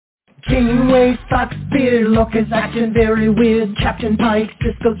Janeway Spock's beard, Lorca's acting very weird. Captain Pike,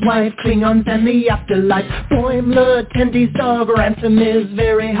 Sisko's wife, Klingons and the afterlife. Boimler, Tendy's dog, Ransom is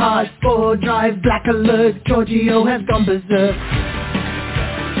very hard. Spore Drive, Black Alert, Giorgio has gone berserk.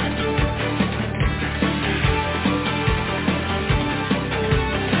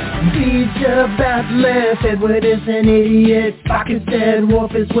 Teacher Batleth, Edward is an idiot. Spock is dead,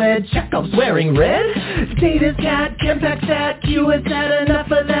 Worf is wed, Chekhov's wearing red. Data's cat, Kempak's at, Q has had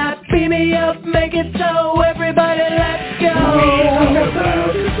enough of that. Beam me up, make it so, everybody let's go. We talk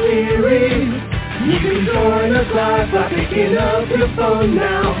about the series. You can join us live by picking up your phone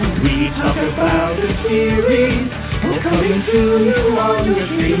now. We talk about the series. We're coming to you on your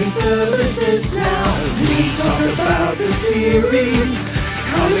streaming services now. We talk about the series.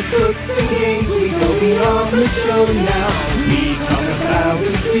 Comic books and games, we go beyond the show now. We talk about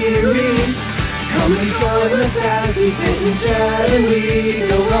the series. Come and join us as we sit and chat and we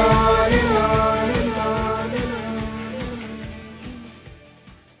go on and on and on and on.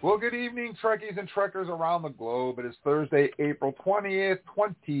 Well, good evening, Trekkies and Trekkers around the globe. It is Thursday, April 20th,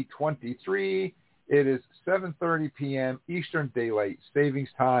 2023. It is 7:30 p.m. Eastern Daylight Savings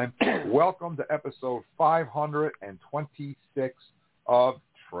Time. Welcome to episode 526 of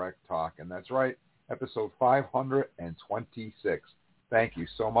Trek Talk, and that's right, episode 526. Thank you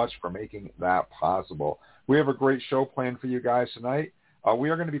so much for making that possible. We have a great show planned for you guys tonight. We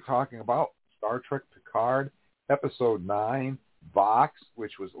are going to be talking about Star Trek Picard, episode 9, Vox,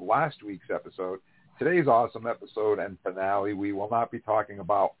 which was last week's episode. Today's awesome episode and finale we will not be talking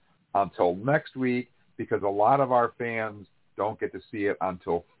about until next week because a lot of our fans don't get to see it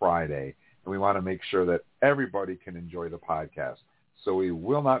until Friday, and we want to make sure that everybody can enjoy the podcast. So we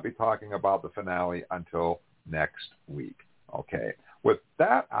will not be talking about the finale until next week. Okay. With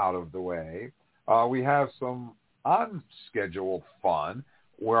that out of the way, we have some unscheduled fun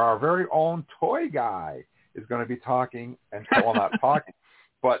where our very own toy guy is going to be talking, and well, not talking,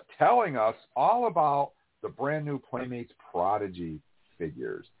 but telling us all about the brand new Playmates Prodigy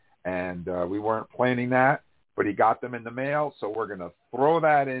figures. And we weren't planning that, but he got them in the mail, so we're going to throw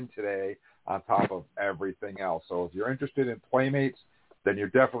that in today on top of everything else. So if you're interested in Playmates, then you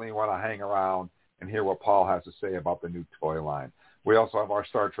definitely want to hang around and hear what Paul has to say about the new toy line. We also have our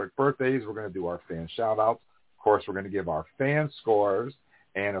Star Trek birthdays. We're going to do our fan shout-outs. Of course, we're going to give our fan scores.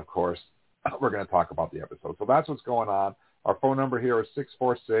 And, of course, we're going to talk about the episode. So that's what's going on. Our phone number here is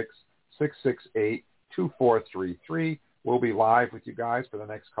 646-668-2433. We'll be live with you guys for the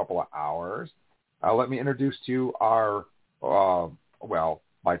next couple of hours. Let me introduce to you our,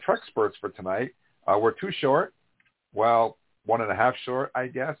 my Treksperts for tonight. We're too short. Well, 1.5 short, I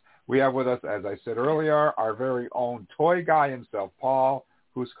guess. We have with us, as I said earlier, our very own toy guy himself, Paul,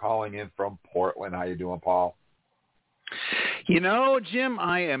 who's calling in from Portland. How you doing, Paul? You know, Jim,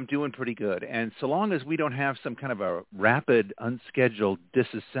 I am doing pretty good. And so long as we don't have some kind of a rapid, unscheduled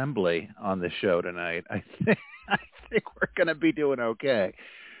disassembly on the show tonight, I think we're going to be doing okay.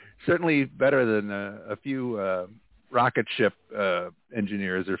 Certainly better than a few rocket ship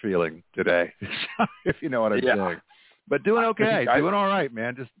engineers are feeling today, if you know what I'm saying. But doing okay, doing all right,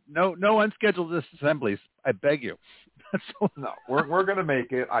 man. Just no unscheduled disassemblies. I beg you. No, we're going to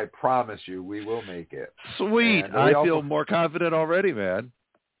make it. I promise you, we will make it. Sweet. I feel more confident already, man.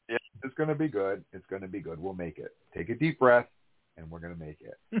 Yeah, it's going to be good. It's going to be good. We'll make it. Take a deep breath, and we're going to make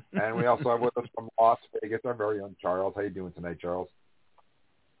it. And we also have with us from Las Vegas our very own Charles. How you doing tonight, Charles?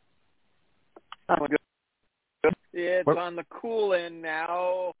 I'm good. It's on the cool end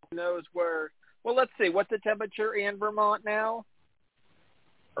now. Who knows where? Well, let's see. What's the temperature in Vermont now?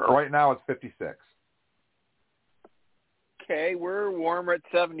 Right now it's 56. Okay, we're warmer at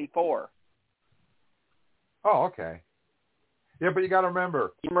 74. Oh, okay. Yeah, but you got to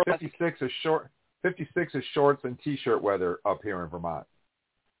remember, 56 is short. 56 is shorts and t-shirt weather up here in Vermont.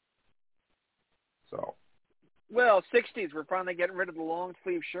 So. Well, 60s. We're finally getting rid of the long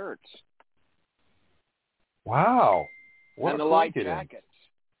sleeve shirts. Wow. What and the light jackets.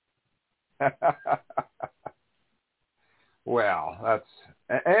 Well,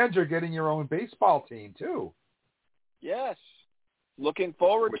 and you're getting your own baseball team too. Yes, looking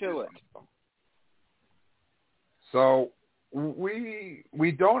forward to it. Awesome. So we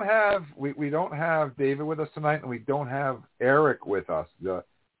don't have David with us tonight, and we don't have Eric with us, the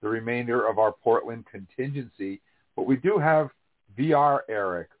remainder of our Portland contingency, but we do have VR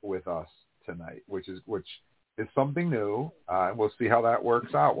Eric with us tonight, which is something new. We'll see how that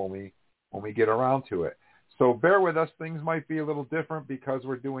works out when we get around to it. So bear with us. Things might be a little different because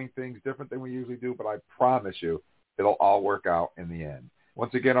we're doing things different than we usually do, but I promise you it'll all work out in the end.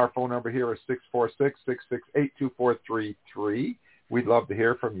 Once again, our phone number here is 646-668-2433. If We'd love to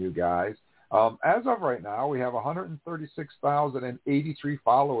hear from you guys. As of right now, we have 136,083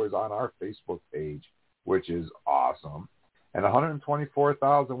 followers on our Facebook page, which is awesome, and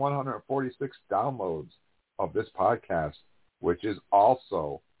 124,146 downloads of this podcast, which is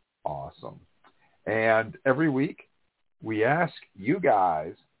also awesome. And every week, we ask you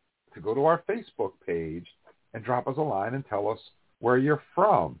guys to go to our Facebook page and drop us a line and tell us where you're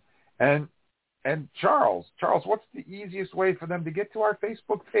from. And Charles, what's the easiest way for them to get to our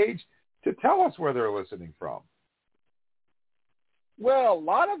Facebook page to tell us where they're listening from? Well, a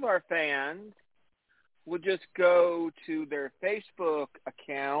lot of our fans will just go to their Facebook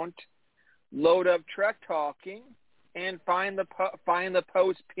account, load up Trek Talking, and find the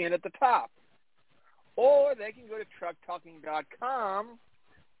post pinned at the top. Or they can go to trektalking.com,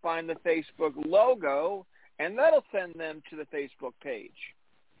 find the Facebook logo, and that'll send them to the Facebook page.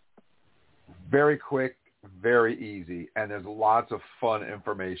 Very quick, very easy, and there's lots of fun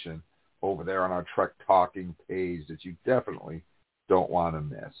information over there on our Trek Talking page that you definitely don't want to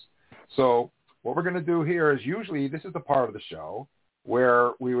miss. So what we're going to do here is usually this is the part of the show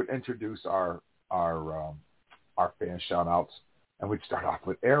where we would introduce our fan shout-outs, and we'd start off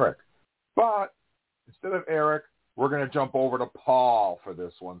with Eric. But instead of Eric, we're going to jump over to Paul for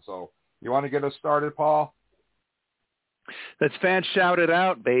this one. So you want to get us started, Paul? Let's fan shout it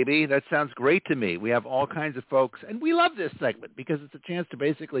out, baby. That sounds great to me. We have all kinds of folks, and we love this segment because it's a chance to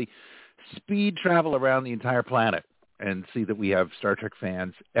basically speed travel around the entire planet and see that we have Star Trek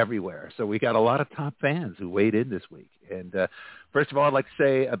fans everywhere. So we got a lot of top fans who weighed in this week. And first of all, I'd like to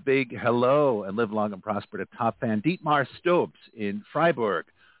say a big hello and live long and prosper to top fan Dietmar Stobes in Freiburg,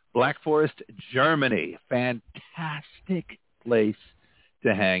 Black Forest, Germany. Fantastic place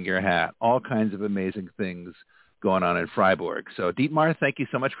to hang your hat. All kinds of amazing things going on in Freiburg. So Dietmar, thank you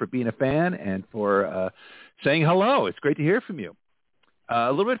so much for being a fan and for saying hello. It's great to hear from you.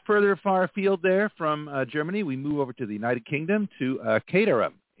 A little bit further far afield there from Germany, we move over to the United Kingdom to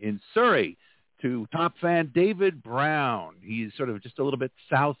Caterham in Surrey to top fan David Brown. He's sort of just a little bit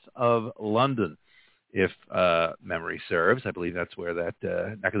south of London, if memory serves. I believe that's where that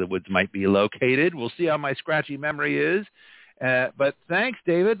neck of the woods might be located. We'll see how my scratchy memory is. But thanks,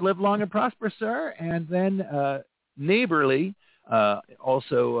 David. Live long and prosper, sir. And then neighborly,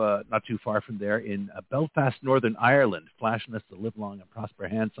 also not too far from there in Belfast, Northern Ireland, flashing us the live long and prosper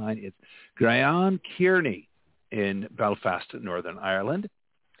hand sign. It's Graham Kearney in Belfast, Northern Ireland.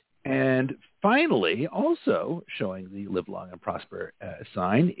 And finally, also showing the live long and prosper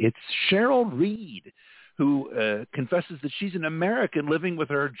sign, it's Cheryl Reed, who confesses that she's an American living with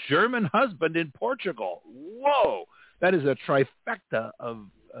her German husband in Portugal. Whoa! That is a trifecta of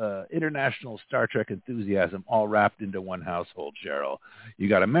international Star Trek enthusiasm all wrapped into one household, Cheryl. You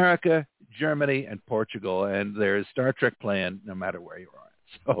got America, Germany, and Portugal, and there's Star Trek playing no matter where you are.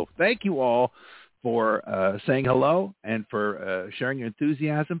 So thank you all for saying hello and for sharing your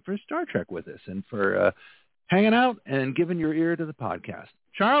enthusiasm for Star Trek with us and for hanging out and giving your ear to the podcast.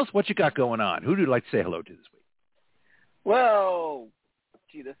 Charles, what you got going on? Who do you like to say hello to this week? Well,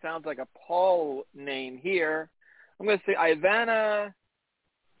 gee, this sounds like a Paul name here. I'm going to say Ivana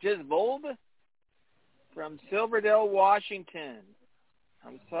Gisvold from Silverdale, Washington.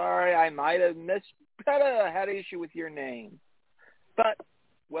 I'm sorry, I might have had an issue with your name, but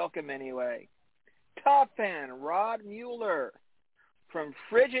welcome anyway. Top fan Rod Mueller from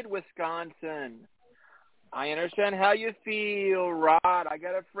Frigid, Wisconsin. I understand how you feel, Rod. I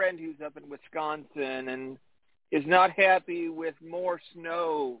got a friend who's up in Wisconsin and is not happy with more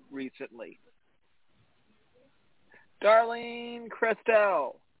snow recently. Darlene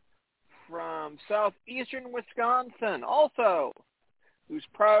Christel from southeastern Wisconsin, also, who's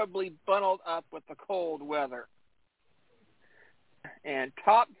probably bundled up with the cold weather. And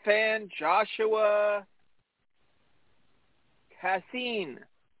top fan Joshua Cassin,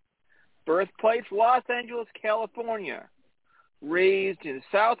 birthplace Los Angeles, California, raised in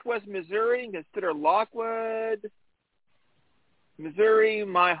southwest Missouri and consider Lockwood, Missouri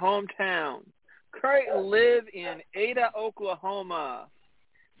my hometown. Currently live in Ada, Oklahoma.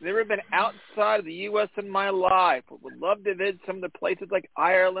 Never been outside of the U.S. in my life, but would love to visit some of the places like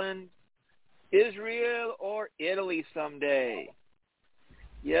Ireland, Israel, or Italy someday.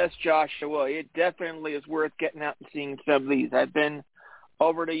 Yes, Joshua, it definitely is worth getting out and seeing some of these. I've been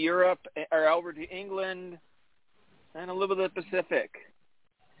over to Europe, or over to England, and a little bit of the Pacific.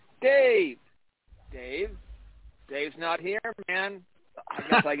 Dave's not here, man. I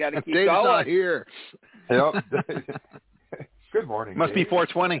guess I got to keep Dave's going. not here. Yep. Good morning. Must Dave. be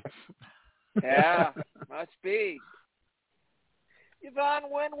 420. Yeah, must be. Yvonne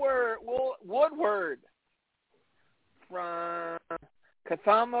Woodward from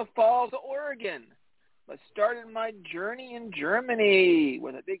Kathama Falls, Oregon. I started my journey in Germany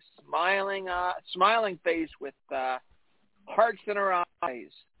with a big smiling face with hearts in her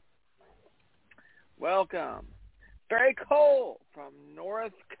eyes. Welcome. Barry Cole from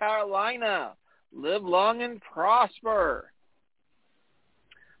North Carolina. Live long and prosper.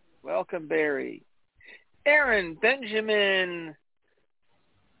 Welcome, Barry. Aaron Benjamin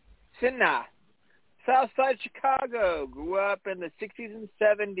Sinna, Southside Chicago. Grew up in the 60s and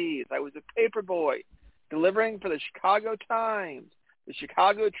 70s. I was a paper boy delivering for the Chicago Times, the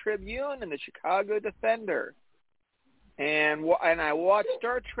Chicago Tribune, and the Chicago Defender. And I watched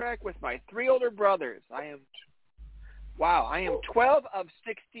Star Trek with my 3 older brothers. I am 12 of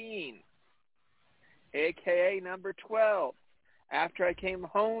 16, a.k.a. number 12, after I came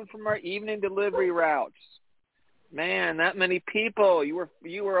home from our evening delivery routes. Man, that many people. You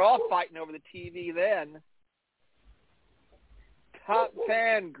were all fighting over the TV then. Top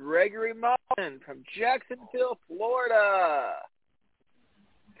fan Gregory Mullen from Jacksonville, Florida.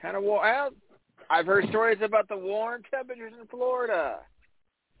 Kind of warm. I've heard stories about the warm temperatures in Florida.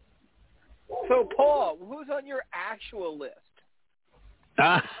 So, Paul, who's on your actual list?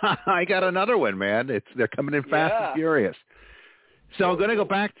 I got another one, man. They're coming in fast and furious. So I'm going to go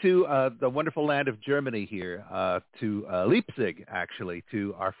back to the wonderful land of Germany here, to Leipzig, actually,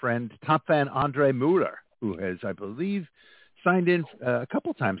 to our friend, top fan Andre Mueller, who has, I believe, signed in a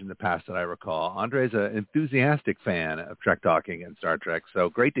couple times in the past that I recall. Andre's an enthusiastic fan of Trek Talking and Star Trek, so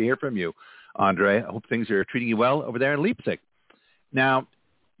great to hear from you, Andre. I hope things are treating you well over there in Leipzig. Now,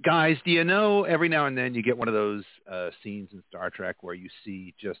 guys, do you know every now and then you get one of those scenes in Star Trek where you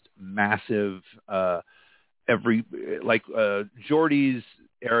see just massive Geordi's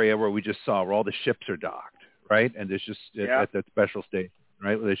area where we just saw where all the ships are docked, right? And there's just at that special station,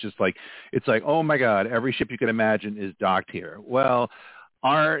 right? It's just like, oh my God, every ship you can imagine is docked here. Well,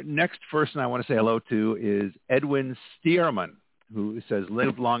 our next person I want to say hello to is Edwin Stearman, who says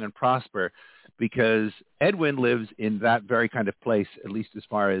live long and prosper, because Edwin lives in that very kind of place, at least as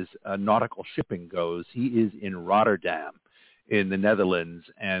far as nautical shipping goes. He is in Rotterdam in the Netherlands,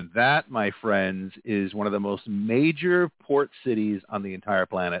 and that, my friends, is one of the most major port cities on the entire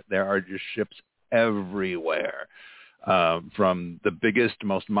planet. There are just ships everywhere, from the biggest,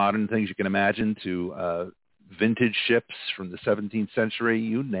 most modern things you can imagine to vintage ships from the 17th century,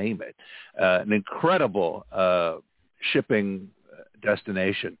 you name it. An incredible shipping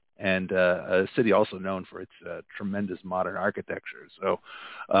destination, and a city also known for its tremendous modern architecture. So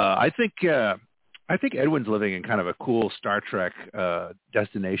I think Edwin's living in kind of a cool Star Trek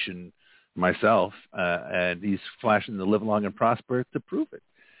destination myself, and he's flashing the live long and prosper to prove it.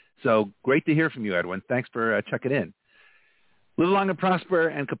 So great to hear from you, Edwin. Thanks for checking in. Live long and prosper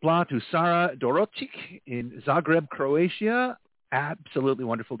and kapla to Sara Dorocic in Zagreb, Croatia. Absolutely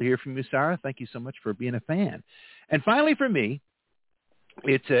wonderful to hear from you, Sarah. Thank you so much for being a fan. And finally for me,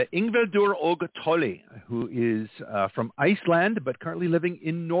 it's Ingveldur Og Tolli, who is from Iceland but currently living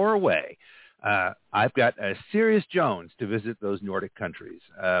in Norway. I've got Sirius Jones to visit those Nordic countries.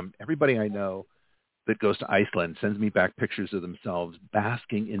 Everybody I know that goes to Iceland sends me back pictures of themselves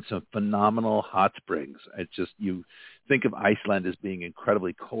basking in some phenomenal hot springs. It's just, you think of Iceland as being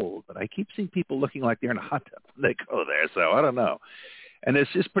incredibly cold, but I keep seeing people looking like they're in a hot tub when they go there, so I don't know. And there's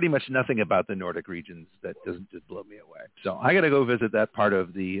just pretty much nothing about the Nordic regions that doesn't just blow me away. So I got to go visit that part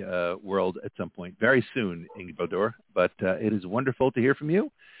of the world at some point very soon, Ingveldur, but it is wonderful to hear from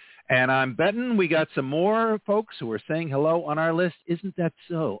you. And I'm betting we got some more folks who are saying hello on our list. Isn't that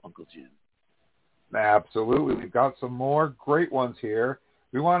so, Uncle Jim? Absolutely. We've got some more great ones here.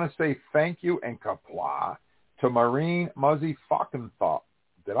 We want to say thank you and kapla to Maureen Muzzy Falkenthal.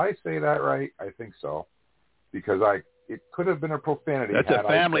 Did I say that right? I think so. Because it could have been a profanity. That's a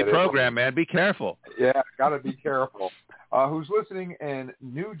family program, man. Be careful. Yeah, got to be careful. Who's listening in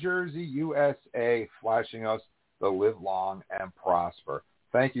New Jersey, USA, flashing us the live long and prosper.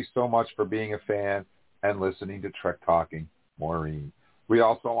 Thank you so much for being a fan and listening to Trek Talking, Maureen. We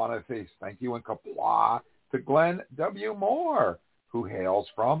also want to say thank you and kapla to Glenn W. Moore, who hails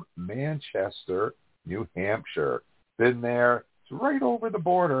from Manchester, New Hampshire. Been there. It's right over the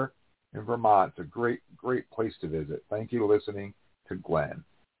border in Vermont. It's a great, great place to visit. Thank you for listening to Glenn.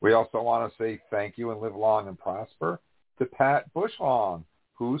 We also want to say thank you and live long and prosper to Pat Bushlong,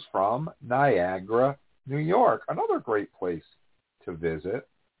 who's from Niagara, New York. Another great place to visit.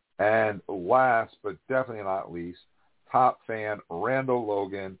 And last but definitely not least, top fan Randall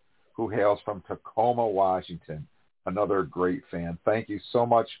Logan, who hails from Tacoma, Washington. Another great fan. Thank you so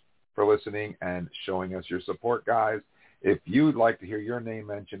much for listening and showing us your support, guys. If you'd like to hear your name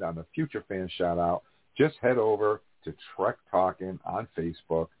mentioned on the future fan shout-out, just head over to Trek Talkin' on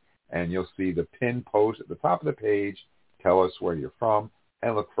Facebook, and you'll see the pinned post at the top of the page. Tell us where you're from,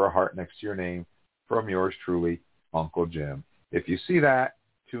 and look for a heart next to your name from yours truly, Uncle Jim. If you see that,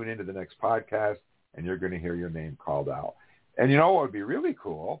 tune into the next podcast, and you're going to hear your name called out. And you know what would be really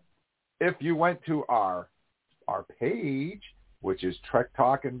cool? If you went to our page, which is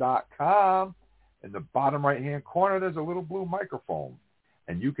trektalkin.com, in the bottom right-hand corner, there's a little blue microphone.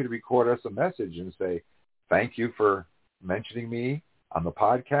 And you could record us a message and say, thank you for mentioning me on the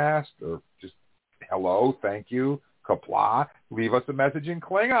podcast, or just hello, thank you, kapla. Leave us a message in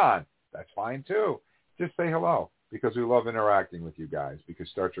Klingon. That's fine, too. Just say hello, because we love interacting with you guys, because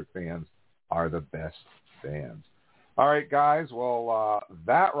Star Trek fans are the best fans. All right, guys. Well,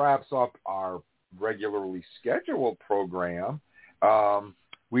 that wraps up our regularly scheduled program.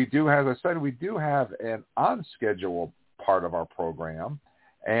 We do, as I said, we do have an unscheduled part of our program.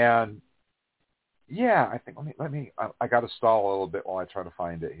 And, yeah, I think, I got to stall a little bit while I try to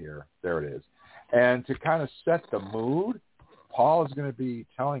find it here. There it is. And to kind of set the mood, Paul is going to be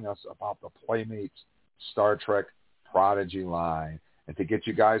telling us about the Playmates Star Trek Prodigy line. And to get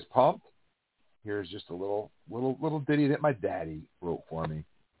you guys pumped, here's just a little ditty that my daddy wrote for me.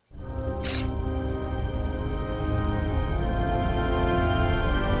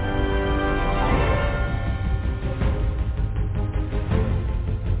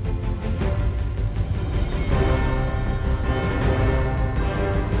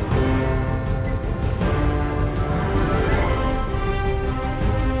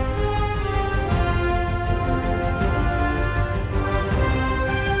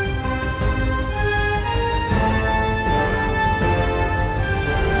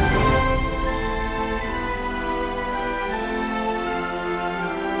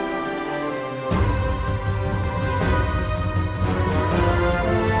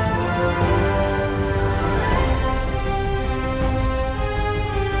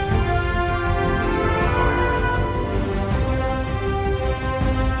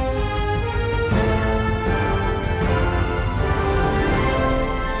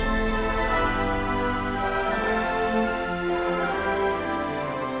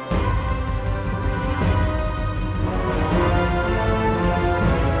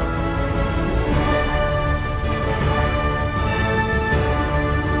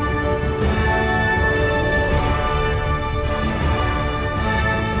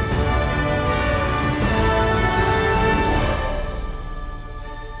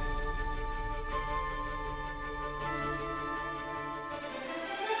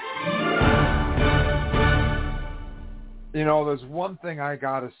 You know, there's one thing I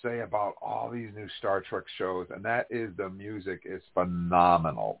got to say about all these new Star Trek shows, and that is the music is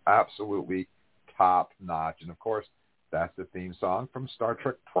phenomenal, absolutely top-notch. And, of course, that's the theme song from Star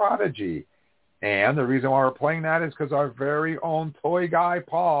Trek Prodigy. And the reason why we're playing that is because our very own toy guy,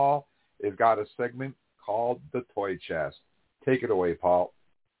 Paul, has got a segment called The Toy Chest. Take it away, Paul.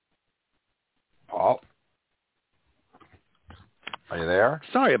 Paul? Are you there?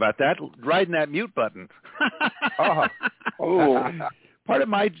 Sorry about that. Riding that mute button. Oh. Part of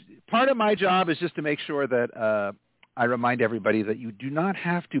my job is just to make sure that I remind everybody that you do not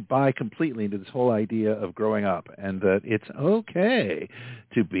have to buy completely into this whole idea of growing up, and that it's okay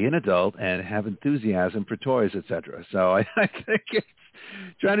to be an adult and have enthusiasm for toys, etc. So I think it's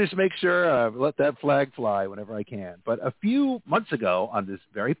trying to just make sure let that flag fly whenever I can. But a few months ago on this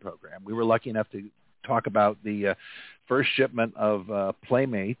very program, we were lucky enough to talk about the first shipment of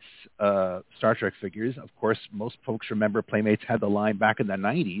Playmates Star Trek figures. Of course, most folks remember Playmates had the line back in the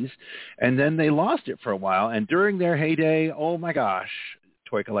 90s, and then they lost it for a while. And during their heyday, oh my gosh,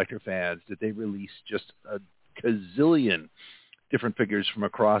 toy collector fans, did they release just a gazillion different figures from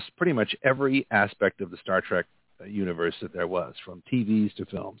across pretty much every aspect of the Star Trek universe that there was, from TVs to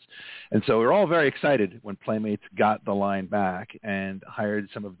films. And so we're all very excited when Playmates got the line back and hired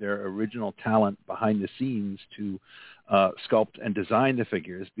some of their original talent behind the scenes to sculpt and design the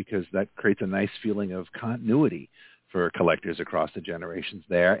figures, because that creates a nice feeling of continuity for collectors across the generations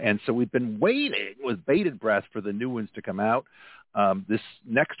there. And so we've been waiting with bated breath for the new ones to come out. This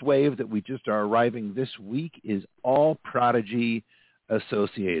next wave that we just are arriving this week is all Prodigy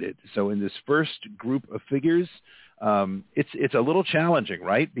associated. So in this first group of figures, it's a little challenging,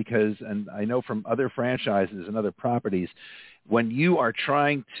 right? Because, and I know from other franchises and other properties, when you are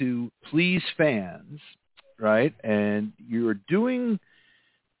trying to please fans, right, and you're doing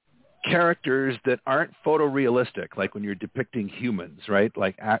characters that aren't photorealistic, like when you're depicting humans, right?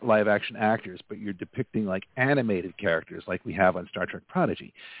 Like live action actors, but you're depicting like animated characters like we have on Star Trek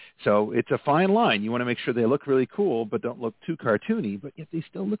Prodigy. So it's a fine line. You want to make sure they look really cool, but don't look too cartoony, but yet they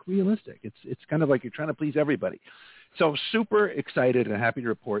still look realistic. It's kind of like you're trying to please everybody. So super excited and happy to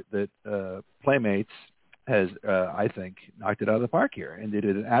report that Playmates has, I think, knocked it out of the park here, and they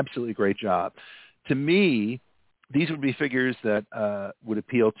did an absolutely great job. To me, these would be figures that would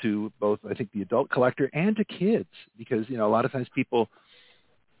appeal to both, I think, the adult collector and to kids, because, a lot of times people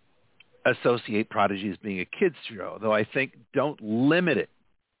associate Prodigy as being a kids show, though I think don't limit it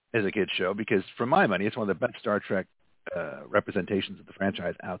as a kids show, because for my money, it's one of the best Star Trek representations of the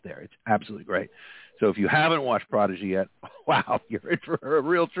franchise out there. It's absolutely great. So if you haven't watched Prodigy yet, wow, you're in for a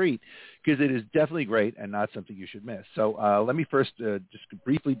real treat, because it is definitely great and not something you should miss. So let me first just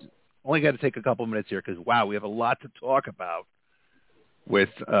briefly, only got to take a couple minutes here because, wow, we have a lot to talk about with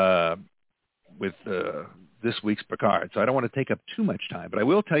this week's Picard. So I don't want to take up too much time, but I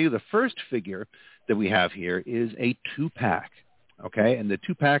will tell you the first figure that we have here is a 2-pack, okay? And the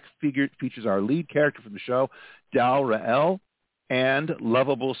 2-pack figure features our lead character from the show, Dal Rael, and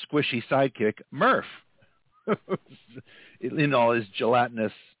lovable, squishy sidekick, Murph, in all his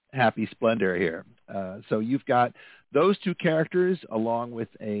gelatinous, happy splendor here. So you've got those two characters along with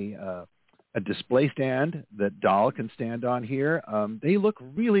a display stand that Dal can stand on here. They look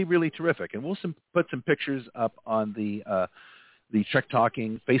really, really terrific. And we'll put some pictures up on the Trek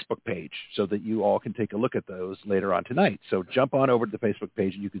Talking Facebook page so that you all can take a look at those later on tonight. So jump on over to the Facebook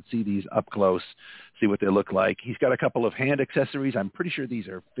page and you can see these up close, see what they look like. He's got a couple of hand accessories. I'm pretty sure these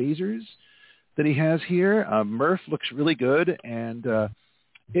are phasers that he has here. Murph looks really good, and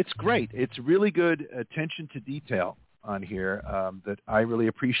it's great. It's really good attention to detail on here that I really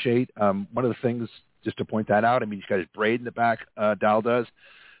appreciate. One of the things, just to point that out, I mean, he's got his braid in the back, Dal does,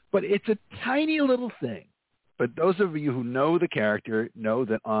 but it's a tiny little thing. But those of you who know the character know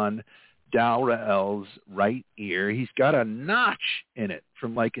that on Dal Rael's right ear, he's got a notch in it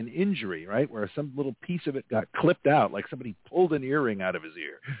from like an injury, right, where some little piece of it got clipped out, like somebody pulled an earring out of his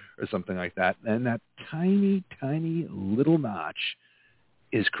ear or something like that. And that tiny, tiny little notch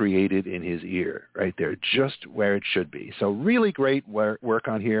is created in his ear right there, just where it should be. So really great work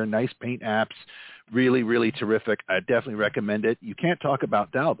on here. Nice paint apps. Really, really terrific. I definitely recommend it. You can't talk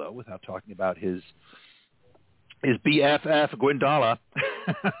about Dal, though, without talking about his BFF, Gwendala.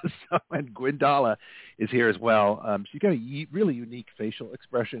 And Gwendala is here as well. She's got a really unique facial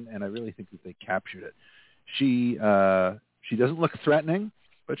expression, and I really think that they captured it. She doesn't look threatening,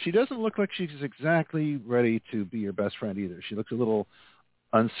 but she doesn't look like she's exactly ready to be your best friend either. She looks a little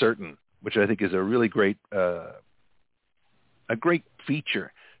uncertain, which I think is a really great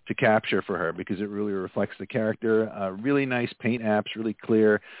feature to capture for her, because it really reflects the character. Really nice paint apps, really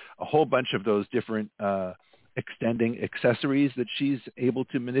clear. A whole bunch of those different extending accessories that she's able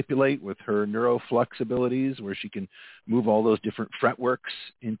to manipulate with her neuroflux abilities, where she can move all those different fretworks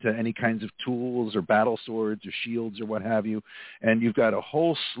into any kinds of tools or battle swords or shields or what have you. And you've got a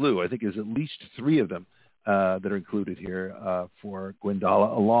whole slew, I think there's at least 3 of them that are included here for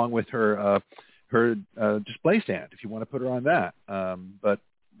Gwendala, along with her display stand, if you want to put her on that. But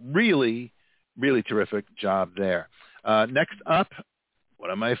really, really terrific job there. Next up, one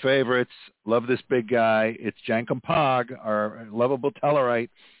of my favorites. Love this big guy. It's Jankum Pog, our lovable Tellarite,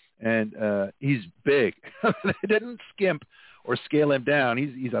 and he's big. They didn't skimp or scale him down.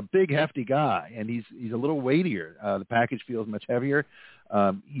 He's a big, hefty guy, and he's a little weightier. The package feels much heavier.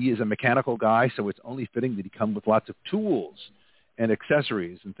 He is a mechanical guy, so it's only fitting that he comes with lots of tools and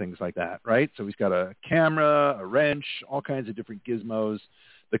accessories and things like that, right? So he's got a camera, a wrench, all kinds of different gizmos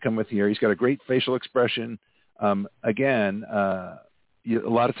that come with here. He's got a great facial expression. A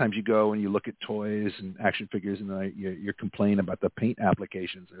lot of times you go and you look at toys and action figures and you complain about the paint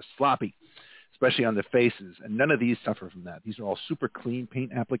applications. They're sloppy, especially on the faces. And none of these suffer from that. These are all super clean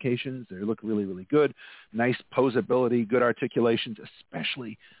paint applications. They look really, really good. Nice posability, good articulations,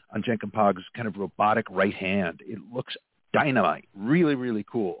 especially on Jankum Pog's kind of robotic right hand. It looks dynamite. Really, really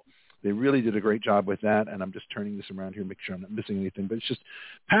cool. They really did a great job with that, and I'm just turning this around here, make sure I'm not missing anything. But it's just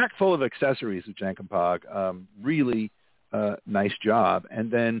packed full of accessories with Jankum Pog. Really nice job. And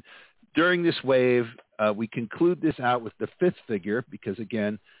then during this wave, we conclude this out with the 5th figure, because,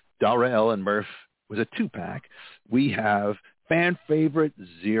 again, Dal Rael and Murph was a 2-pack. We have fan favorite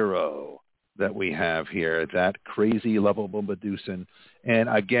Zero that we have here, that crazy lovable Medusan. And,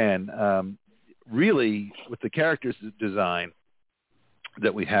 again, really, with the character's design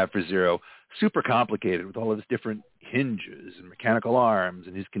that we have for Zero, super complicated with all of his different hinges and mechanical arms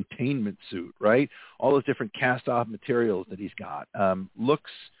and his containment suit, right? All those different cast-off materials that he's got.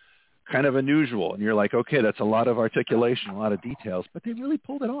 Looks kind of unusual. And you're like, okay, that's a lot of articulation, a lot of details, but they really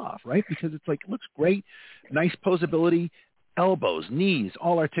pulled it off, right? Because it's like, it looks great, nice posability, elbows, knees,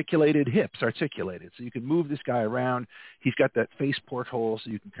 all articulated, hips articulated. So you can move this guy around. He's got that face porthole, so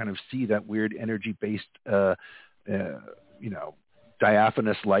you can kind of see that weird energy-based,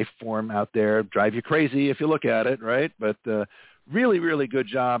 diaphanous life form out there. Drive you crazy if you look at it, right? But really, really good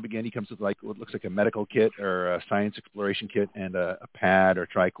job. Again, he comes with like what looks like a medical kit or a science exploration kit and a pad or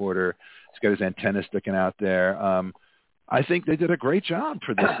tricorder. He's got his antenna sticking out there. I think they did a great job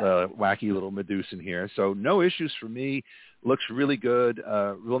for this wacky little Medusan here. So no issues for me. Looks really good.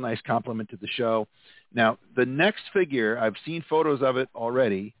 Real nice compliment to the show. Now, the next figure, I've seen photos of it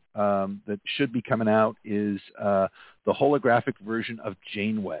already that should be coming out is the holographic version of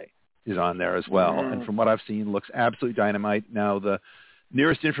Janeway is on there as well. Mm. And from what I've seen, looks absolutely dynamite. Now, the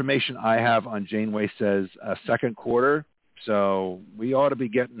nearest information I have on Janeway says second quarter. So we ought to be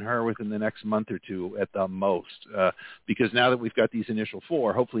getting her within the next month or two at the most, because now that we've got these initial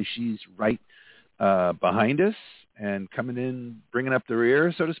 4, hopefully she's right behind us and coming in, bringing up the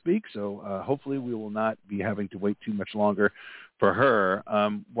rear, so to speak. So hopefully we will not be having to wait too much longer for her.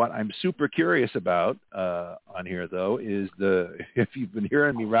 What I'm super curious about on here, though, is if you've been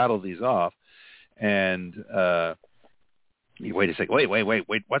hearing me rattle these off, and you wait a second,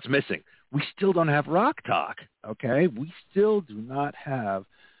 wait, what's missing? We still don't have Rock Talk, okay? We still do not have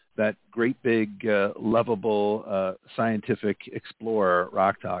that great big lovable scientific explorer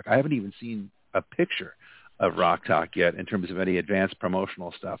Rock Talk. I haven't even seen a picture of Rock Talk yet in terms of any advanced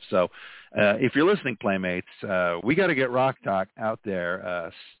promotional stuff. So if you're listening, Playmates, we got to get Rock Talk out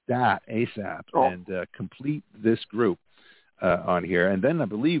there stat ASAP and complete this group on here. And then I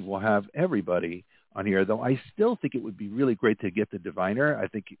believe we'll have everybody on here, though I still think it would be really great to get the diviner. I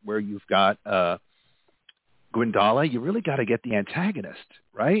think where you've got Gwendala, you really got to get the antagonist,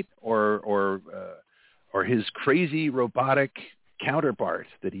 right? Or his crazy robotic counterpart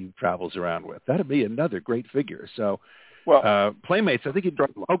that he travels around with. That'd be another great figure. So, Playmates, I think you'd...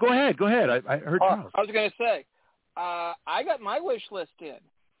 Oh, go ahead. I heard Charles. I was going to say, I got my wish list in.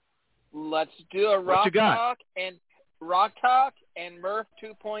 Let's do a Rock Talk and Murph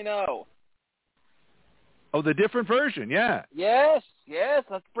 2.0. Oh, the different version, yeah. Yes.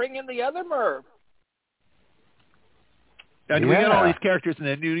 Let's bring in the other Murph. And we got all these characters in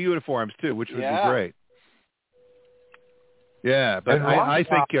the new uniforms, too, which would be great. Yeah, but I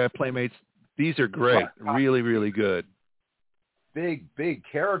think Playmates, these are great. Really, really good. Big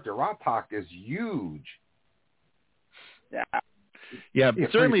character. Rock Talk is huge. Yeah,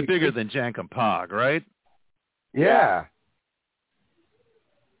 certainly bigger than Jankum Pog, right? Yeah.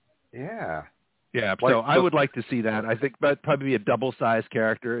 Yeah, so I would like to see that. I think that'd probably be a double-sized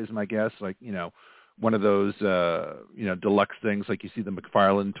character is my guess, like, one of those, deluxe things like you see the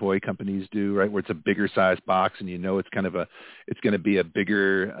McFarlane toy companies do, right, where it's a bigger size box and it's going to be a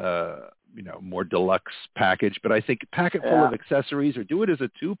bigger, more deluxe package. But I think pack it full of accessories or do it as a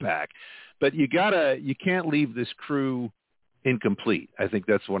 2-pack. But you can't leave this crew incomplete. I think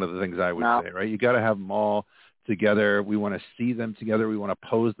that's one of the things I would say, right? You got to have them all together. We want to see them together. We want to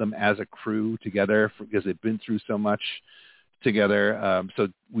pose them as a crew together because they've been through so much together. So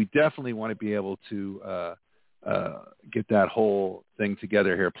we definitely want to be able to get that whole thing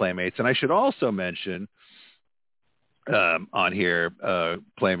together here, Playmates. And I should also mention on here,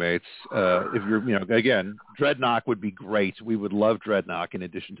 Playmates, if you're, again, Dreadnought would be great. We would love Dreadnought in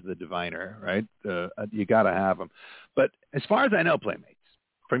addition to the Diviner, right? You got to have them. But as far as I know, Playmates,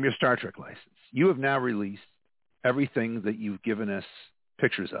 from your Star Trek license, you have now released everything that you've given us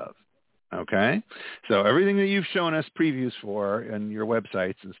pictures of, okay? So everything that you've shown us previews for and your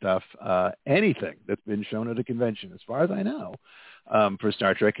websites and stuff, anything that's been shown at a convention, as far as I know, for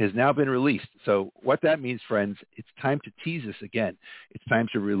Star Trek has now been released. So what that means, friends, it's time to tease us again. It's time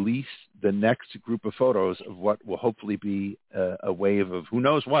to release the next group of photos of what will hopefully be a wave of who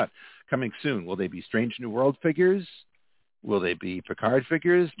knows what coming soon. Will they be Strange New World figures? Will they be Picard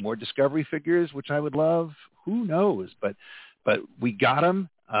figures, more Discovery figures, which I would love? Who knows? But we got them.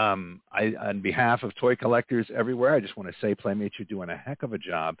 On behalf of toy collectors everywhere, I just want to say, Playmates, you're doing a heck of a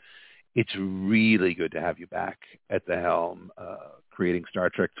job. It's really good to have you back at the helm, creating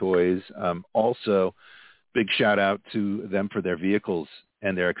Star Trek toys. Also, big shout out to them for their vehicles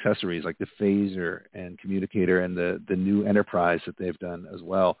and their accessories like the phaser and communicator and the new Enterprise that they've done as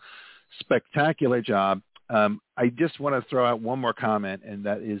well. Spectacular job. I just want to throw out one more comment, and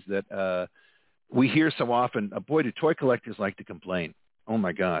that is that we hear so often, boy, do toy collectors like to complain. Oh,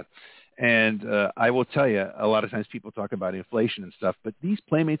 my God. And I will tell you, a lot of times people talk about inflation and stuff, but these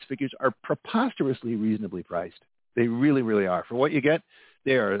Playmates figures are preposterously reasonably priced. They really, really are. For what you get,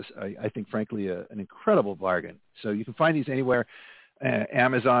 they are, I think, frankly, an incredible bargain. So you can find these anywhere.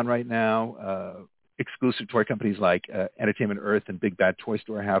 Amazon right now, exclusive toy companies like Entertainment Earth and Big Bad Toy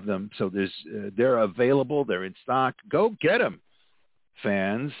Store have them. So they're available. They're in stock. Go get them,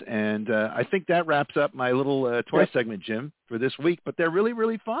 fans. And I think that wraps up my little toy segment, Jim, for this week. But they're really,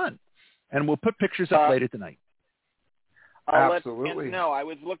 really fun. And we'll put pictures up later tonight. Absolutely. No, I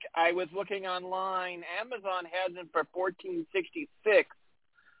was looking online. Amazon has them for $14.66,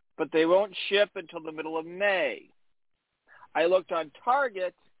 but they won't ship until the middle of May. I looked on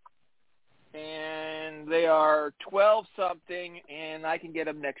Target, and they are $12 something, and I can get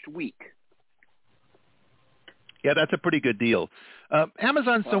them next week. Yeah, that's a pretty good deal.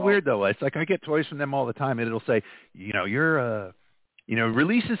 Amazon's so weird though. It's like I get toys from them all the time, and it'll say,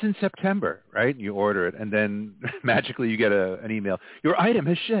 releases in September, right? And you order it, and then magically you get an email. Your item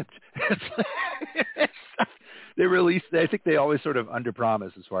has shipped. They release. I think they always sort of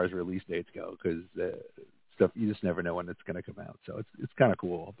underpromise as far as release dates go, because stuff you just never know when it's going to come out. So it's kind of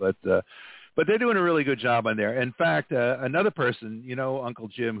cool, but they're doing a really good job on there. In fact, another person, Uncle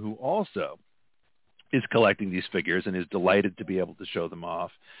Jim, who also is collecting these figures and is delighted to be able to show them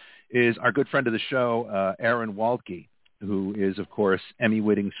off, is our good friend of the show, Aaron Waltke, who is, of course,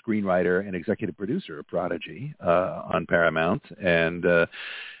 Emmy-winning screenwriter and executive producer of Prodigy on Paramount, and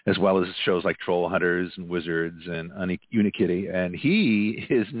as well as shows like Troll Hunters and Wizards and Unikitty. And he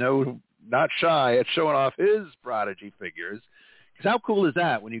is not shy at showing off his Prodigy figures. Because how cool is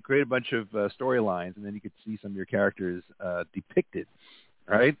that when you create a bunch of storylines and then you could see some of your characters depicted,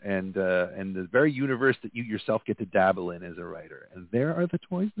 right? And the very universe that you yourself get to dabble in as a writer. And there are the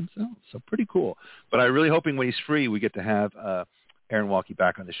toys themselves. So pretty cool. But I'm really hoping when he's free, we get to have Aaron Waltke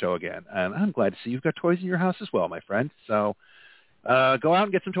back on the show again. And I'm glad to see you've got toys in your house as well, my friend. So go out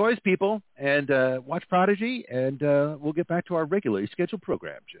and get some toys, people, and watch Prodigy. And we'll get back to our regularly scheduled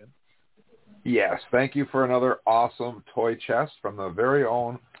program, Jim. Yes, thank you for another awesome toy chest from the very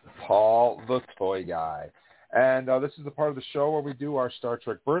own Paul the Toy Guy. And this is the part of the show where we do our Star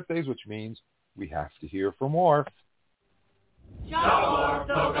Trek birthdays, which means we have to hear from Worf.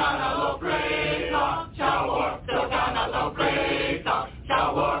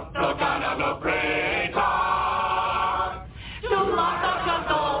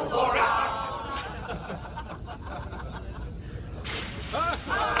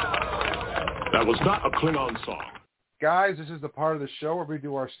 That was not a Klingon song. Guys, this is the part of the show where we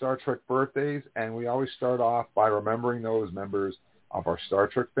do our Star Trek birthdays, and we always start off by remembering those members of our Star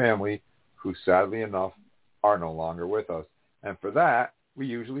Trek family who, sadly enough, are no longer with us. And for that, we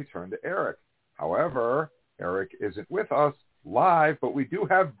usually turn to Eric. However, Eric isn't with us live, but we do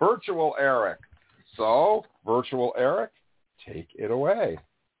have virtual Eric. So, virtual Eric, take it away.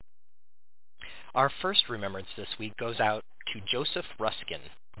 Our first remembrance this week goes out to Joseph Ruskin,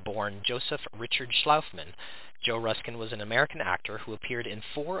 born Joseph Richard Schlaufman. Joe Ruskin was an American actor who appeared in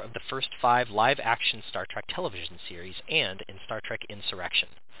 4 of the first 5 live-action Star Trek television series and in Star Trek Insurrection.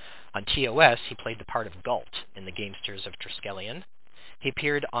 On TOS, he played the part of Galt in The Gamesters of Triskelion. He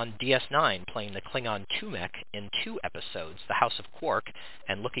appeared on DS9 playing the Klingon Tumek in 2 episodes, The House of Quark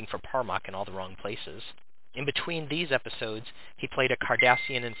and Looking for Parmak in All the Wrong Places. In between these episodes, he played a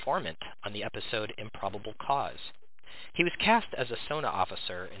Cardassian informant on the episode Improbable Cause. He was cast as a Sona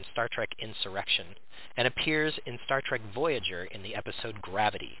officer in Star Trek Insurrection and appears in Star Trek Voyager in the episode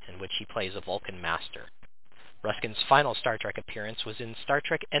Gravity, in which he plays a Vulcan master. Ruskin's final Star Trek appearance was in Star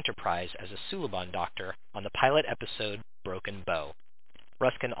Trek Enterprise as a Suliban doctor on the pilot episode Broken Bow.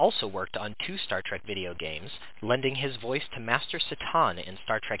 Ruskin also worked on 2 Star Trek video games, lending his voice to Master Satan in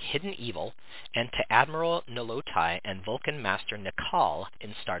Star Trek Hidden Evil and to Admiral Nolotai and Vulcan Master Nikal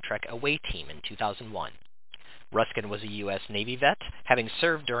in Star Trek Away Team in 2001. Ruskin was a U.S. Navy vet, having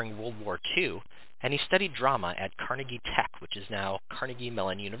served during World War II, and he studied drama at Carnegie Tech, which is now Carnegie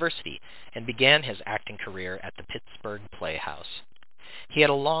Mellon University, and began his acting career at the Pittsburgh Playhouse. He had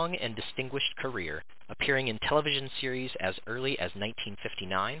a long and distinguished career, appearing in television series as early as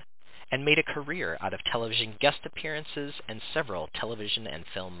 1959, and made a career out of television guest appearances and several television and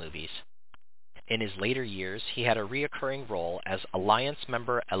film movies. In his later years, he had a reoccurring role as Alliance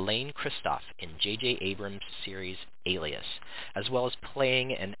member Elaine Christoph in J.J. Abrams' series Alias, as well as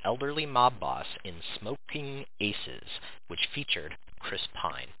playing an elderly mob boss in Smoking Aces, which featured Chris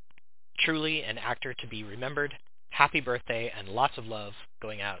Pine. Truly an actor to be remembered. Happy birthday and lots of love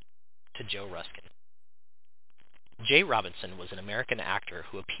going out to Joe Ruskin. Jay Robinson was an American actor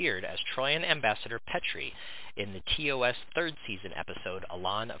who appeared as Troyan Ambassador Petrie in the TOS 3rd season episode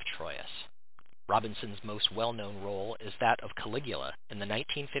Elan of Troyes. Robinson's most well-known role is that of Caligula in the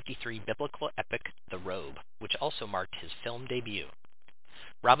 1953 biblical epic The Robe, which also marked his film debut.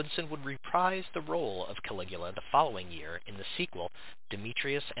 Robinson would reprise the role of Caligula the following year in the sequel,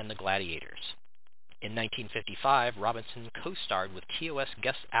 Demetrius and the Gladiators. In 1955, Robinson co-starred with TOS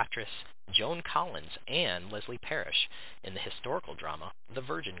guest actress Joan Collins and Leslie Parrish in the historical drama The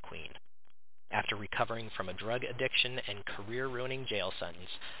Virgin Queen. After recovering from a drug addiction and career-ruining jail sentence,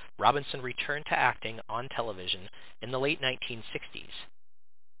 Robinson returned to acting on television in the late 1960s.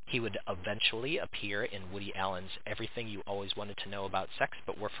 He would eventually appear in Woody Allen's Everything You Always Wanted to Know About Sex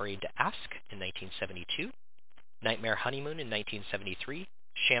But Were Afraid to Ask in 1972, Nightmare Honeymoon in 1973,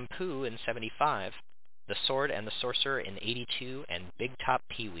 Shampoo in 75, The Sword and the Sorcerer in 82, and Big Top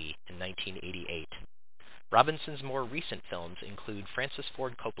Pee-wee in 1988. Robinson's more recent films include Francis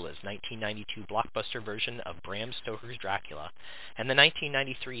Ford Coppola's 1992 blockbuster version of Bram Stoker's Dracula and the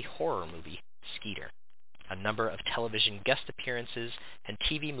 1993 horror movie Skeeter. A number of television guest appearances and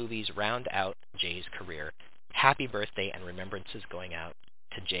TV movies round out Jay's career. Happy birthday and remembrances going out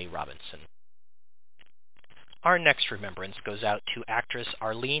to Jay Robinson. Our next remembrance goes out to actress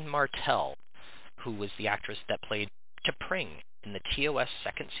Arlene Martell, who was the actress that played T'Pring in the TOS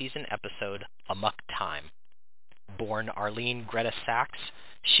second season episode Amok Time. Born Arlene Greta Sachs,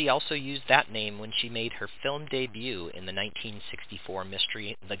 she also used that name when she made her film debut in the 1964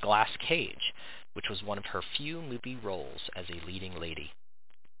 mystery The Glass Cage, which was one of her few movie roles as a leading lady.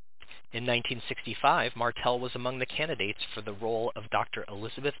 In 1965, Martell was among the candidates for the role of Dr.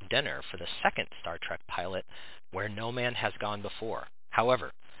 Elizabeth Denner for the second Star Trek pilot, Where No Man Has Gone Before.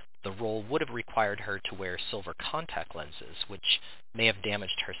 However, the role would have required her to wear silver contact lenses, which may have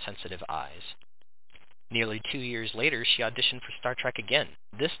damaged her sensitive eyes. Nearly 2 years later, she auditioned for Star Trek again,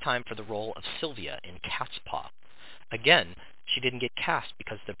 this time for the role of Sylvia in Cat's Paw. Again, she didn't get cast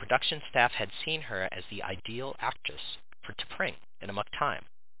because the production staff had seen her as the ideal actress for T'Pring in Amok Time.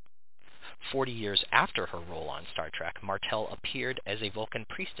 40 years after her role on Star Trek, Martell appeared as a Vulcan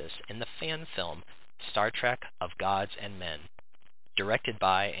priestess in the fan film Star Trek of Gods and Men, directed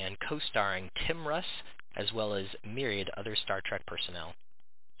by and co-starring Tim Russ as well as myriad other Star Trek personnel.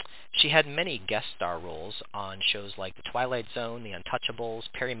 She had many guest star roles on shows like The Twilight Zone, The Untouchables,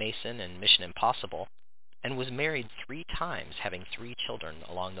 Perry Mason, and Mission Impossible, and was married 3 times, having 3 children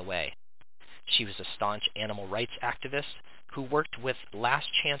along the way. She was a staunch animal rights activist who worked with Last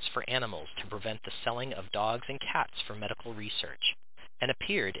Chance for Animals to prevent the selling of dogs and cats for medical research, and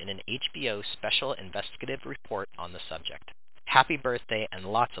appeared in an HBO special investigative report on the subject. Happy birthday and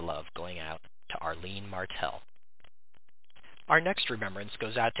lots of love going out to Arlene Martell. Our next remembrance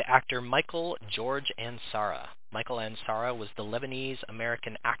goes out to actor Michael George Ansara. Michael Ansara was the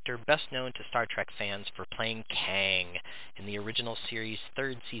Lebanese-American actor best known to Star Trek fans for playing Kang in the original series'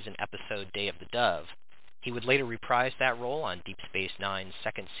 3rd season episode Day of the Dove. He would later reprise that role on Deep Space Nine's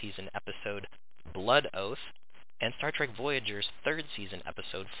 2nd season episode Blood Oath and Star Trek Voyager's 3rd season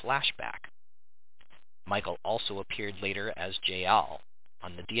episode Flashback. Michael also appeared later as Jayal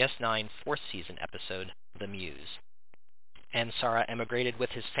on the DS9 4th season episode The Muse. Ansara emigrated with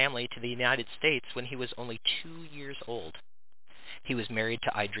his family to the United States when he was only 2 years old. He was married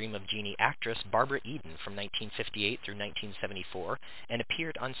to I Dream of Jeannie actress Barbara Eden from 1958 through 1974 and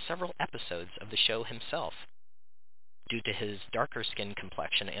appeared on several episodes of the show himself. Due to his darker skin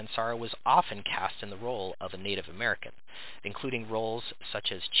complexion, Ansara was often cast in the role of a Native American, including roles such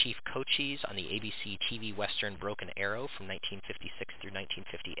as Chief Cochise on the ABC TV Western Broken Arrow from 1956 through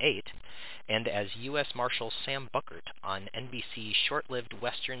 1958, and as U.S. Marshal Sam Buckert on NBC's short-lived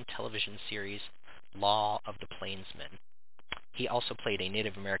Western television series Law of the Plainsmen. He also played a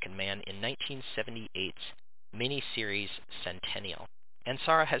Native American man in 1978's miniseries Centennial.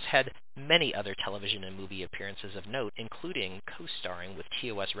 Ansara has had many other television and movie appearances of note, including co-starring with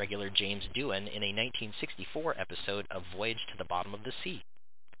TOS regular James Doohan in a 1964 episode of Voyage to the Bottom of the Sea.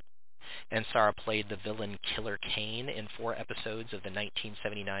 Ansara played the villain Killer Kane in 4 episodes of the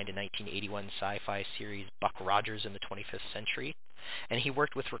 1979 to 1981 sci-fi series Buck Rogers in the 25th Century, and he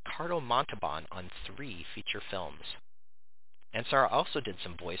worked with Ricardo Montalban on 3 feature films. Ansara also did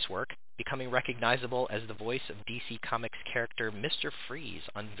some voice work, becoming recognizable as the voice of DC Comics character Mr. Freeze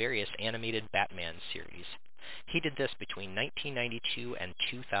on various animated Batman series. He did this between 1992 and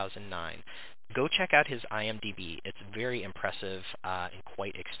 2009. Go check out his IMDb. It's very impressive and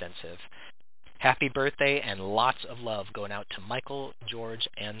quite extensive. Happy birthday and lots of love going out to Michael, George,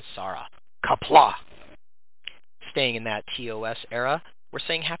 and Sarah. Kapla! Staying in that TOS era, we're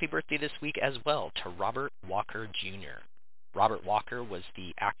saying happy birthday this week as well to Robert Walker Jr. Robert Walker was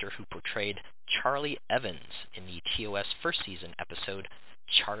the actor who portrayed Charlie Evans in the TOS first season episode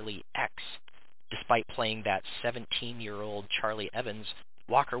Charlie X. Despite playing that 17-year-old Charlie Evans,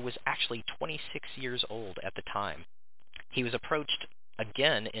 Walker was actually 26 years old at the time. He was approached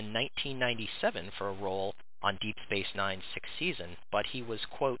again in 1997 for a role on Deep Space Nine's sixth season, but he was,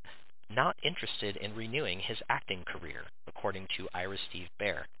 quote, not interested in renewing his acting career, according to Ira Steve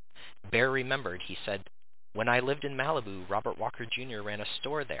Bear. Bear remembered, he said, when I lived in Malibu, Robert Walker Jr. ran a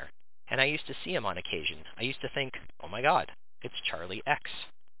store there, and I used to see him on occasion. I used to think, oh my God, it's Charlie X.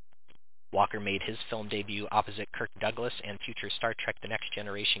 Walker made his film debut opposite Kirk Douglas and future Star Trek The Next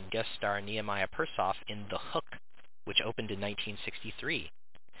Generation guest star Nehemiah Persoff in The Hook, which opened in 1963.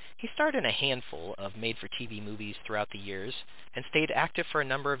 He starred in a handful of made-for-TV movies throughout the years and stayed active for a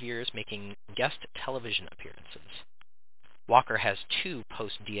number of years, making guest television appearances. Walker has 2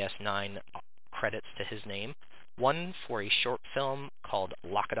 post-DS9 credits to his name, one for a short film called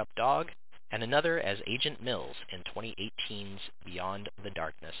Lock It Up Dog, and another as Agent Mills in 2018's Beyond the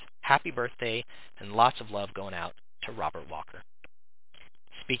Darkness. Happy birthday, and lots of love going out to Robert Walker.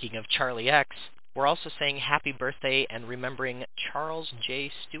 Speaking of Charlie X, we're also saying happy birthday and remembering Charles J.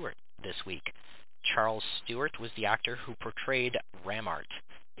 Stewart this week. Charles Stewart was the actor who portrayed Ramart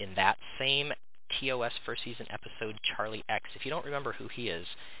in that same TOS first season episode Charlie X. If you don't remember who he is,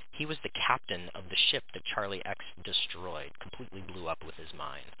 he was the captain of the ship that Charlie X destroyed, completely blew up with his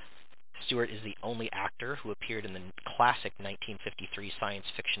mind. Stewart is the only actor who appeared in the classic 1953 science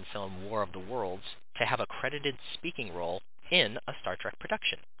fiction film War of the Worlds to have a credited speaking role in a Star Trek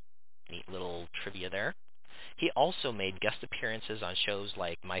production. Neat little trivia there. He also made guest appearances on shows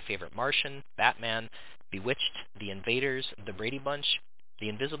like My Favorite Martian, Batman, Bewitched, The Invaders, The Brady Bunch, The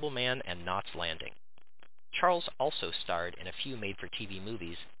Invisible Man, and Knots Landing. Charles also starred in a few made-for-TV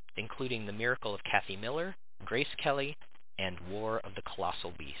movies, including The Miracle of Kathy Miller, Grace Kelly, and War of the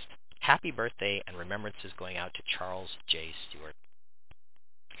Colossal Beast. Happy birthday and remembrances going out to Charles J. Stewart.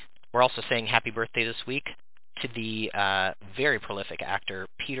 We're also saying happy birthday this week to the very prolific actor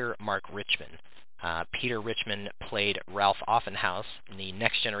Peter Mark Richman. Peter Richman played Ralph Offenhouse in the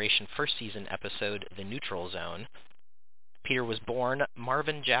Next Generation first season episode The Neutral Zone. Peter was born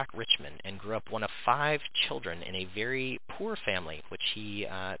Marvin Jack Richman and grew up one of 5 children in a very poor family, which he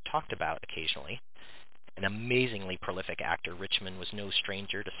talked about occasionally. An amazingly prolific actor, Richman was no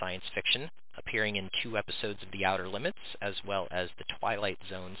stranger to science fiction, appearing in 2 episodes of The Outer Limits, as well as The Twilight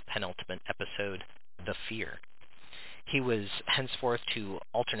Zone's penultimate episode, The Fear. He was henceforth to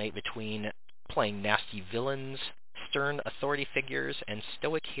alternate between playing nasty villains, stern authority figures, and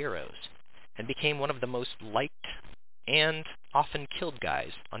stoic heroes, and became one of the most liked and often killed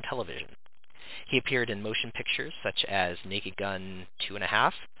guys on television. He appeared in motion pictures such as Naked Gun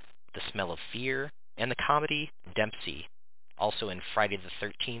 2.5, The Smell of Fear, and the comedy Dempsey, also in Friday the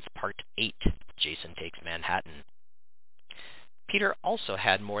 13th Part 8, Jason Takes Manhattan. Peter also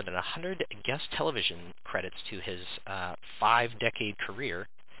had more than 100 guest television credits to his 5-decade career,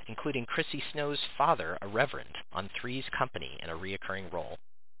 including Chrissy Snow's father, a reverend, on Three's Company in a reoccurring role.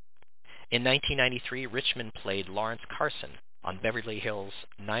 In 1993, Richman played Lawrence Carson on Beverly Hills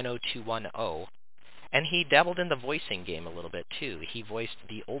 90210, and he dabbled in the voicing game a little bit too. He voiced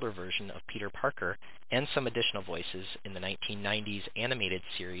the older version of Peter Parker and some additional voices in the 1990s animated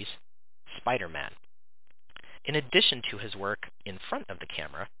series Spider-Man. In addition to his work in front of the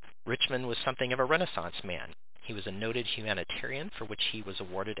camera, Richman was something of a Renaissance man. He was a noted humanitarian for which he was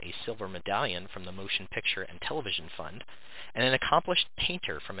awarded a silver medallion from the Motion Picture and Television Fund, and an accomplished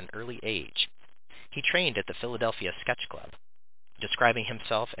painter from an early age. He trained at the Philadelphia Sketch Club. Describing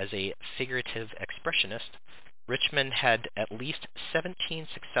himself as a figurative expressionist, Richman had at least 17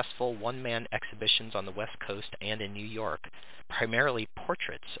 successful one-man exhibitions on the West Coast and in New York, primarily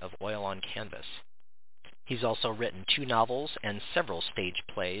portraits of oil on canvas. He's also written 2 novels and several stage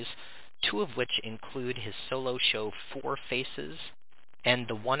plays, 2 of which include his solo show Four Faces and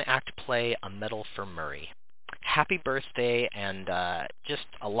the one-act play A Medal for Murray. Happy birthday, and just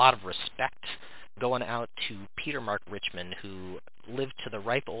a lot of respect going out to Peter Mark Richman, who lived to the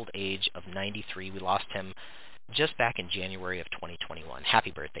ripe old age of 93. We lost him just back in January of 2021.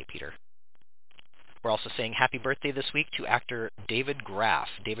 Happy birthday, Peter. We're also saying happy birthday this week to actor David Graff.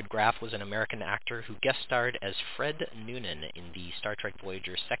 David Graff was an American actor who guest starred as Fred Noonan in the Star Trek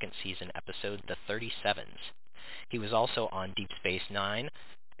Voyager second season episode The 37s. He was also on Deep Space Nine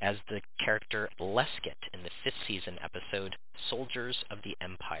as the character Lesket in the 5th season episode Soldiers of the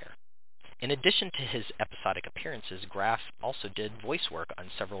Empire. In addition to his episodic appearances, Graff also did voice work on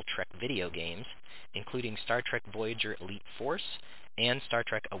several Trek video games, including Star Trek Voyager Elite Force and Star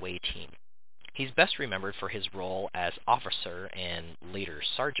Trek Away Team. He's best remembered for his role as Officer and later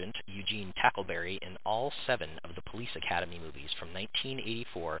Sergeant Eugene Tackleberry in all 7 of the Police Academy movies from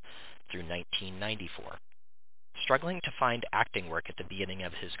 1984 through 1994. Struggling to find acting work at the beginning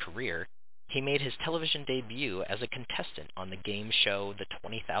of his career, He made his television debut as a contestant on the game show The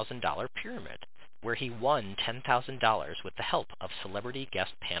 $20,000 Pyramid, where he won $10,000 with the help of celebrity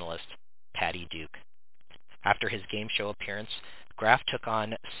guest panelist Patty Duke. After his game show appearance, Graff took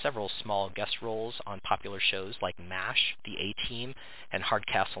on several small guest roles on popular shows like MASH, The A-Team, and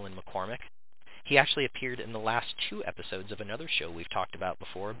Hardcastle and McCormick. He actually appeared in the last 2 episodes of another show we've talked about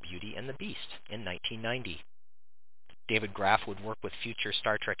before, Beauty and the Beast, in 1990. David Graff would work with future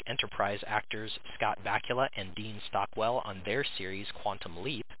Star Trek Enterprise actors Scott Bakula and Dean Stockwell on their series Quantum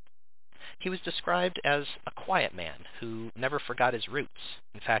Leap. He was described as a quiet man who never forgot his roots.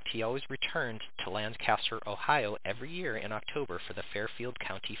 In fact, he always returned to Lancaster, Ohio every year in October for the Fairfield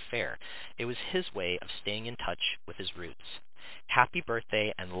County Fair. It was his way of staying in touch with his roots. Happy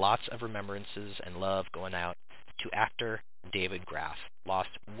birthday and lots of remembrances and love going out to actor David Graff, lost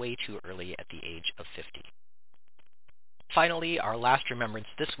way too early at the age of 50. Finally, our last remembrance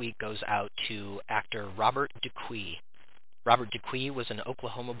this week goes out to actor Robert Dupuy. Robert Dupuy was an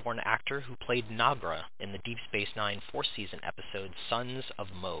Oklahoma-born actor who played Nagra in the Deep Space Nine 4th-season episode Sons of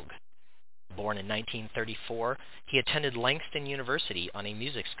Moog. Born in 1934, he attended Langston University on a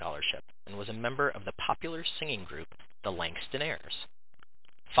music scholarship and was a member of the popular singing group the Langstonnaires.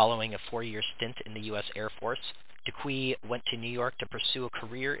 Following a 4-year stint in the U.S. Air Force, Dupuy went to New York to pursue a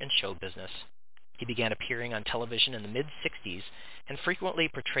career in show business. He began appearing on television in the mid-'60s and frequently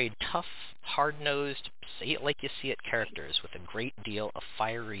portrayed tough, hard-nosed, say-it-like-you-see-it characters with a great deal of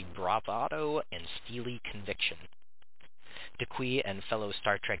fiery bravado and steely conviction. Dupuy and fellow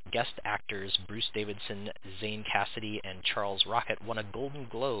Star Trek guest actors Bruce Davidson, Zane Cassidy, and Charles Rocket won a Golden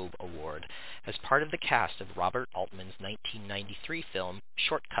Globe Award as part of the cast of Robert Altman's 1993 film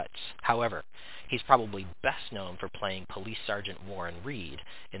Shortcuts. However, he's probably best known for playing Police Sergeant Warren Reed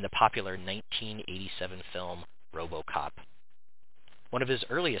in the popular 1987 film RoboCop. One of his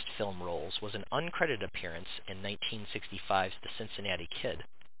earliest film roles was an uncredited appearance in 1965's The Cincinnati Kid.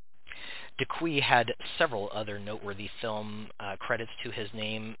 Dupuy had several other noteworthy film credits to his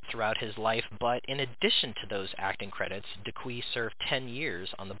name throughout his life, but in addition to those acting credits, Dupuy served 10 years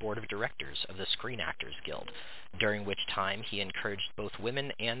on the board of directors of the Screen Actors Guild, during which time he encouraged both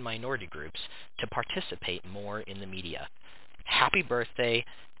women and minority groups to participate more in the media. Happy birthday,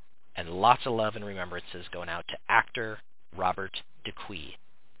 and lots of love and remembrances going out to actor Robert Dupuy.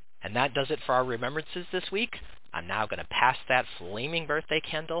 And that does it for our remembrances this week. I'm now going to pass that flaming birthday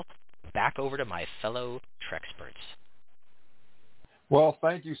candle back over to my fellow Treksperts. Well,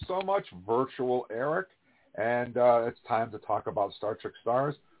 thank you so much, Virtual Eric. And it's time to talk about Star Trek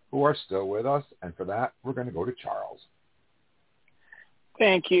stars who are still with us. And for that, we're going to go to Charles.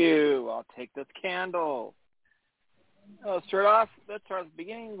 Thank you. I'll take this candle. Let's start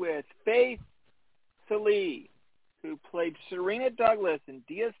beginning with Faith Salee, who played Serena Douglas in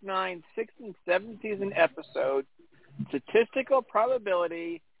DS9's 6th and 7th season episode Statistical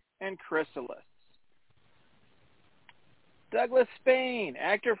Probability and Chrysalis. Douglas Spain,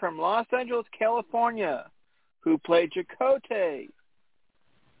 actor from Los Angeles, California, who played Chakotay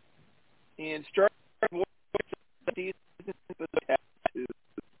in Star Trek season 2.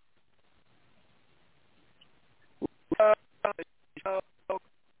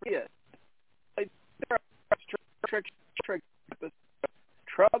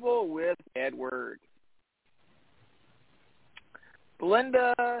 Trouble with Edward.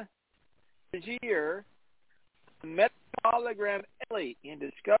 Belinda Gier met hologram Ellie in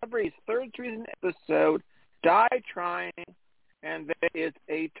Discovery's 3rd season episode Die Trying, and there is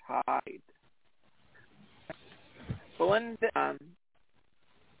a tide.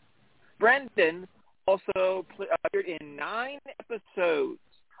 Brendan also appeared in 9 episodes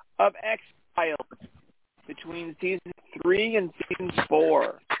of X-Files between season 3 and season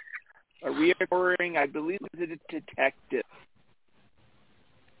 4. A reoccurring, I believe, is a detective.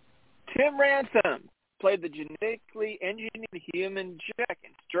 Tim Ransom played the genetically engineered human Jack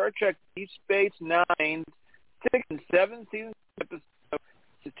in Star Trek Deep Space Nine's 6th and 7th season episode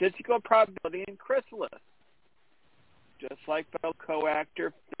Statistical Probability and Chrysalis. Just like fellow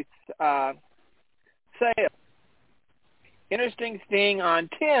co-actor Sale. Interesting thing on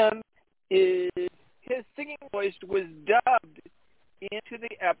Tim is his singing voice was dubbed into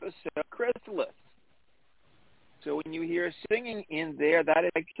the episode Chrysalis. So when you hear singing in there, that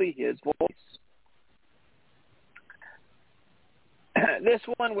is actually his voice. This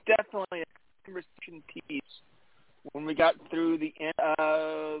one was definitely a conversation piece when we got through the end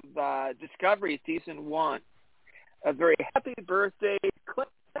of Discovery Season 1. A very happy birthday, Clint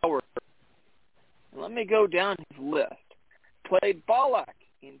Howard. And let me go down his list. Played Balak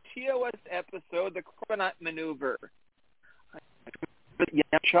in TOS episode The Coconut Maneuver.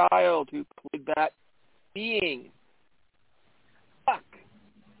 young child who played that being. Buck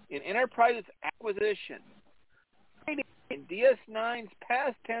in Enterprise's Acquisition. In DS9's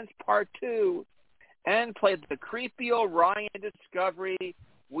Past Tense Part 2, and played the creepy Orion Discovery,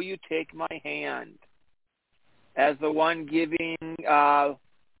 Will You Take My Hand? As the one giving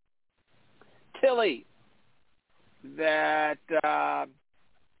Tilly that panic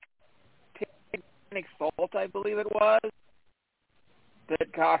salt, I believe it was,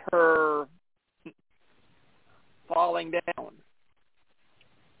 that got her falling down.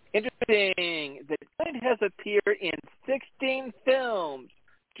 Interesting that Clint has appeared in 16 films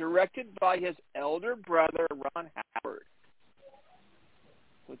directed by his elder brother, Ron Howard.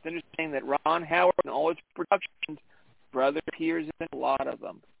 So it's interesting that Ron Howard, in all his productions, brother appears in a lot of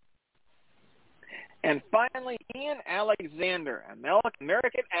them. And finally, Ian Alexander, an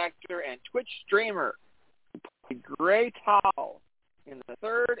American actor and Twitch streamer, who played Gray Tal in the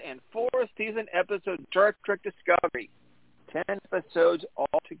 3rd and 4th season episode of Star Trek Discovery. 10 episodes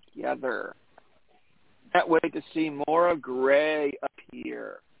altogether. Can't wait to see more of Gray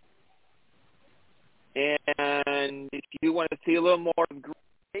appear. And if you want to see a little more of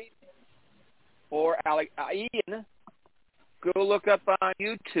Gray or Ian, go look up on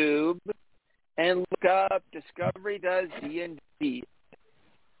YouTube and look up Discovery Does D&D.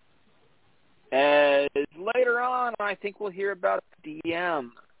 As later on, I think we'll hear about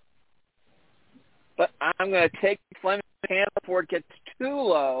DM. But I'm going to take Fleming's hand before it gets too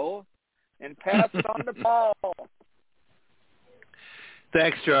low and pass it on to Paul.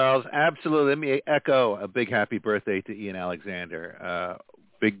 Thanks, Charles. Absolutely. Let me echo a big happy birthday to Ian Alexander.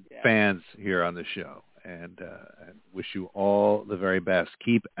 Big fans here on the show, and wish you all the very best.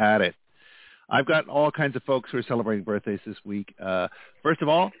 Keep at it. I've got all kinds of folks who are celebrating birthdays this week. First of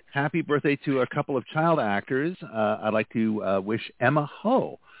all, happy birthday to a couple of child actors. I'd like to wish Emma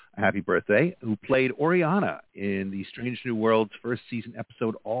Ho a happy birthday, who played Oriana in the Strange New Worlds first season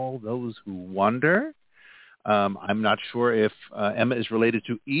episode, All Those Who Wonder. I'm not sure if Emma is related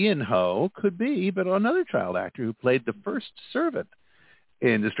to Ian Ho. Could be, but another child actor who played the first servant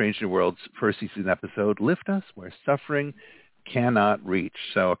in the Strange New Worlds first season episode, Lift Us Where Suffering Cannot Reach.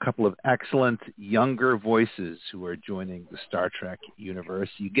 So a couple of excellent younger voices who are joining the Star Trek universe.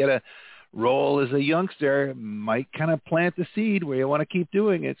 You get a role as a youngster, might kind of plant the seed where you want to keep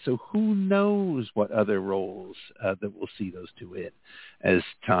doing it. So who knows what other roles that we'll see those two in as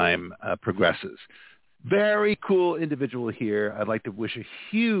time progresses. Very cool individual here. I'd like to wish a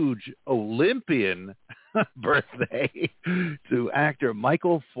huge Olympian birthday to actor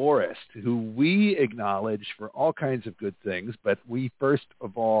Michael Forrest, who we acknowledge for all kinds of good things, but we first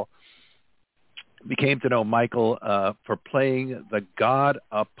of all became to know Michael for playing the god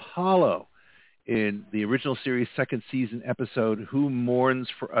Apollo in the original series second season episode, Who Mourns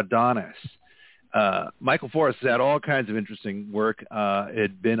for Adonis? Michael Forrest has had all kinds of interesting work.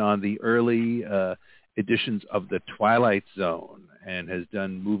 Had been on the early editions of The Twilight Zone and has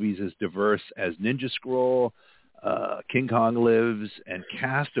done movies as diverse as Ninja Scroll, King Kong Lives, and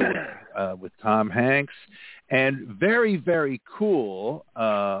Castaway with Tom Hanks. And very, very cool.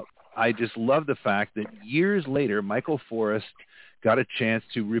 I just love the fact that years later, Michael Forrest got a chance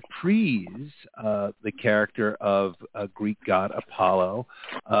to reprise the character of Greek god Apollo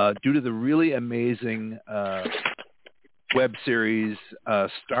due to the really amazing web series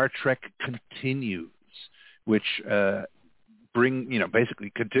Star Trek Continues, which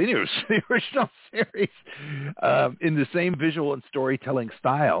basically continues the original series in the same visual and storytelling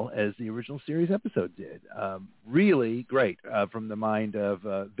style as the original series episode did. Really great from the mind of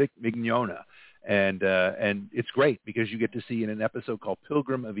Vic Mignogna. And it's great because you get to see in an episode called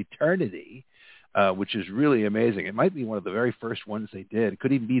Pilgrim of Eternity, which is really amazing. It might be one of the very first ones they did. It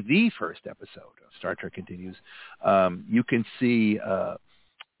could even be the first episode of Star Trek Continues. You can see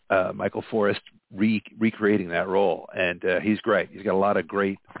Michael Forrest recreating that role, and he's great. He's got a lot of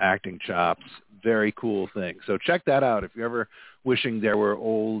great acting chops. Very cool thing. So check that out if you're ever wishing there were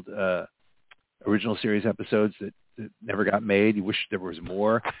old original series episodes that never got made. You wish there was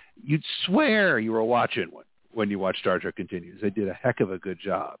more. You'd swear you were watching one when you watch Star Trek Continues. They did a heck of a good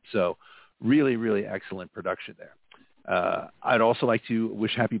job. So really, really excellent production there. I'd also like to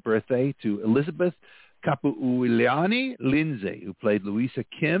wish happy birthday to Elizabeth Kapuuiliani Lindsay, who played Louisa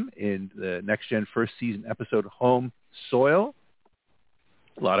Kim in the Next Gen first season episode Home Soil.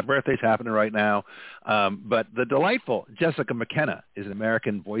 A lot of birthdays happening right now. But the delightful Jessica McKenna is an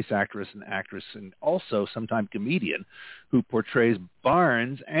American voice actress and also sometime comedian who portrays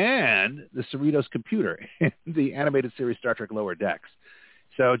Barnes and the Cerritos computer in the animated series Star Trek Lower Decks.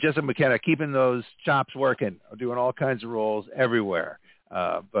 So Jessica McKenna keeping those chops working, doing all kinds of roles everywhere.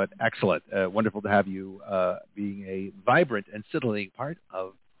 But excellent. Wonderful to have you being a vibrant and scintillating part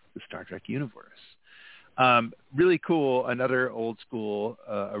of the Star Trek universe. Really cool. Another old school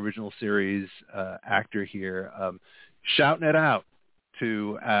original series actor here. Shouting it out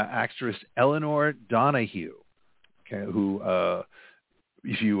to actress Eleanor Donahue, okay, who,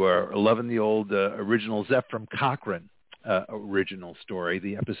 if you are loving the old original Zephram Cochrane original story,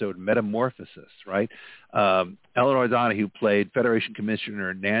 the episode Metamorphosis, right? Eleanor Donahue played Federation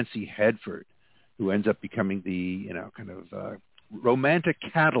Commissioner Nancy Hedford, who ends up becoming the, kind of romantic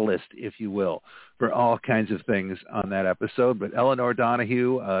catalyst, if you will, for all kinds of things on that episode. But Eleanor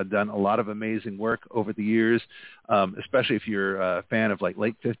Donahue done a lot of amazing work over the years, especially if you're a fan of like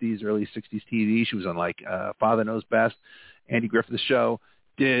late 50s, early 60s TV. She was on like Father Knows Best, Andy Griffith's Show,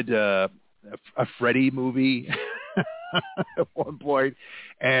 did a Freddy movie at one point,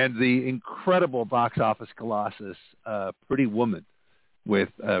 and the incredible box office colossus Pretty Woman with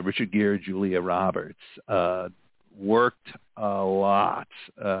Richard Gere, Julia Roberts. Worked a lot,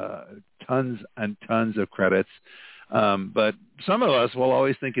 tons and tons of credits. But some of us will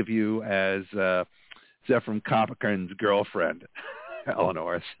always think of you as Zephram Cochrane's girlfriend,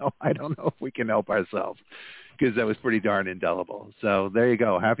 Eleanor. So I don't know if we can help ourselves, because that was pretty darn indelible. So there you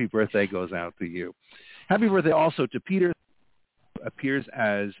go. Happy birthday goes out to you. Happy birthday also to Peter, who appears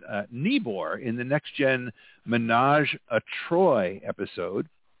as Nibor in the Next Gen Menage a Troi episode,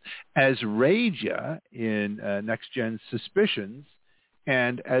 as Raja in Next Gen Suspicions,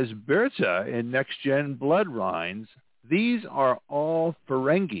 and as Berta in Next Gen Blood Rhines. These are all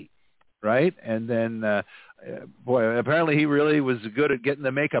Ferengi, right? And then, boy, apparently he really was good at getting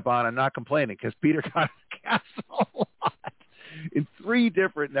the makeup on and not complaining, because Peter got cast a lot in 3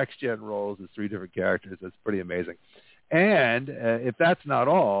 different Next Gen roles as 3 different characters. That's pretty amazing. And if that's not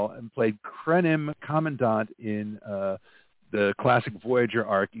all, and played Krenim Commandant in the classic Voyager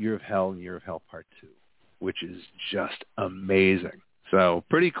arc, Year of Hell and Year of Hell Part 2, which is just amazing. So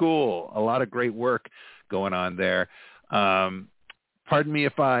pretty cool. A lot of great work going on there. Pardon me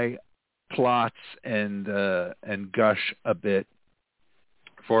if I plot and gush a bit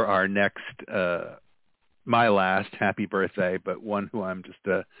for our next, my last happy birthday, but one who I'm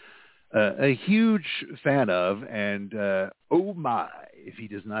just a huge fan of. And oh my, if he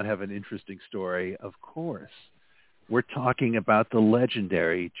does not have an interesting story, of course. We're talking about the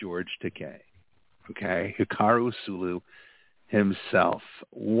legendary George Takei, okay, Hikaru Sulu himself.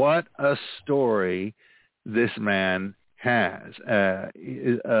 What a story this man has.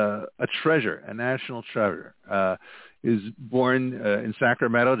 A treasure, a national treasure. He was born in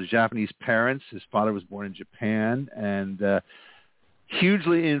Sacramento to Japanese parents. His father was born in Japan, and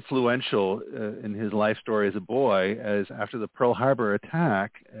hugely influential in his life story as a boy, as after the Pearl Harbor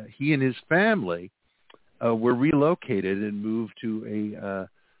attack, he and his family were relocated and moved to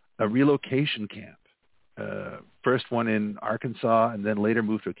a relocation camp. First one in Arkansas, and then later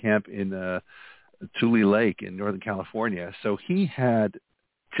moved to a camp in Tule Lake in Northern California. So he had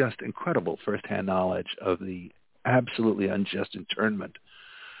just incredible firsthand knowledge of the absolutely unjust internment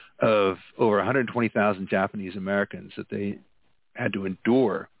of over 120,000 Japanese Americans that they had to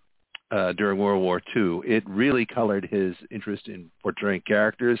endure during World War II. It really colored his interest in portraying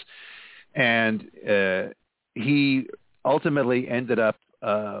characters. And he ultimately ended up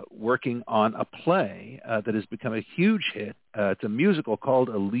working on a play that has become a huge hit. It's a musical called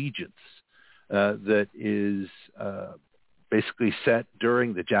Allegiance that is basically set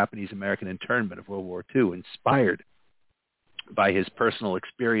during the Japanese-American internment of World War II, inspired by his personal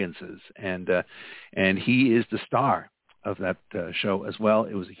experiences. And he is the star of that show as well.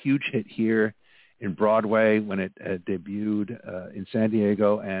 It was a huge hit here in Broadway when it debuted in San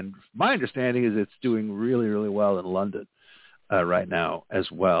Diego, and my understanding is it's doing really, really well in London right now as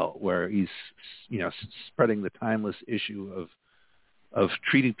well, where he's spreading the timeless issue of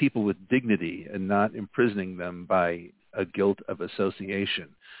treating people with dignity and not imprisoning them by a guilt of association.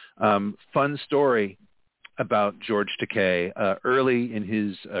 Fun story about George Takei. Early in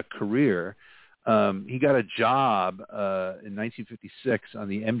his career, he got a job in 1956 on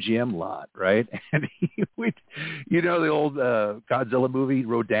the MGM lot, right? And he would, the old Godzilla movie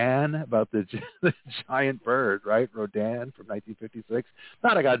Rodan about the giant bird, right? Rodan from 1956.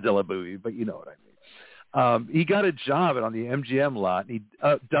 Not a Godzilla movie, but you know what I mean. He got a job on the MGM lot, and he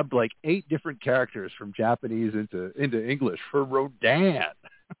dubbed like 8 different characters from Japanese into English for Rodan,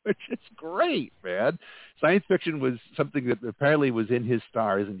 which is great, man. Science fiction was something that apparently was in his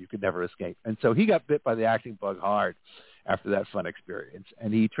stars and you could never escape. And so he got bit by the acting bug hard after that fun experience.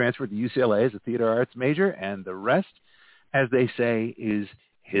 And he transferred to UCLA as a theater arts major, and the rest, as they say, is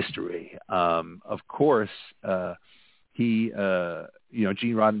history. Of course, he,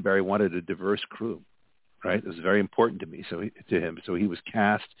 Gene Roddenberry wanted a diverse crew. Right, it was very important to me. To him, he was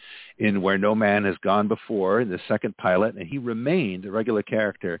cast in Where No Man Has Gone Before in the second pilot, and he remained a regular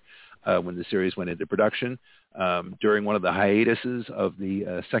character when the series went into production. During one of the hiatuses of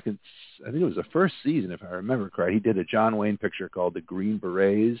the second, I think it was the first season, if I remember correctly, he did a John Wayne picture called The Green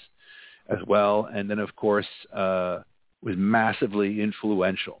Berets as well, and then of course was massively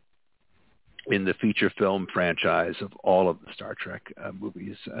influential in the feature film franchise of all of the Star Trek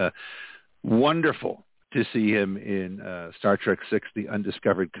movies. Wonderful to see him in Star Trek VI, The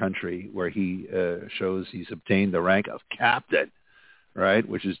Undiscovered Country, where he shows he's obtained the rank of captain, right,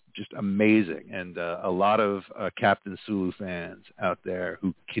 which is just amazing. And a lot of Captain Sulu fans out there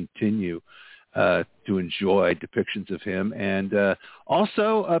who continue to enjoy depictions of him, and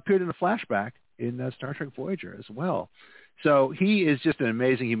also appeared in a flashback in Star Trek Voyager as well. So he is just an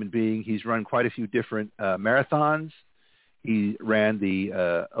amazing human being. He's run quite a few different marathons. He ran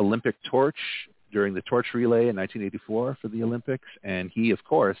the Olympic torch during the torch relay in 1984 for the Olympics, and he, of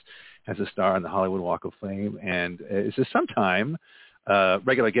course, has a star on the Hollywood Walk of Fame, and is a sometime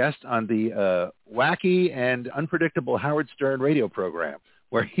regular guest on the wacky and unpredictable Howard Stern radio program,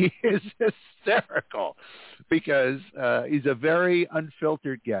 where he is hysterical because he's a very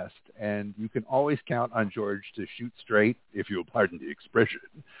unfiltered guest, and you can always count on George to shoot straight, if you'll pardon the expression,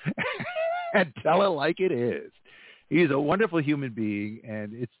 and tell it like it is. He's a wonderful human being,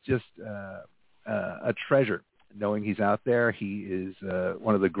 and it's just a treasure knowing he's out there. He is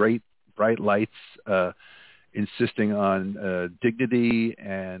one of the great bright lights insisting on dignity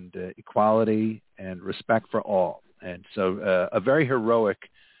and equality and respect for all. And so a very heroic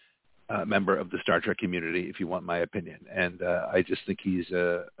member of the Star Trek community, if you want my opinion. And I just think he's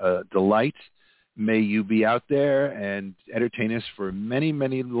a delight. May you be out there and entertain us for many,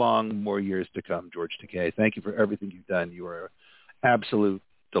 many long more years to come, George Takei. Thank you for everything you've done. You are an absolute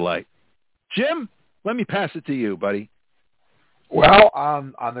delight. Jim, let me pass it to you, buddy. Well,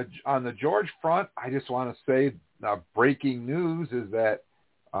 on the George front, I just want to say breaking news is that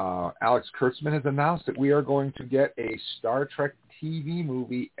Alex Kurtzman has announced that we are going to get a Star Trek TV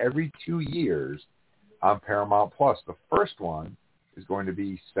movie every 2 years on Paramount Plus. The first one is going to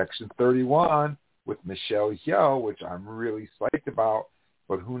be Section 31 with Michelle Yeoh, which I'm really psyched about.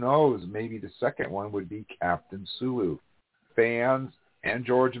 But who knows? Maybe the second one would be Captain Sulu. Fans and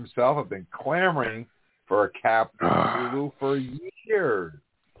George himself have been clamoring for a Captain Sulu for years.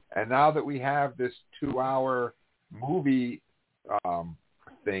 And now that we have this 2-hour movie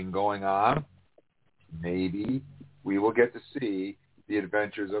thing going on, maybe we will get to see the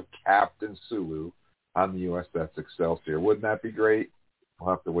adventures of Captain Sulu on the USS Excelsior. Wouldn't that be great?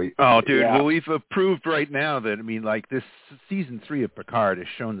 We'll have to wait. Oh, dude, well, we've proved right now that, I mean, like this season 3 of Picard has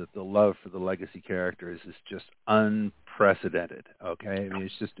shown that the love for the legacy characters is just unprecedented, okay? I mean,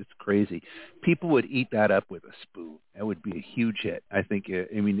 it's crazy. People would eat that up with a spoon. That would be a huge hit. I think,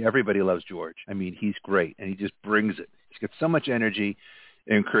 everybody loves George. I mean, he's great, and he just brings it. He's got so much energy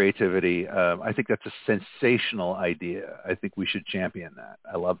and creativity. I think that's a sensational idea. I think we should champion that.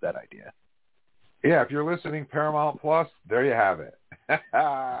 I love that idea. Yeah, if you're listening, Paramount Plus, there you have it.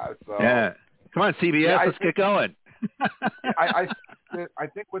 Yeah. Come on, CBS, let's get going. I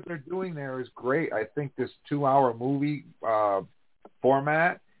think what they're doing there is great. I think this 2-hour movie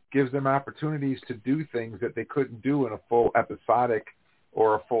format gives them opportunities to do things that they couldn't do in a full episodic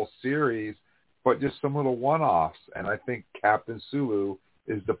or a full series, but just some little one-offs. And I think Captain Sulu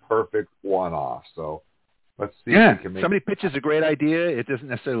is the perfect one-off. So let's see if we can make somebody pitches a great idea. It doesn't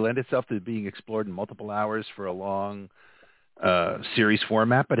necessarily lend itself to being explored in multiple hours for a long series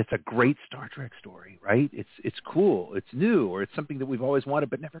format, but it's a great Star Trek story, right? It's cool, it's new, or it's something that we've always wanted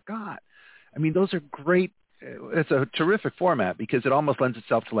but never got. I mean, those are great. It's a terrific format because it almost lends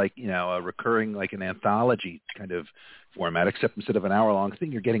itself to a recurring, like an anthology kind of format, except instead of an hour-long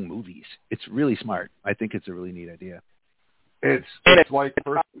thing, you're getting movies. It's really smart. I think it's a really neat idea. It's like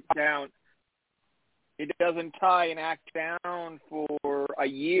down. It doesn't tie an act down for a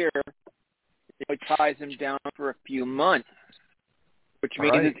year. It ties him down for a few months, which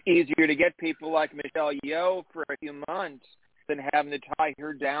means it's easier to get people like Michelle Yeoh for a few months than having to tie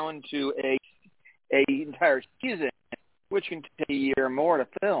her down to a entire season, which can take a year or more to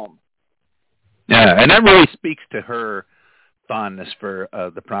film. Yeah, and that really speaks to her fondness for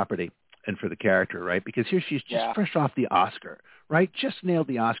the property and for the character, right? Because here she's just fresh off the Oscar, right? Just nailed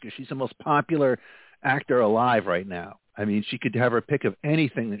the Oscar. She's the most popular actor alive right now. I mean, she could have her pick of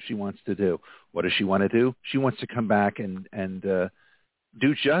anything that she wants to do. What does she want to do? She wants to come back and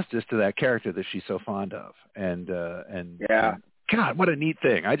do justice to that character that she's so fond of, and God, what a neat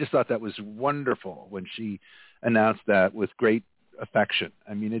thing. I just thought that was wonderful when she announced that with great affection.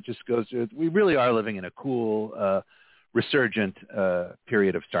 I mean, it just goes to, we really are living in a cool, resurgent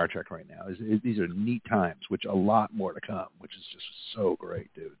period of Star Trek right now. These are neat times, which a lot more to come, which is just so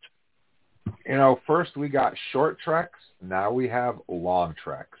great, dudes. You know, first we got short treks, now we have long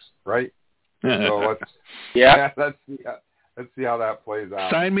treks, right? So let's see how that plays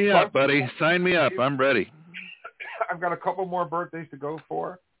out. Sign me up, buddy. Sign me up. I'm ready. I've got a couple more birthdays to go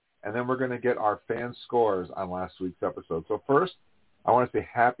for, and then we're going to get our fan scores on last week's episode. So first, I want to say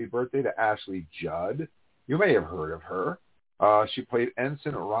happy birthday to Ashley Judd. You may have heard of her. She played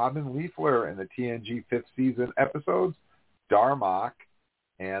Ensign Robin Leifler in the TNG 5th season episodes Darmok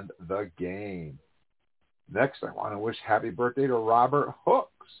and The Game. Next, I want to wish happy birthday to Robert Hooks,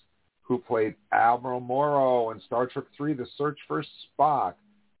 who played Admiral Morrow in Star Trek III, The Search for Spock.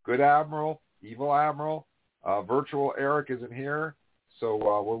 Good Admiral, Evil Admiral. Virtual Eric isn't here, so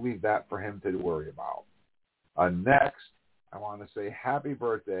we'll leave that for him to worry about. Next, I want to say happy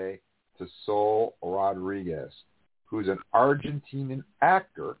birthday to Sol Rodriguez, who's an Argentinian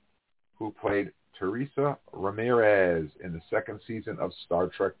actor who played Teresa Ramirez in the second season of Star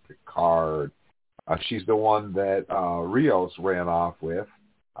Trek Picard. She's the one that Rios ran off with,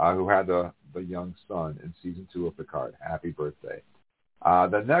 who had the young son in season 2 of Picard. Happy birthday.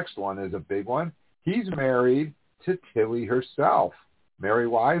 The next one is a big one. He's married to Tilly herself, Mary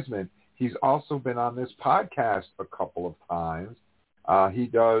Wiseman. He's also been on this podcast a couple of times.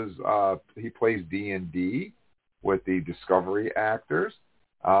 He plays D&D with the Discovery actors.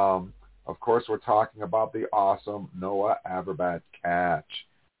 Of course, we're talking about the awesome Noah Averbat-Catch,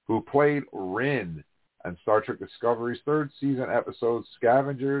 who played Rin on Star Trek Discovery's 3rd season episodes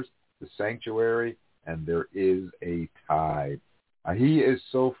Scavengers, The Sanctuary, and There Is a Tide. He is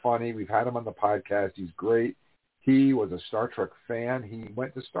so funny. We've had him on the podcast. He's great. He was a Star Trek fan. He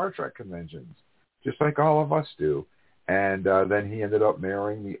went to Star Trek conventions, just like all of us do. And then he ended up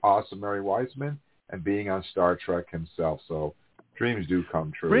marrying the awesome Mary Wiseman and being on Star Trek himself. So dreams do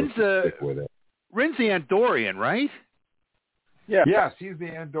come true. Stick with it. Rin's the Andorian, right? Yeah. Yes, he's the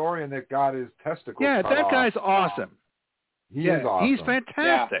Andorian that got his testicles cut that off. guy's awesome. He is awesome. He's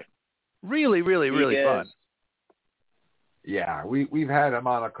fantastic. Yeah. Really, really, really fun. Yeah, we've had him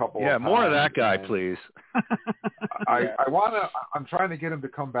on a couple of times. Yeah, more of that guy, please. I'm trying to get him to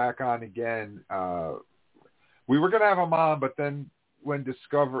come back on again. We were going to have him on, but then when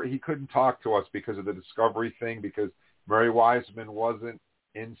he couldn't talk to us because of the Discovery thing, because Mary Wiseman wasn't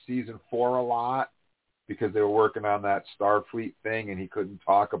in season 4 a lot because they were working on that Starfleet thing and he couldn't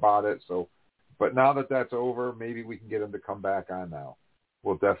talk about it. So, but now that that's over, maybe we can get him to come back on now.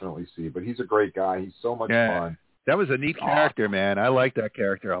 We'll definitely see. But he's a great guy. He's so much fun. That was a neat character, man. I like that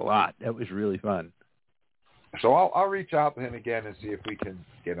character a lot. That was really fun. So I'll reach out to him again and see if we can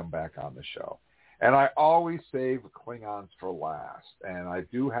get him back on the show. And I always save Klingons for last. And I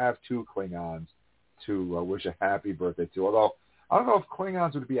do have 2 Klingons to wish a happy birthday to. Although I don't know if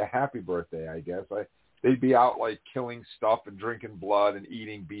Klingons would be a happy birthday, I guess. They'd be out like killing stuff and drinking blood and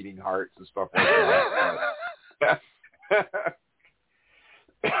eating beating hearts and stuff like that.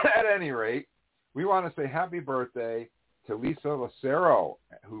 At any rate, we want to say happy birthday to Lisa Lucero,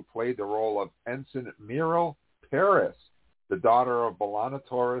 who played the role of Ensign Muriel Paris, the daughter of B'Elanna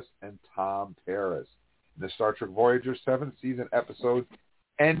Torres and Tom Paris, in the Star Trek Voyager 7th season episode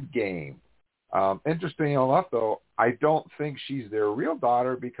Endgame. Interesting enough, though, I don't think she's their real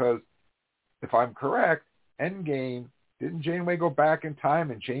daughter because, if I'm correct, Endgame, didn't Janeway go back in time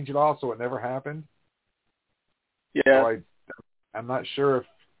and change it all so it never happened? Yeah. So I'm not sure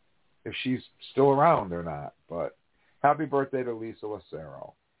if she's still around or not, but happy birthday to Lisa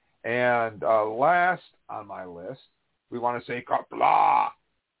Lucero. And last on my list, we want to say Kapla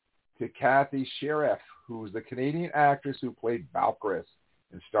to Kathy Sheriff, who's the Canadian actress who played Valkyris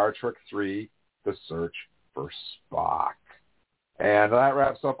in Star Trek III, The Search for Spock. And that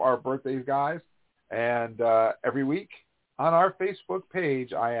wraps up our birthdays, guys. And every week on our Facebook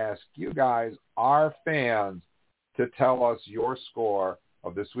page, I ask you guys, our fans, to tell us your score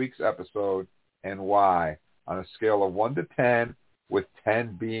of this week's episode and why on a scale of 1 to 10, with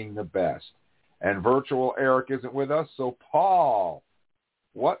 10 being the best. And Virtual Eric isn't with us, so Paul,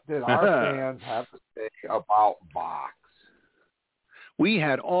 what did our fans have to say about Vox? We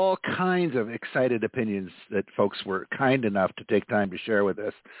had all kinds of excited opinions that folks were kind enough to take time to share with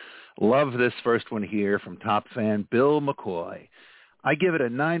us. Love this first one here from top fan Bill McCoy. I give it a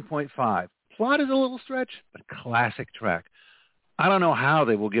 9.5. Plot is a little stretch, but classic Trek. I don't know how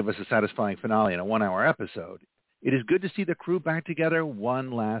they will give us a satisfying finale in a 1-hour episode. It is good to see the crew back together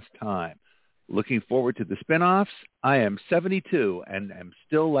one last time. Looking forward to the spinoffs. I am 72 and am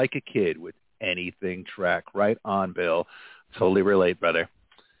still like a kid with anything Trek. Right on, Bill. Totally relate, brother.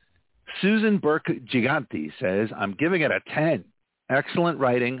 Susan Burke Giganti says, I'm giving it a 10. Excellent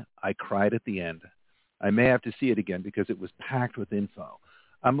writing. I cried at the end. I may have to see it again because it was packed with info.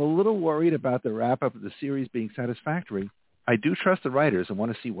 I'm a little worried about the wrap-up of the series being satisfactory. I do trust the writers and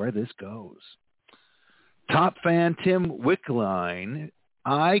want to see where this goes. Top fan Tim Wickline,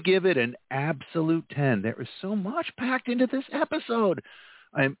 I give it an absolute 10. There is so much packed into this episode.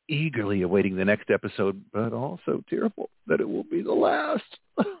 I am eagerly awaiting the next episode, but also tearful that it will be the last.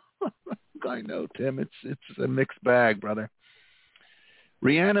 I know, Tim. It's a mixed bag, brother.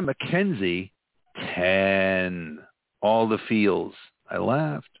 Rihanna McKenzie, 10. All the feels. I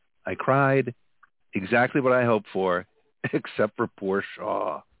laughed. I cried. Exactly what I hoped for, except for poor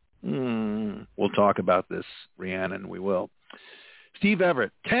Shaw. We'll talk about this, Rhiannon, we will. Steve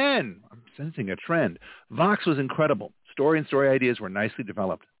Everett, 10. I'm sensing a trend. Vox was incredible. Story and story ideas were nicely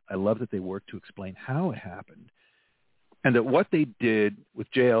developed. I love that they worked to explain how it happened. And that what they did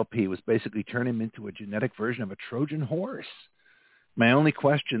with JLP was basically turn him into a genetic version of a Trojan horse. My only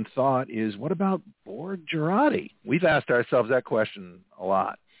thought is, what about Borg Jurati? We've asked ourselves that question a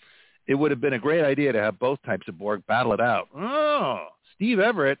lot. It would have been a great idea to have both types of Borg battle it out. Oh, Steve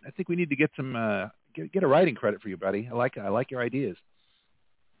Everett, I think we need to get some get a writing credit for you, buddy. I like your ideas.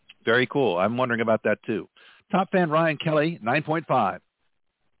 Very cool. I'm wondering about that too. Top fan Ryan Kelly, 9.5.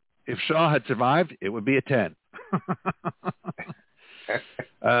 If Shaw had survived, it would be a 10.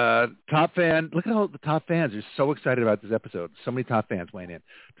 Top fan, look at all the top fans. They're so excited about this episode. So many top fans weighing in.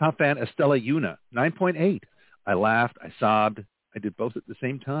 Top fan Estella Yuna, 9.8. I laughed. I sobbed. I did both at the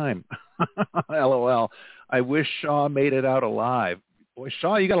same time. LOL. I wish Shaw made it out alive. Boy,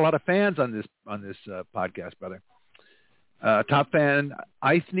 Shaw, you got a lot of fans on this podcast, brother. Top fan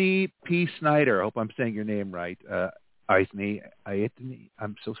Ithne P. Snyder. I hope I'm saying your name right. Ithne.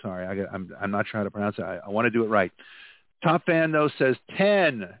 I'm so sorry. I'm not sure how to pronounce it. I want to do it right. Top fan, though, says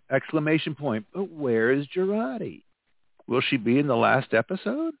 10! Exclamation point. But where is Jurati? Will she be in the last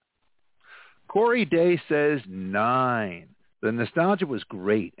episode? Corey Day says 9. The nostalgia was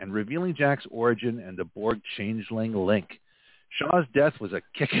great, and revealing Jack's origin and the Borg changeling link. Shaw's death was a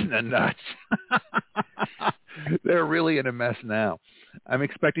kick in the nuts. They're really in a mess now. I'm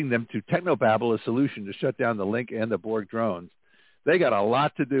expecting them to technobabble a solution to shut down the link and the Borg drones. They got a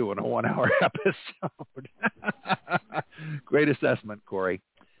lot to do in a 1-hour episode. Great assessment, Corey.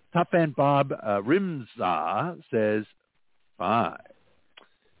 Top fan Bob Rimza says 5.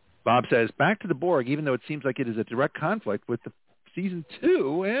 Bob says, back to the Borg, even though it seems like it is a direct conflict with the season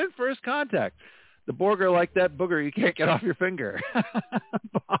 2 and First Contact. The Borg are like that booger you can't get off your finger.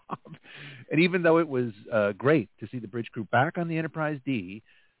 Bob. And even though it was great to see the bridge crew back on the Enterprise D,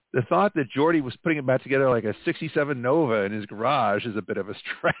 the thought that Geordi was putting it back together like a 67 Nova in his garage is a bit of a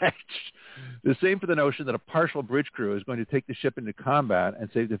stretch. The same for the notion that a partial bridge crew is going to take the ship into combat and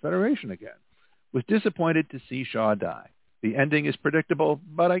save the Federation again. Was disappointed to see Shaw die. The ending is predictable,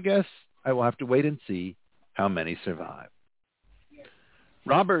 but I guess I will have to wait and see how many survive.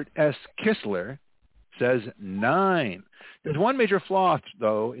 Robert S. Kistler says 9. There's one major flaw,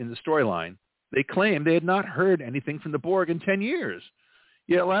 though, in the storyline. They claim they had not heard anything from the Borg in 10 years.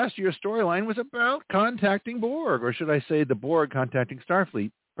 Yet last year's storyline was about contacting Borg, or should I say the Borg contacting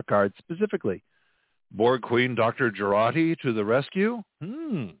Starfleet, Picard specifically. Borg Queen Dr. Jurati to the rescue?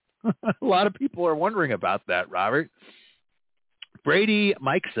 A lot of people are wondering about that, Robert. Brady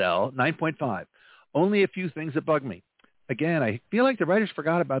Mikesell, 9.5. Only a few things that bug me. Again, I feel like the writers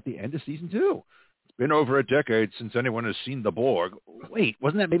forgot about the end of season 2. It's been over a decade since anyone has seen the Borg. Wait,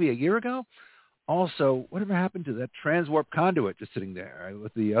 wasn't that maybe a year ago? Also, whatever happened to that transwarp conduit just sitting there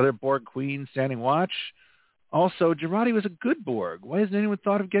with the other Borg Queen standing watch? Also, Jurati was a good Borg. Why hasn't anyone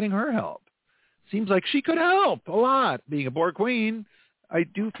thought of getting her help? Seems like she could help a lot, being a Borg Queen. I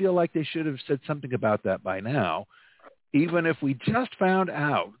do feel like they should have said something about that by now, even if we just found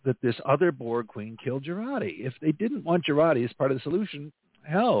out that this other Borg Queen killed Jurati. If they didn't want Jurati as part of the solution,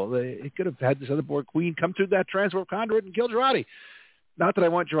 hell, they could have had this other Borg Queen come through that transwarp conduit and kill Jurati. Not that I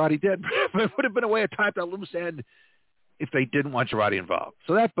want Jurati dead, but it would have been a way to tie that loose end if they didn't want Jurati involved.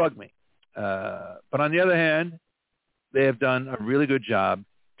 So that bugged me. But on the other hand, they have done a really good job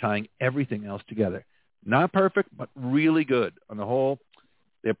tying everything else together. Not perfect, but really good. On the whole,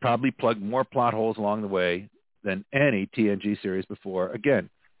 they've probably plugged more plot holes along the way than any TNG series before. Again,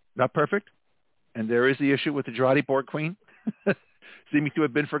 not perfect. And there is the issue with the Jurati Borg Queen, seeming to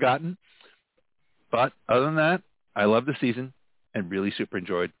have been forgotten. But other than that, I love the season and really super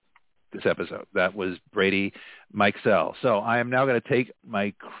enjoyed this episode. That was Brady Mikesell. So I am now going to take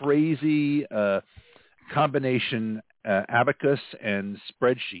my crazy combination abacus and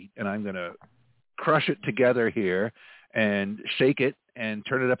spreadsheet, and I'm going to crush it together here and shake it and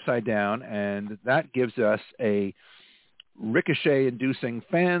turn it upside down, and that gives us a ricochet-inducing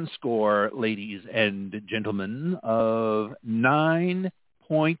fan score, ladies and gentlemen, of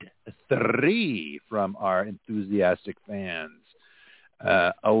 9.3 from our enthusiastic fans.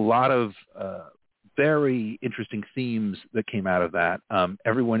 A lot of very interesting themes that came out of that.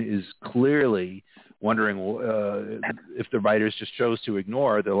 Everyone is clearly wondering if the writers just chose to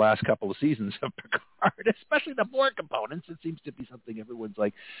ignore the last couple of seasons of Picard, especially the Borg components. It seems to be something everyone's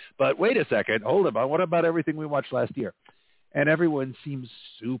like, but wait a second, hold on, what about everything we watched last year? And everyone seems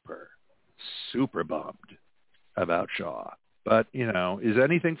super, super bummed about Shaw. But, is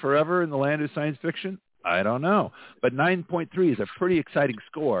anything forever in the land of science fiction? I don't know. But 9.3 is a pretty exciting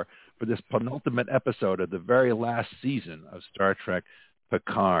score for this penultimate episode of the very last season of Star Trek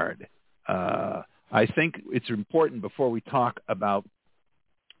Picard. I think it's important before we talk about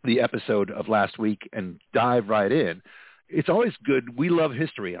the episode of last week and dive right in. It's always good. We love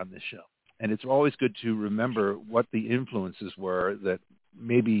history on this show. And it's always good to remember what the influences were that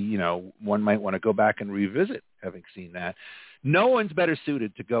maybe, one might want to go back and revisit having seen that. No one's better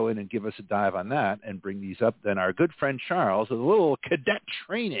suited to go in and give us a dive on that and bring these up than our good friend Charles with a little cadet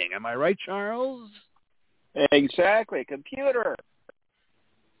training. Am I right, Charles? Exactly. Computer.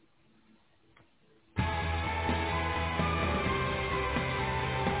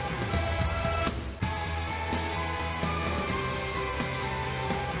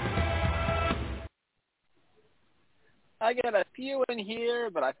 I got a few in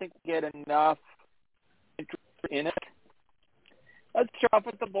here, but I think we get enough interest in it. Let's start off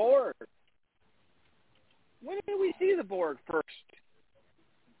with the Borg. When did we see the Borg first?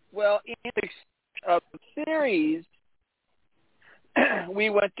 Well, in the series, we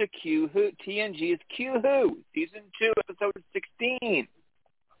went to TNG's Q-Who, Season 2, Episode 16.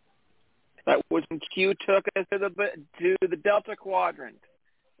 That was when Q took us to the Delta Quadrant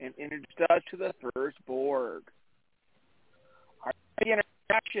and introduced us to the first Borg. Our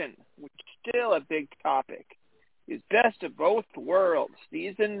interaction, which is still a big topic, is Best of Both Worlds,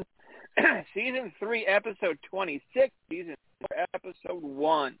 Season 3, Episode 26, Season 4, Episode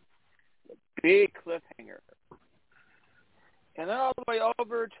 1. A big cliffhanger. And then all the way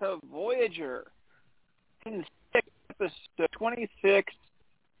over to Voyager, Season 6, Episode 26,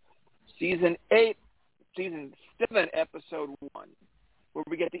 Season 8, Season 7, Episode 1, where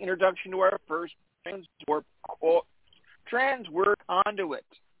we get the introduction to our first transwarp conduit.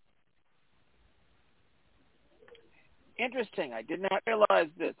 Interesting. I did not realize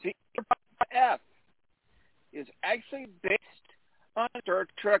this. The F is actually based on Star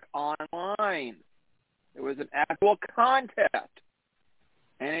Trek Online. There was an actual contest,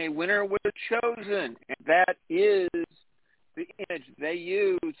 and a winner was chosen, and that is the image they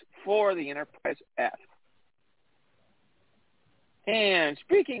use for the Enterprise F. And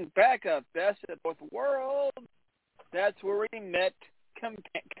speaking back of Best of Both Worlds, that's where we met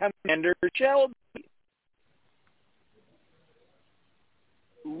Commander Shelby,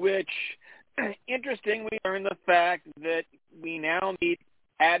 which, interesting, we learned the fact that we now meet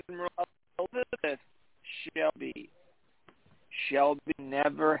Admiral Elizabeth Shelby. Shelby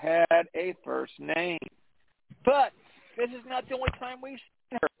never had a first name. But this is not the only time we've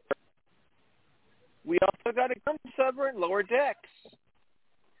seen her. We also got a glimpse of her in Lower Decks,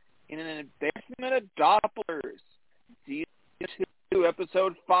 in an embarrassment of Dopplers, Season 2,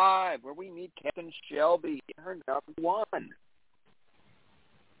 Episode 5, where we meet Captain Shelby in her number 1.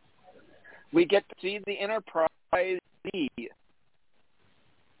 We get to see the Enterprise D. If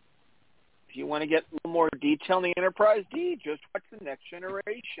you want to get a little more detail on the Enterprise D, just watch The Next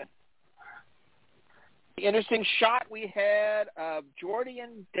Generation. The interesting shot we had of Geordi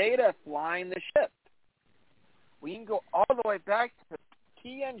and Data flying the ship. We can go all the way back to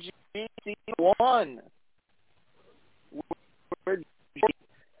TNG Season 1, where Geordi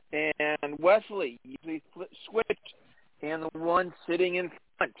and Wesley usually switched, and the one sitting in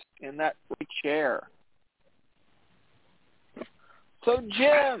front in that big chair. So,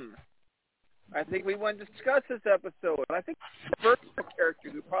 Jim, I think we want to discuss this episode. I think the first character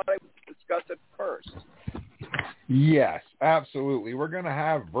who probably would discuss it first. Yes, absolutely. We're going to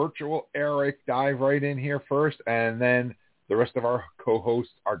have Virtual Eric dive right in here first, and then the rest of our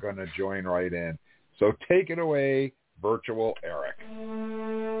co-hosts are going to join right in. So take it away, Virtual Eric.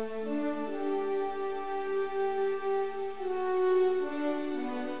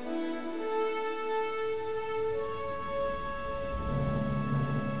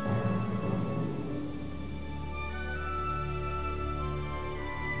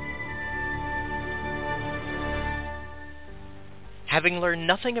 Having learned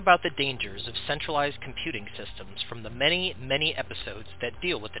nothing about the dangers of centralized computing systems from the many, many episodes that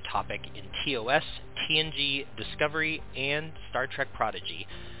deal with the topic in TOS, TNG, Discovery, and Star Trek Prodigy,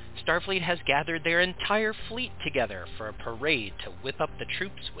 Starfleet has gathered their entire fleet together for a parade to whip up the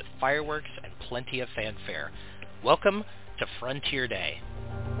troops with fireworks and plenty of fanfare. Welcome to Frontier Day.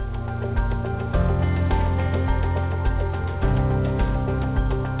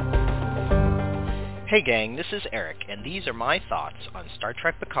 Hey gang, this is Eric, and these are my thoughts on Star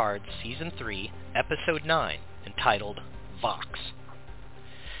Trek Picard Season 3, Episode 9, entitled Vox.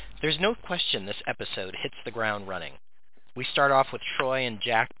 There's no question this episode hits the ground running. We start off with Troy and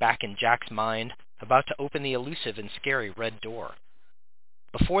Jack back in Jack's mind, about to open the elusive and scary red door.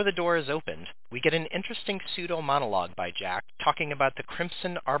 Before the door is opened, we get an interesting pseudo-monologue by Jack talking about the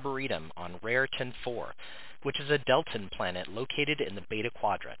Crimson Arboretum on Raritan 4, which is a Deltan planet located in the Beta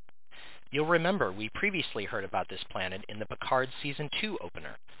Quadrant. You'll remember we previously heard about this planet in the Picard Season 2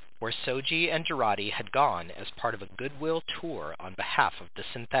 opener, where Soji and Jurati had gone as part of a goodwill tour on behalf of the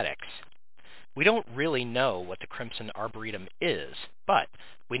synthetics. We don't really know what the Crimson Arboretum is, but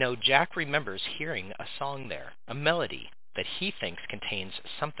we know Jack remembers hearing a song there, a melody that he thinks contains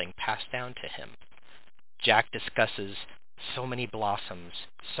something passed down to him. Jack discusses so many blossoms,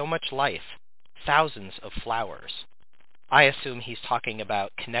 so much life, thousands of flowers. I assume he's talking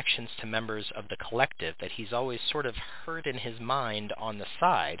about connections to members of the collective that he's always sort of heard in his mind on the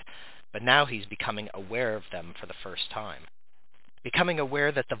side, but now he's becoming aware of them for the first time. Becoming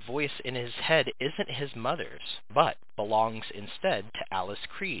aware that the voice in his head isn't his mother's, but belongs instead to Alice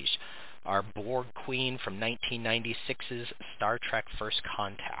Kriege, our Borg queen from 1996's Star Trek First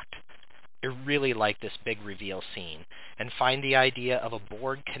Contact. I really like this big reveal scene, and find the idea of a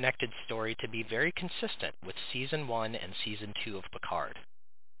Borg-connected story to be very consistent with Season 1 and Season 2 of Picard.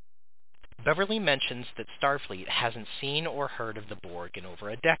 Beverly mentions that Starfleet hasn't seen or heard of the Borg in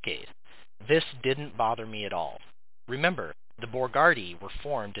over a decade. This didn't bother me at all. Remember, the Borgardi were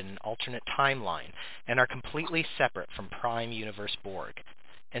formed in an alternate timeline, and are completely separate from Prime Universe Borg.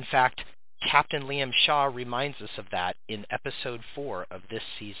 In fact, Captain Liam Shaw reminds us of that in Episode 4 of this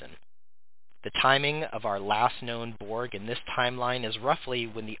season. The timing of our last known Borg in this timeline is roughly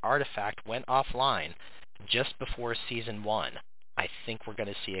when the artifact went offline, just before Season 1. I think we're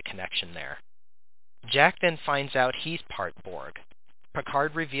going to see a connection there. Jack then finds out he's part Borg.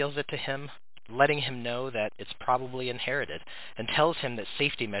 Picard reveals it to him, letting him know that it's probably inherited, and tells him that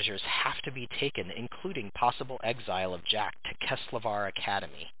safety measures have to be taken, including possible exile of Jack to Keflavar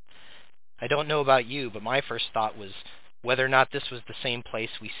Academy. I don't know about you, but my first thought was whether or not this was the same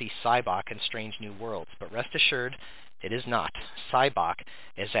place we see Sybok in Strange New Worlds, but rest assured, it is not. Sybok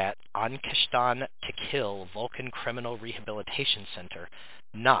is at Ankashtan to Kill Vulcan Criminal Rehabilitation Center,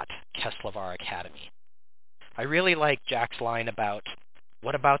 not Keflavar Academy. I really like Jack's line about,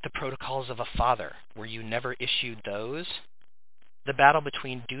 "What about the protocols of a father? Were you never issued those?" The battle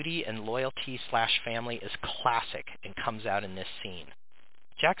between duty and loyalty/family is classic and comes out in this scene.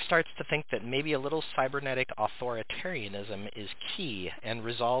 Jack starts to think that maybe a little cybernetic authoritarianism is key and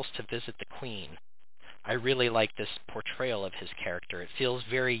resolves to visit the Queen. I really like this portrayal of his character. It feels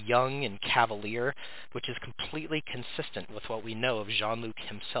very young and cavalier, which is completely consistent with what we know of Jean-Luc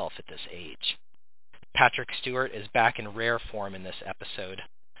himself at this age. Patrick Stewart is back in rare form in this episode.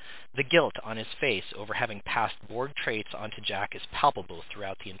 The guilt on his face over having passed Borg traits onto Jack is palpable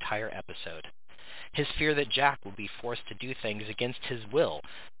throughout the entire episode. His fear that Jack will be forced to do things against his will,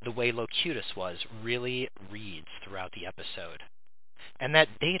 the way Locutus was, really reads throughout the episode. And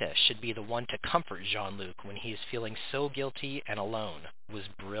that Data should be the one to comfort Jean-Luc when he is feeling so guilty and alone was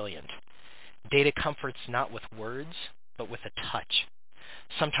brilliant. Data comforts not with words, but with a touch.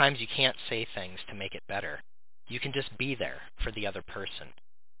 Sometimes you can't say things to make it better. You can just be there for the other person.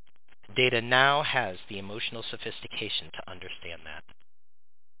 Data now has the emotional sophistication to understand that.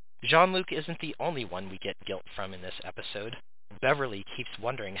 Jean-Luc isn't the only one we get guilt from in this episode. Beverly keeps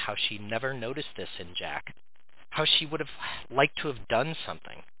wondering how she never noticed this in Jack, how she would have liked to have done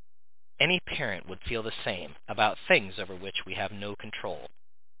something. Any parent would feel the same about things over which we have no control.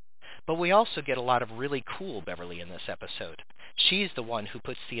 But we also get a lot of really cool Beverly in this episode. She's the one who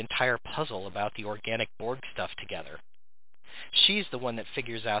puts the entire puzzle about the organic Borg stuff together. She's the one that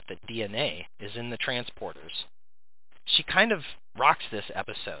figures out that DNA is in the transporters. She kind of rocks this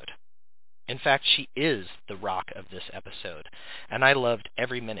episode. In fact, she is the rock of this episode, and I loved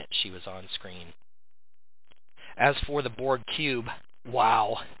every minute she was on screen. As for the Borg cube,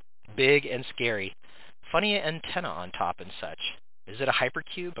 wow, big and scary. Funny antenna on top and such. Is it a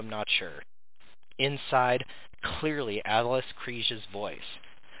hypercube? I'm not sure. Inside, clearly Alice Kriege's voice,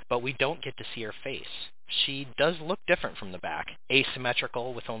 but we don't get to see her face. she does look different from the back,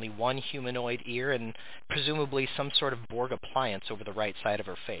 asymmetrical with only one humanoid ear and presumably some sort of Borg appliance over the right side of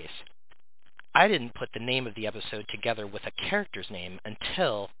her face. I didn't put the name of the episode together with a character's name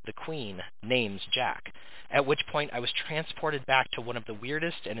until the Queen names Jack, at which point I was transported back to one of the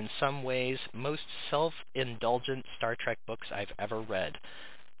weirdest and in some ways most self-indulgent Star Trek books I've ever read,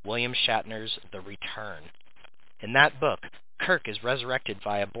 William Shatner's The Return. In that book, Kirk is resurrected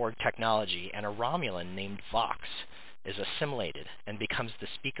via Borg technology, and a Romulan named Vox is assimilated and becomes the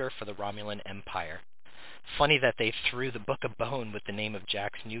speaker for the Romulan Empire. Funny that they threw the book a bone with the name of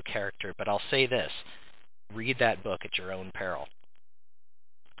Jack's new character, but I'll say this, read that book at your own peril.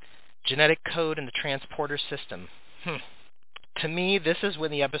 Genetic code in the transporter system. To me, this is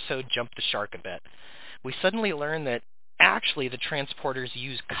when the episode jumped the shark a bit. We suddenly learn that actually the transporters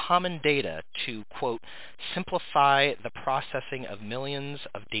use common data to, quote, simplify the processing of millions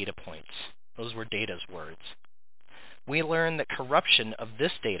of data points. Those were Data's words. We learn that corruption of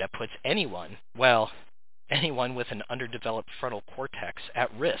this data puts anyone with an underdeveloped frontal cortex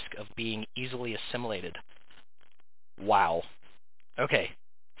at risk of being easily assimilated. Wow. Okay,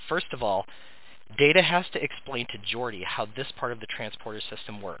 first of all, Data has to explain to Geordi how this part of the transporter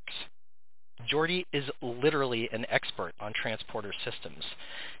system works. Geordi is literally an expert on transporter systems.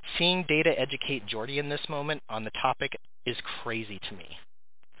 Seeing Data educate Geordi in this moment on the topic is crazy to me.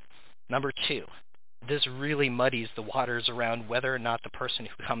 Number 2, this really muddies the waters around whether or not the person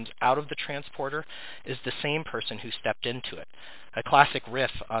who comes out of the transporter is the same person who stepped into it, a classic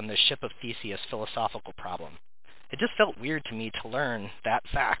riff on the Ship of Theseus philosophical problem. It just felt weird to me to learn that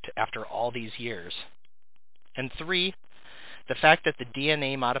fact after all these years. And 3, the fact that the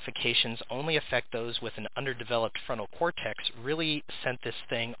DNA modifications only affect those with an underdeveloped frontal cortex really sent this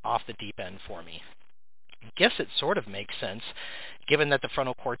thing off the deep end for me. I guess it sort of makes sense, given that the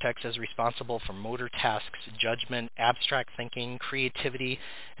frontal cortex is responsible for motor tasks, judgment, abstract thinking, creativity,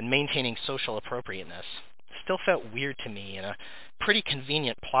 and maintaining social appropriateness. It still felt weird to me and a pretty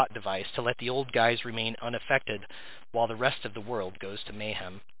convenient plot device to let the old guys remain unaffected while the rest of the world goes to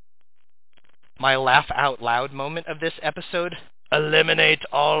mayhem. My laugh out loud moment of this episode, eliminate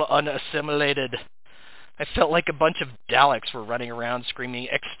all unassimilated. I felt like a bunch of Daleks were running around screaming,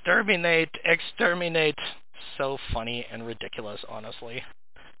 exterminate, exterminate. So funny and ridiculous, honestly.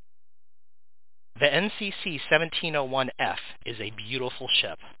 The NCC 1701F is a beautiful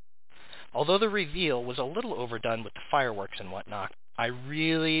ship. Although the reveal was a little overdone with the fireworks and whatnot, I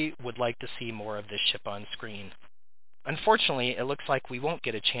really would like to see more of this ship on screen. Unfortunately, it looks like we won't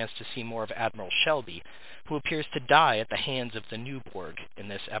get a chance to see more of Admiral Shelby, who appears to die at the hands of the new Borg in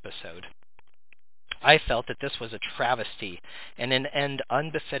this episode. I felt that this was a travesty and an end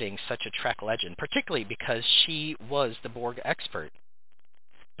unbefitting such a Trek legend, particularly because she was the Borg expert.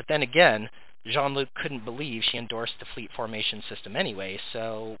 But then again, Jean-Luc couldn't believe she endorsed the fleet formation system anyway,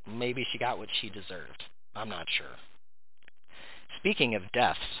 so maybe she got what she deserved. I'm not sure. Speaking of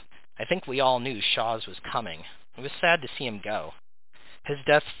deaths, I think we all knew Shaw's was coming. It was sad to see him go. His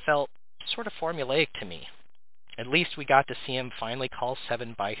death felt sort of formulaic to me. At least we got to see him finally call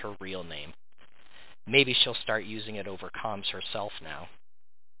Seven by her real name. Maybe she'll start using it over comms herself now.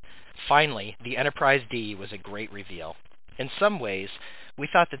 Finally, the Enterprise D was a great reveal. In some ways, we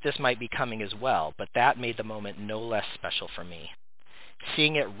thought that this might be coming as well, but that made the moment no less special for me.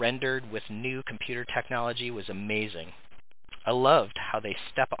 Seeing it rendered with new computer technology was amazing. I loved how they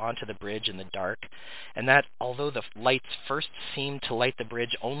step onto the bridge in the dark, and that although the lights first seemed to light the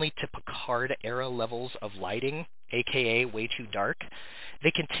bridge only to Picard-era levels of lighting, aka way too dark,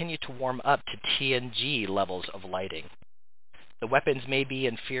 they continue to warm up to TNG levels of lighting. The weapons may be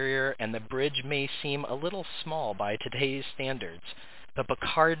inferior, and the bridge may seem a little small by today's standards, but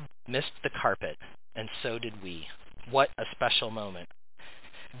Picard missed the carpet, and so did we. What a special moment.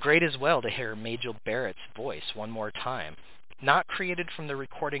 Great as well to hear Majel Barrett's voice one more time. Not created from the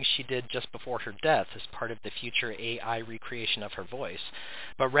recording she did just before her death as part of the future AI recreation of her voice,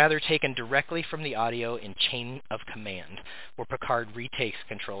 but rather taken directly from the audio in Chain of Command, where Picard retakes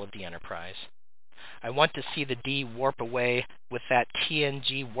control of the Enterprise. I want to see the D warp away with that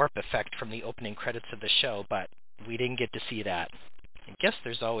TNG warp effect from the opening credits of the show, but we didn't get to see that. I guess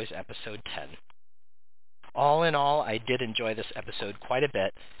there's always episode 10. All in all, I did enjoy this episode quite a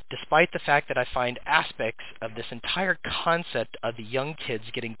bit, despite the fact that I find aspects of this entire concept of the young kids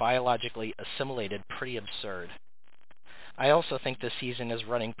getting biologically assimilated pretty absurd. I also think this season is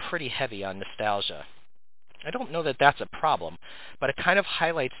running pretty heavy on nostalgia. I don't know that that's a problem, but it kind of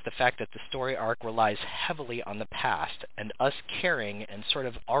highlights the fact that the story arc relies heavily on the past and us caring and sort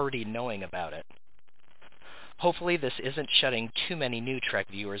of already knowing about it. Hopefully this isn't shutting too many new Trek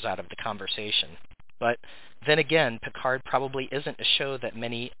viewers out of the conversation. But then again, Picard probably isn't a show that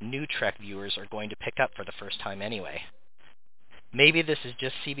many new Trek viewers are going to pick up for the first time anyway. Maybe this is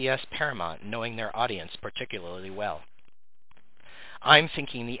just CBS Paramount knowing their audience particularly well. I'm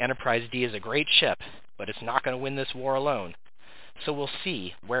thinking the Enterprise D is a great ship, but it's not going to win this war alone. So we'll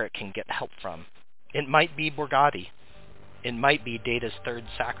see where it can get help from. It might be Borgatti. It might be Data's third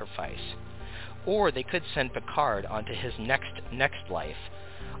sacrifice. Or they could send Picard onto his next life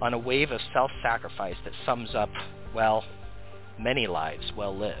on a wave of self-sacrifice that sums up, well, many lives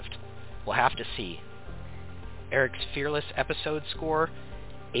well lived. We'll have to see. Eric's Fearless episode score,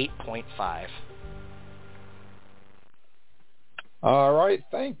 8.5. All right,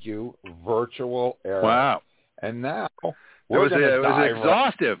 thank you, Virtual Eric. Wow. And now It we're was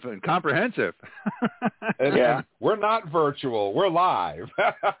exhaustive and comprehensive. Yeah, we're not virtual; we're live.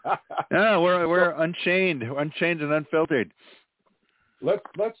 Yeah, we're unchained and unfiltered.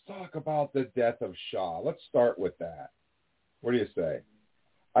 Let's talk about the death of Shaw. Let's start with that. What do you say?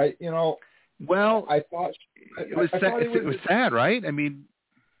 I thought it was sad, right? I mean,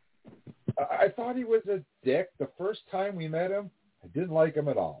 I thought he was a dick. The first time we met him, I didn't like him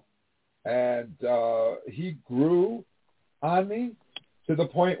at all, and he grew on me to the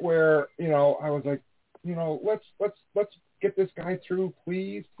point where I was like, let's get this guy through,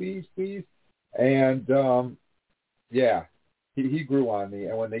 please, and he grew on me.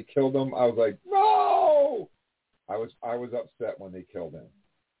 And when they killed him, I was like, no. I was upset when they killed him,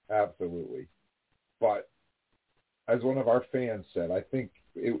 absolutely. But as one of our fans said, I think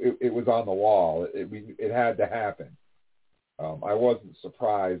it was on the wall. It had to happen. I wasn't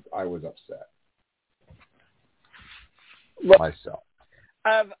surprised. I was upset myself.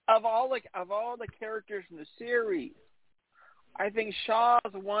 Of all the characters in the series, I think Shaw's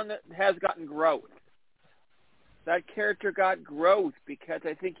the one that has gotten growth. That character got growth because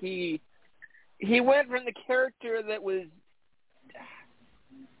I think he went from the character that was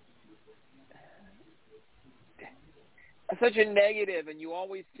such a negative, and you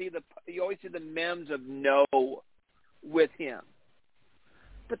always see the memes of no with him.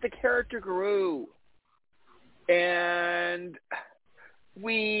 But the character grew, and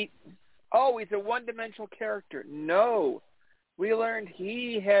he's a one-dimensional character. No, we learned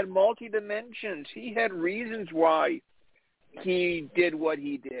he had multi-dimensions. He had reasons why he did what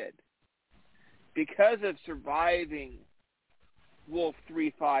he did. Because of surviving Wolf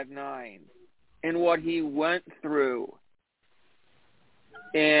 359 and what he went through.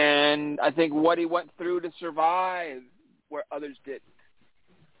 And I think what he went through to survive where others didn't.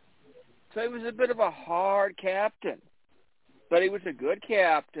 So he was a bit of a hard captain. But he was a good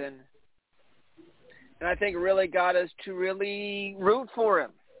captain. And I think really got us to really root for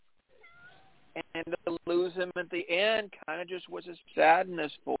him. And to lose him at the end kind of just was a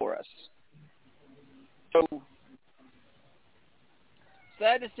sadness for us. So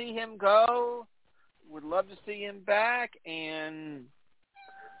sad to see him go. Would love to see him back, and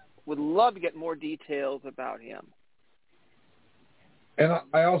would love to get more details about him. And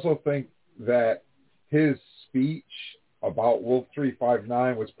I also think that his speech about Wolf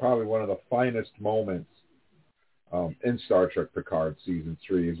 359 was probably one of the finest moments in Star Trek Picard Season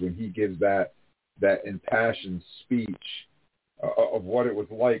 3, is when he gives that impassioned speech of what it was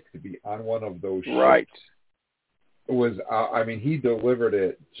like to be on one of those ships. Right. It was, he delivered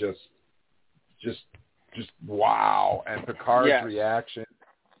it just wow. And Picard's reaction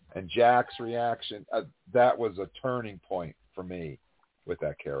and Jack's reaction, that was a turning point for me with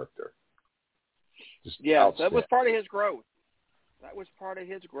that character. That was part of his growth.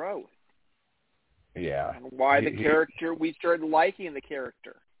 Yeah. And why the character, we started liking the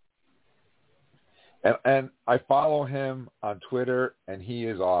character. And I follow him on Twitter, and he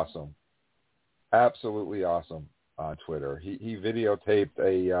is awesome. Absolutely awesome on Twitter. He videotaped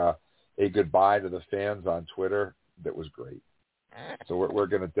a goodbye to the fans on Twitter that was great. So we're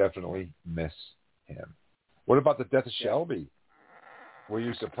going to definitely miss him. What about the death of Shelby? Were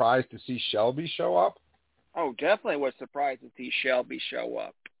you surprised to see Shelby show up? Oh, definitely was surprised to see Shelby show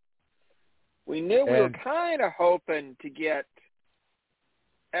up. We knew we were kind of hoping to get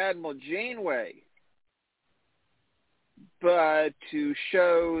Admiral Janeway, but to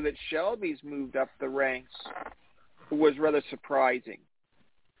show that Shelby's moved up the ranks was rather surprising.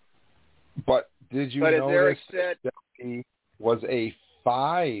 But did you notice as Eric said, Shelby was a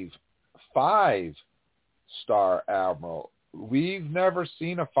five-star admiral? We've never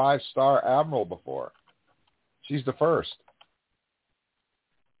seen a 5-star admiral before. She's the first,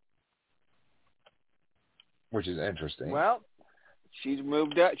 which is interesting. Well, she's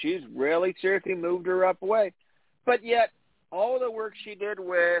moved up. She's really seriously moved her up way. But yet, all the work she did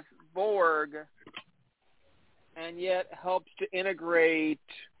with Borg and yet helps to integrate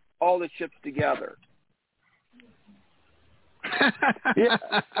all the ships together. Yeah.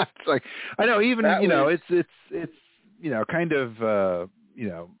 It's like, I know, even, That it's kind of,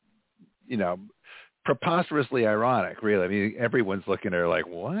 preposterously ironic, really. I mean, everyone's looking at her like,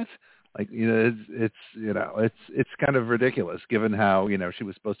 what? Like, it's kind of ridiculous given how, she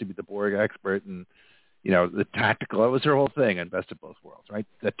was supposed to be the Borg expert and, the tactical, that was her whole thing in Best of Both Worlds, right?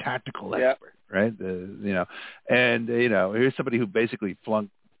 The tactical expert, right? Here's somebody who basically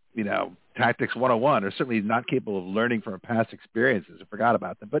flunked, Tactics 101, or certainly not capable of learning from her past experiences. I forgot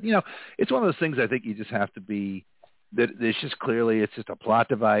about them. But, it's one of those things I think you just have to be, that it's just clearly, it's just a plot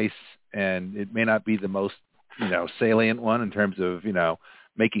device, and it may not be the most, salient one in terms of,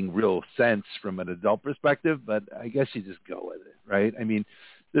 making real sense from an adult perspective, but I guess you just go with it, right? I mean,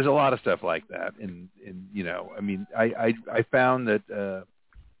 there's a lot of stuff like that. And I found that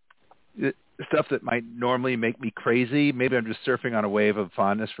stuff that might normally make me crazy, maybe I'm just surfing on a wave of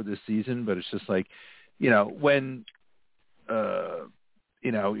fondness for this season, but it's just like, when,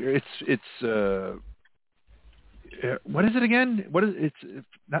 it's what is it again? It's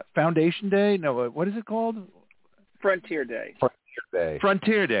not Foundation Day? No, what is it called? Frontier Day.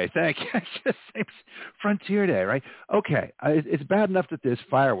 Frontier Day. Thank you. Frontier Day, right? Okay. It's bad enough that there's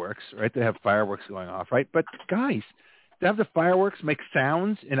fireworks, right? They have fireworks going off, right? But guys, to have the fireworks make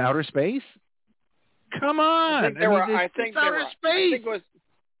sounds in outer space? Come on! I think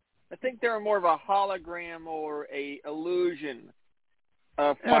they were more of a hologram or a illusion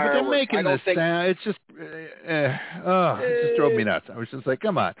of fireworks. Yeah, but they're making the sound. It's just, it just drove me nuts. I was just like,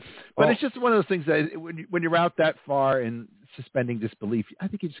 come on. But it's just one of those things that when you're out that far in suspending disbelief, I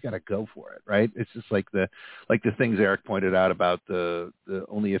think you just got to go for it, right? It's just like the things Eric pointed out about the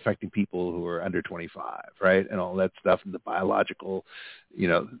only affecting people who are under 25, right, and all that stuff, and the biological,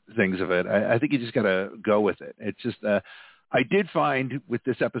 things of it. I think you just got to go with it. It's just, I did find with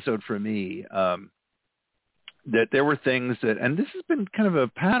this episode for me that there were things that, and this has been kind of a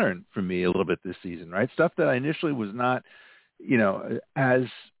pattern for me a little bit this season, right? Stuff that I initially was not, as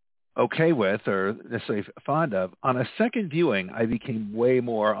okay with or necessarily fond of. On a second viewing, I became way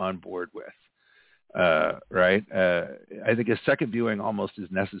more on board with. Right? I think a second viewing almost is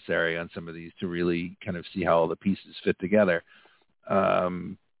necessary on some of these to really kind of see how all the pieces fit together.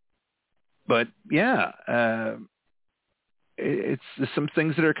 But yeah, it's some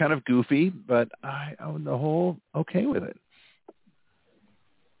things that are kind of goofy, but on the whole, okay with it.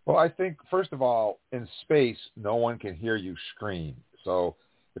 Well, I think, first of all, in space, no one can hear you scream. So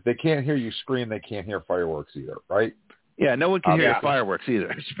if they can't hear you scream, they can't hear fireworks either, right? Yeah, no one can hear the fireworks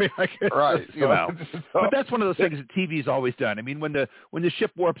either. Right. But that's one of those things that TV's always done. I mean, when the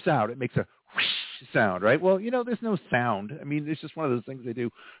ship warps out, it makes a whoosh sound, right? Well, there's no sound. I mean, it's just one of those things they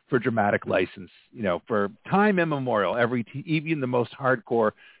do for dramatic license, for time immemorial. Even the most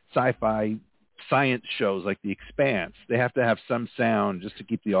hardcore sci-fi science shows like The Expanse, they have to have some sound just to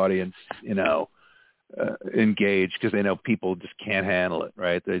keep the audience, engaged, because they know people just can't handle it,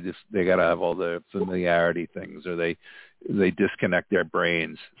 right? They got to have all the familiarity things, or they disconnect their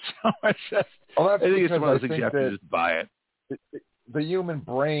brains. So it's just, I think it's one of those things you have to just buy it. The human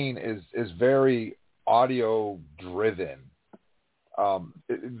brain is very audio driven,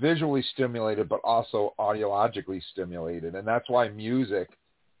 visually stimulated, but also audiologically stimulated, and that's why music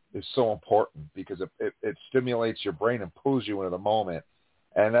is so important, because it stimulates your brain and pulls you into the moment.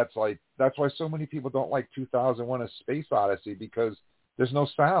 And that's why so many people don't like 2001: A Space Odyssey, because there's no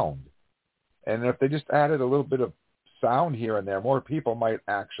sound. And if they just added a little bit of sound here and there, more people might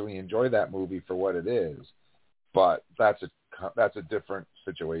actually enjoy that movie for what it is. But that's a different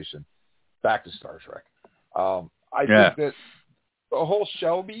situation. Back to Star Trek. I think that the whole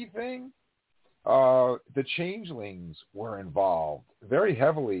Shelby thing, the changelings were involved very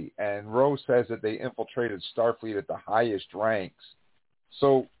heavily, and Rose says that they infiltrated Starfleet at the highest ranks.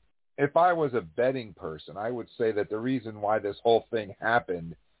 So if I was a betting person, I would say that the reason why this whole thing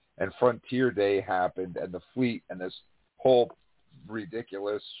happened and Frontier Day happened and the fleet and this whole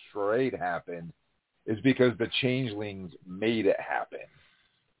ridiculous charade happened is because the changelings made it happen.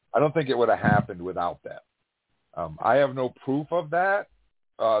 I don't think it would have happened without them. I have no proof of that.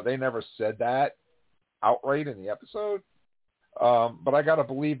 They never said that outright in the episode. But I got to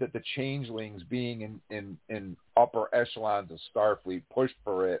believe that the changelings being in upper echelons of Starfleet pushed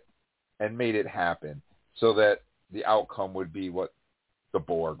for it and made it happen so that the outcome would be what the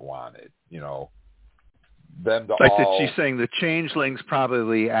Borg wanted, them to like all... that she's saying the changelings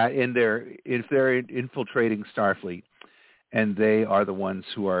probably if they're infiltrating Starfleet and they are the ones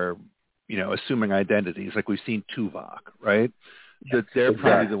who are, assuming identities, like we've seen Tuvok, right? that they're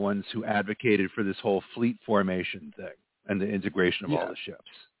probably the ones who advocated for this whole fleet formation thing and the integration of all the ships.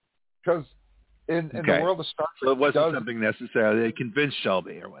 Because in the world of Star Trek, so it wasn't something necessarily they convinced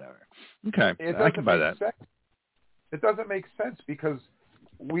Shelby or whatever. Okay, I can buy that. It doesn't make sense because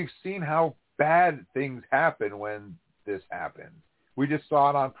we've seen how bad things happen when this happens. We just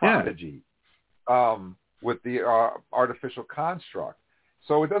saw it on Prodigy with the artificial construct.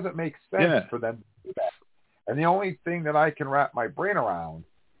 So it doesn't make sense for them to do that. And the only thing that I can wrap my brain around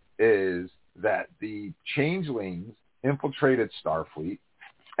is that the changelings infiltrated Starfleet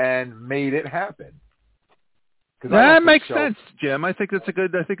and made it happen. That makes sense, Jim. I think that's a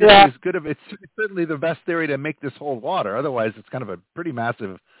good. I think it's as good of. It's certainly the best theory to make this hold water. Otherwise, it's kind of a pretty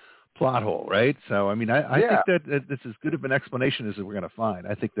massive plot hole, right? So, I mean, I think that this is as good of an explanation as we're going to find.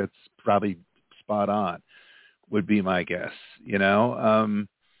 I think that's probably spot on. Would be my guess.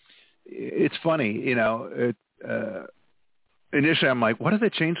 It's funny. Initially, I'm like, what are the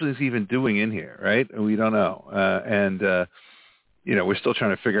changelings even doing in here, right? And we don't know. We're still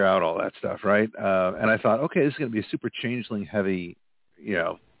trying to figure out all that stuff, right? And I thought, okay, this is going to be a super changeling heavy,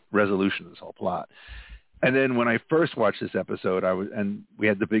 resolution of this whole plot. And then when I first watched this episode, we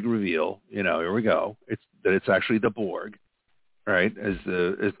had the big reveal, here we go. It's actually the Borg, right? As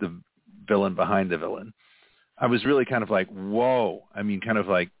the villain behind the villain. I was really kind of like, whoa. I mean, kind of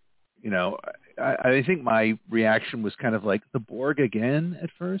like, I think my reaction was kind of like the Borg again at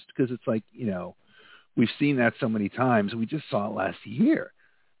first, because it's like, we've seen that so many times. We just saw it last year,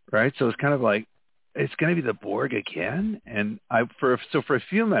 right? So it's kind of like, it's going to be the Borg again? And for a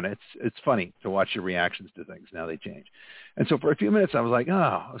few minutes, it's funny to watch your reactions to things. Now they change. And so for a few minutes, I was like,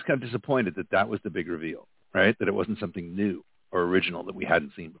 I was kind of disappointed that was the big reveal, right? That it wasn't something new or original that we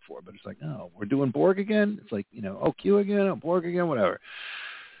hadn't seen before. But it's like, we're doing Borg again? It's like, Q again, Borg again, whatever.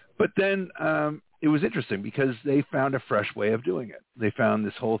 But then it was interesting because they found a fresh way of doing it. They found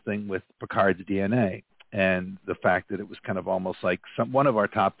this whole thing with Picard's DNA and the fact that it was kind of almost like one of our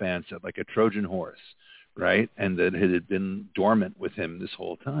top fans said, like a Trojan horse, right? And that it had been dormant with him this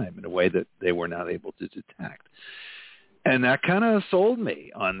whole time in a way that they were not able to detect. And that kind of sold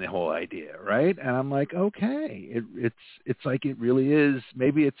me on the whole idea, right? And I'm like, okay, it's like it really is.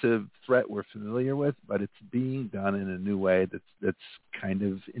 Maybe it's a threat we're familiar with, but it's being done in a new way that's kind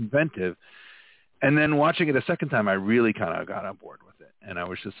of inventive. And then watching it a second time, I really kind of got on board with it. And I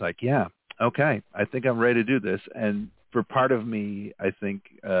was just like, yeah, okay, I think I'm ready to do this. And for part of me, I think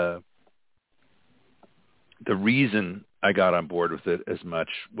the reason I got on board with it as much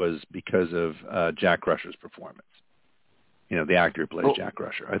was because of Jack Crusher's performance. The actor who plays Jack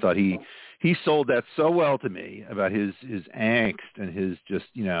Crusher. I thought he sold that so well to me about his angst and his just,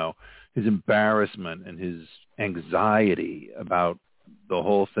 his embarrassment and his anxiety about the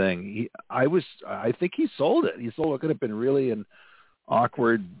whole thing. I think he sold it. He sold what could have been really an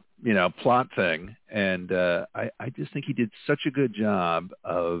awkward, plot thing. And I just think he did such a good job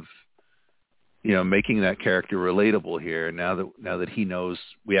of, making that character relatable here. Now that he knows,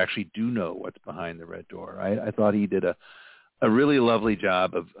 we actually do know what's behind the red door. Right? I thought he did a really lovely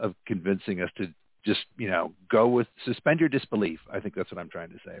job of convincing us to just, go with, suspend your disbelief. I think that's what I'm trying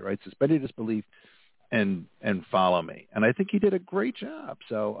to say, right? Suspend your disbelief and follow me. And I think he did a great job.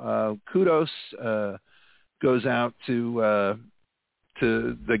 So kudos goes out to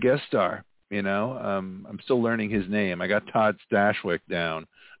the guest star. I'm still learning his name. I got Todd Stashwick down.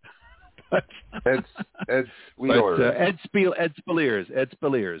 But Ed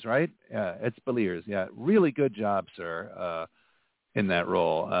Spaliers, right? Yeah, Ed Spaliers. Yeah, really good job, sir, in that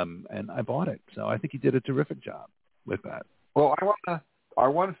role. And I bought it, so I think he did a terrific job with that. Well,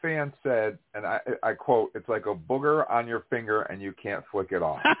 our one fan said, and I quote, "It's like a booger on your finger, and you can't flick it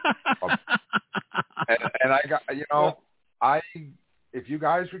off." and I got, if you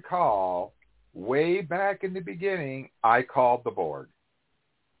guys recall, way back in the beginning, I called the Borg.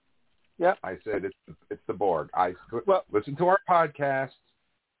 Yeah, I said it's the Borg. Listen to our podcast.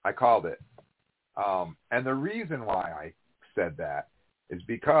 I called it, and the reason why I said that is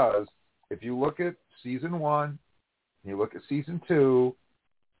because if you look at season 1, you look at season 2,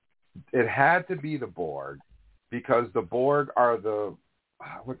 it had to be the Borg because the Borg are the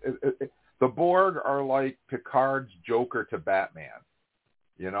Borg are like Picard's Joker to Batman.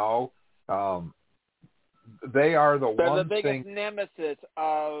 They are They're the biggest nemesis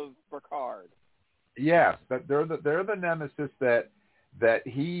of Picard. Yes, they're the nemesis that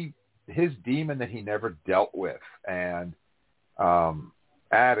his demon that he never dealt with and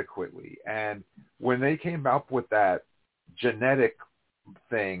adequately. And when they came up with that genetic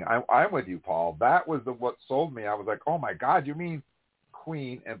thing, I'm with you, Paul. That was what sold me. I was like, oh my God, you mean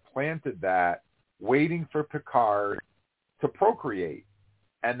Queen implanted that, waiting for Picard to procreate,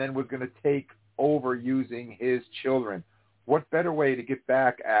 and then was going to take over using his children. What better way to get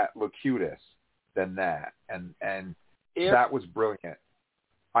back at Locutus than that? And that was brilliant.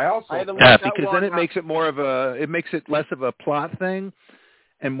 Because then it makes it less of a plot thing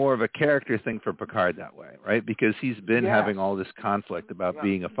and more of a character thing for Picard that way, right? Because he's been having all this conflict about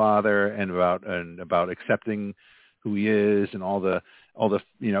being a father and about accepting who he is, and all the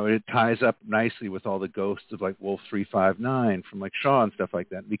it ties up nicely with all the ghosts of like Wolf 359 from like Shaw and stuff like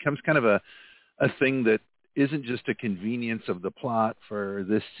that. It becomes kind of a thing that isn't just a convenience of the plot for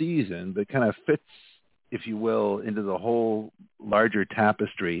this season, but kind of fits, if you will, into the whole larger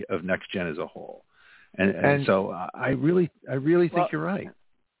tapestry of Next Gen as a whole. And so I really think you're right.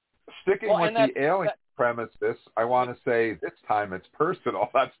 Sticking with the alien premises, I want to say this time it's personal.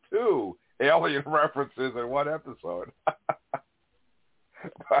 That's 2 alien references in one episode.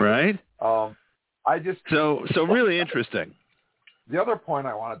 But, right? So really interesting. The other point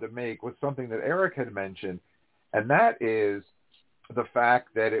I wanted to make was something that Eric had mentioned, and that is the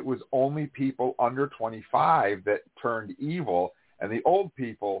fact that it was only people under 25 that turned evil, and the old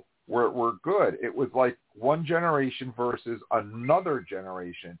people were good. It was like one generation versus another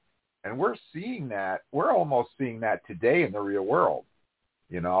generation. And we're seeing that. We're almost seeing that today in the real world,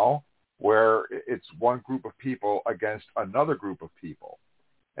 where it's one group of people against another group of people.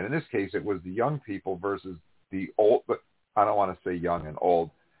 And in this case, it was the young people versus the old, but I don't want to say young and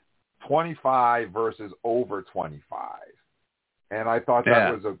old, 25 versus over 25. And I thought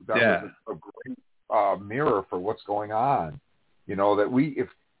that was a great mirror for what's going on. That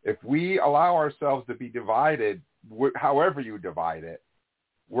if we allow ourselves to be divided, however you divide it,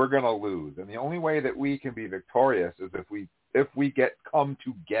 we're going to lose. And the only way that we can be victorious is if we come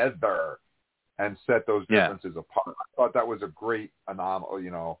together and set those differences apart. I thought that was a great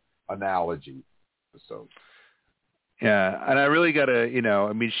analogy. So. Yeah, and I really got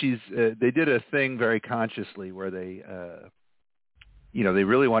to, they did a thing very consciously where they, they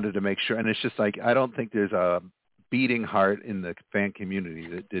really wanted to make sure, and it's just like, I don't think there's a beating heart in the fan community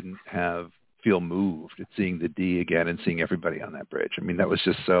that didn't feel moved at seeing the D again and seeing everybody on that bridge. I mean, that was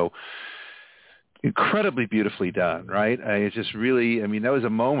just so incredibly beautifully done, right? That was a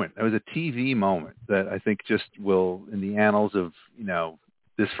moment. That was a TV moment that I think just will, in the annals of,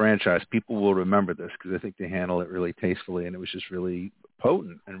 this franchise, people will remember this because I think they handle it really tastefully, and it was just really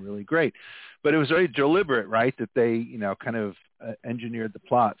potent and really great. But it was very deliberate, right, that they, kind of engineered the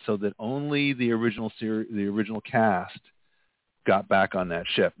plot so that only the original cast got back on that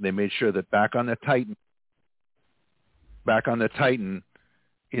ship. They made sure that back on the Titan,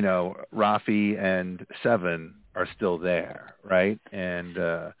 Rafi and Seven are still there, right? And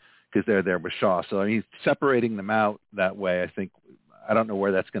because they're there with Shaw. So separating them out that way, I think, I don't know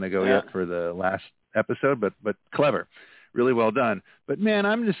where that's going to go yet for the last episode, but clever, really well done. But man,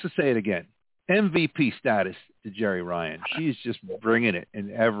 I'm just to say it again, MVP status to Jerry Ryan. She's just bringing it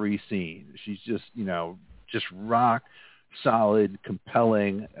in every scene. She's just, just rock solid,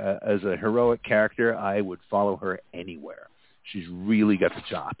 compelling. As a heroic character, I would follow her anywhere. She's really got the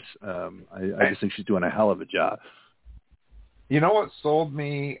chops. I just think she's doing a hell of a job. You know what sold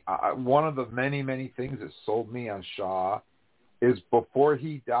me? One of the many, many things that sold me on Shaw is before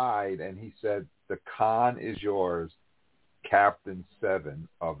he died, and he said, "The Khan is yours, Captain 7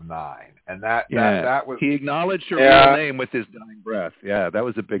 of 9." And that was... He acknowledged her real name with his dying breath. Yeah, that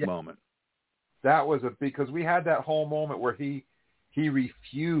was a big moment. That was because we had that whole moment where he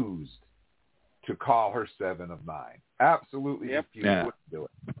refused to call her 7 of 9. Absolutely refused. Wouldn't do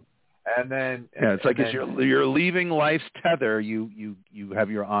it. And then it's like as you're leaving life's tether, you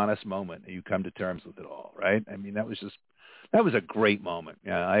have your honest moment and you come to terms with it all, right? I mean, that was a great moment.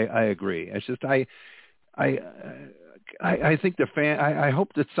 Yeah, I agree. It's just I think the fan. I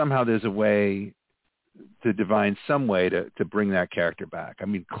hope that somehow there's a way to divine some way to bring that character back. I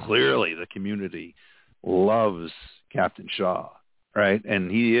mean, clearly the community loves Captain Shaw, right?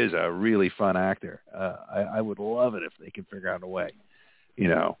 And he is a really fun actor. I would love it if they could figure out a way,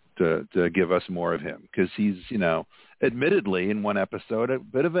 to give us more of him, because he's, admittedly in one episode a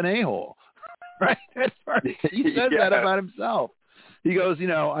bit of an a-hole, right? He says that about himself. He goes,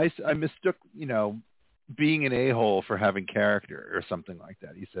 I mistook, being an a-hole for having character or something like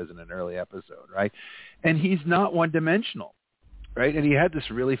that, he says in an early episode, right? And he's not one-dimensional, right? And he had this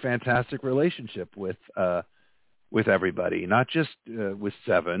really fantastic relationship with everybody, not just with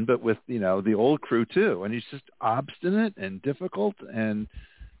Seven, but with, the old crew too. And he's just obstinate and difficult,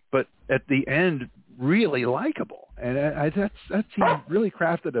 but at the end, really likable. And that's he really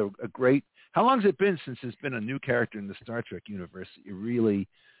crafted a great... How long has it been since there's been a new character in the Star Trek universe that you really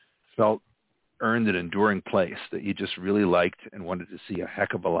felt earned an enduring place that you just really liked and wanted to see a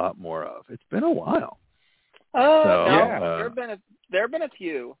heck of a lot more of? It's been a while. Oh, So, no, yeah. there have been a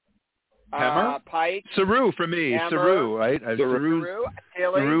few. Hemmer? Pike. Saru for me. Hammer. Saru, right? Saru.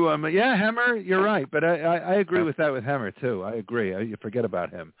 Tilly. Saru, yeah, Hemmer, you're right. But I agree with that with Hemmer, too. I agree. You forget about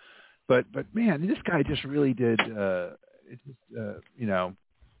him. But man, this guy just really did, you know,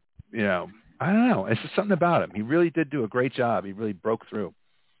 I don't know. It's just something about him. He really did do a great job. He really broke through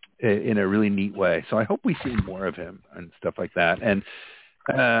in a really neat way. So I hope we see more of him and stuff like that. And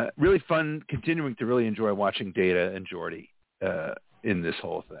really fun, continuing to really enjoy watching Data and Geordi in this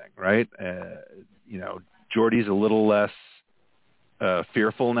whole thing, right? You know, Geordi's a little less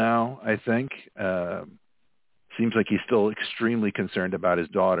fearful now, I think. Seems like he's still extremely concerned about his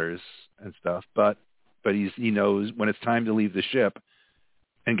daughters and stuff, but he knows when it's time to leave the ship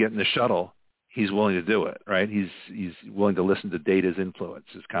and get in the shuttle, he's willing to do it, right? He's willing to listen to Data's influence,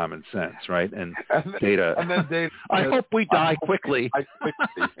 his common sense, right? And then Data, I hope we die quickly.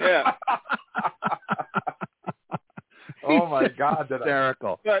 Yeah. Oh my God, that's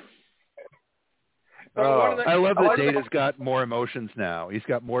hysterical. But I love that Data's got more emotions now. He's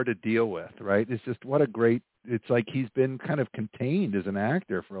got more to deal with, right? It's just it's like he's been kind of contained as an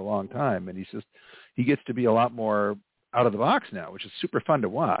actor for a long time, and he gets to be a lot more out of the box now, which is super fun to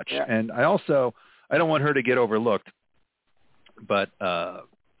watch. Yeah. And I don't want her to get overlooked, but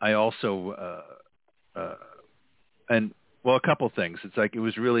I also, a couple things. It's like, it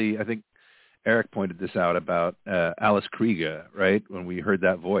was really, I think Eric pointed this out about Alice Krieger, right? When we heard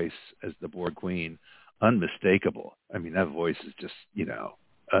that voice as the Borg Queen, unmistakable. I mean, that voice is just,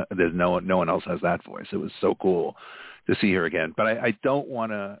 there's no one else has that voice. It was so cool to see her again. But I don't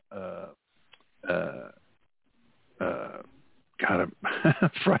want to,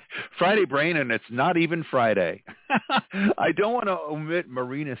 Friday brain, and it's not even Friday. I don't want to omit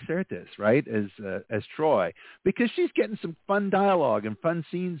Marina Sirtis, right, as Troy, because she's getting some fun dialogue and fun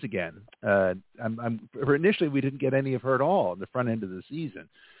scenes again. Initially, we didn't get any of her at all in the front end of the season,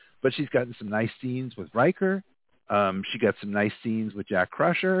 but she's gotten some nice scenes with Riker. She got some nice scenes with Jack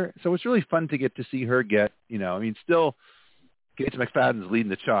Crusher, so it's really fun to get to see her get, still Gates McFadden's leading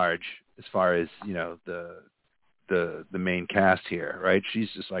the charge as far as, the main cast here, right? She's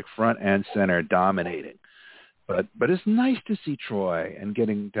just like front and center dominating. But it's nice to see Troy and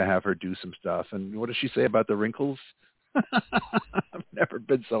getting to have her do some stuff. And what does she say about the wrinkles? I've never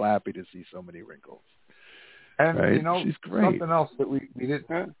been so happy to see so many wrinkles. And, right? She's great. Something else that we didn't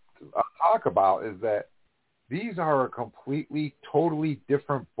talk about is that these are a completely, totally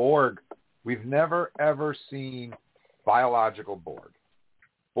different Borg. We've never, ever seen biological Borg.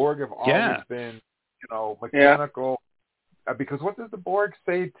 Borg have always been, mechanical. Yeah. Because what does the Borg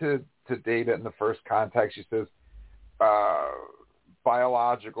say to Data in the first contact? She says,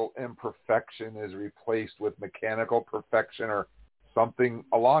 biological imperfection is replaced with mechanical perfection or something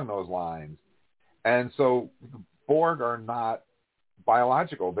along those lines. And so Borg are not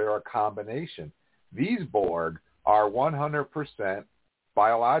biological. They're a combination. These Borg are 100%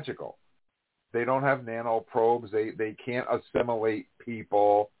 biological. They don't have nanoprobes. They can't assimilate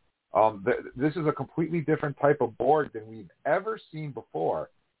people. This is a completely different type of Borg than we've ever seen before,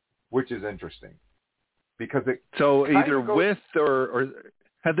 which is interesting. Because either with or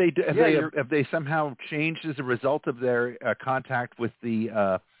have they somehow changed as a result of their contact with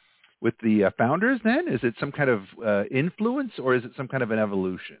the founders? Then is it some kind of influence or is it some kind of an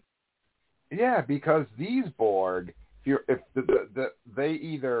evolution? Yeah, because these Borg, they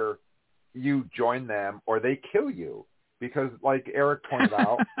either you join them or they kill you. Because, like Eric pointed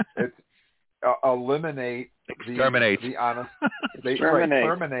out, it's exterminate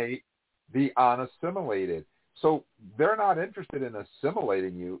the unassimilated. So they're not interested in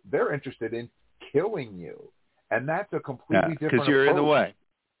assimilating you; they're interested in killing you, and that's a completely different. Because you're approach. In the way.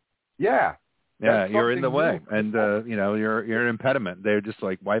 Yeah. Yeah, you're in the way, and you're an impediment. They're just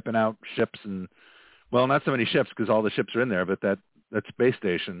like wiping out ships, and not so many ships because all the ships are in there, but that space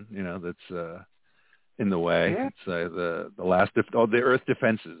station, that's. In the way, It's the last the Earth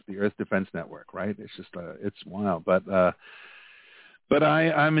defenses, the Earth Defense Network, right? It's just it's wild, but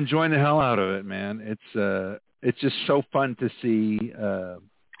I'm enjoying the hell out of it, man. It's just so fun to see. I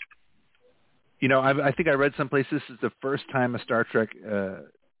think I read someplace this is the first time a Star Trek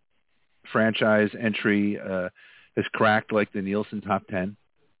franchise entry has cracked like the Nielsen top 10.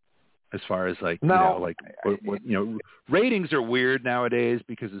 As far as ratings are weird nowadays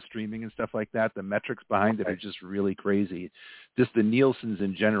because of streaming and stuff like that. The metrics behind it are just really crazy. Just the Nielsen's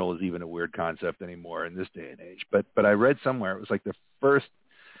in general is even a weird concept anymore in this day and age. But I read somewhere it was like the first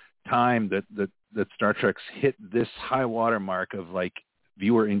time that Star Trek's hit this high water mark of like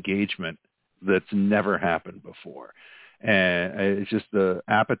viewer engagement that's never happened before. And it's just the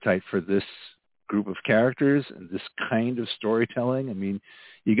appetite for this group of characters and this kind of storytelling. I mean,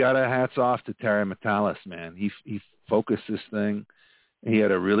 you got to hats off to Terry Matalas, man. He focused this thing. He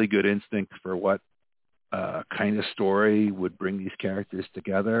had a really good instinct for what kind of story would bring these characters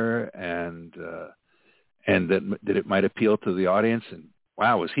together, and that it might appeal to the audience. And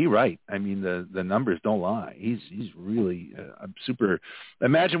wow, was he right? I mean, the numbers don't lie. He's really super.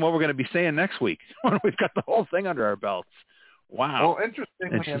 Imagine what we're going to be saying next week when we've got the whole thing under our belts. Wow. Well,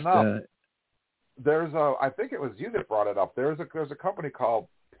 interestingly enough, there's I think it was you that brought it up. There's a company called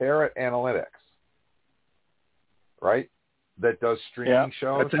Parrot Analytics, right? That does streaming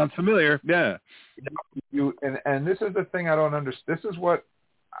shows. That sounds familiar. Yeah. And this is the thing I don't understand. This is what.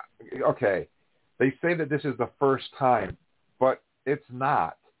 Okay, they say that this is the first time, but it's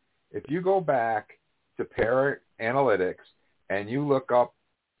not. If you go back to Parrot Analytics and you look up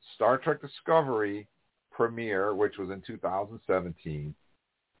Star Trek Discovery premiere, which was in 2017,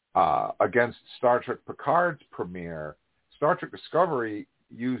 against Star Trek Picard's premiere, Star Trek Discovery,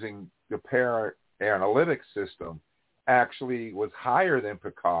 using the Parrot Analytics system, actually was higher than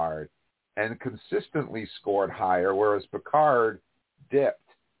Picard and consistently scored higher, whereas Picard dipped.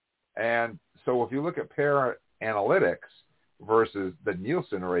 And so if you look at Parrot Analytics versus the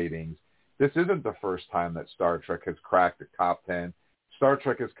Nielsen ratings, this isn't the first time that Star Trek has cracked the top 10. Star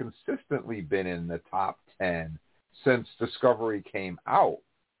Trek has consistently been in the top 10 since Discovery came out.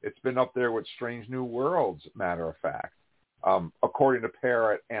 It's been up there with Strange New Worlds, matter of fact, according to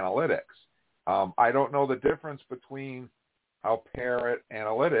Parrot Analytics. I don't know the difference between how Parrot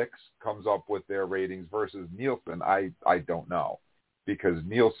Analytics comes up with their ratings versus Nielsen. I don't know, because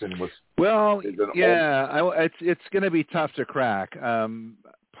Nielsen was... Well, yeah, it's going to be tough to crack.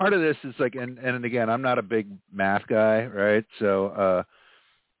 Part of this is like, and again, I'm not a big math guy, right? So,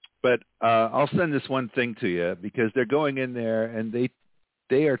 but I'll send this one thing to you, because they're going in there and they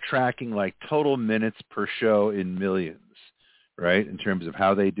are tracking like total minutes per show in millions, right, in terms of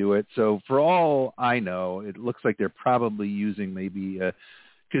how they do it. So for all I know, it looks like they're probably using maybe,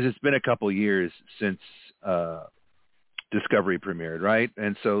 because it's been a couple years since Discovery premiered, right?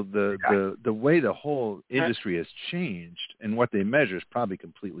 And so the way the whole industry has changed and what they measure is probably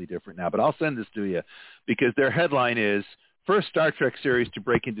completely different now. But I'll send this to you, because their headline is, first Star Trek series to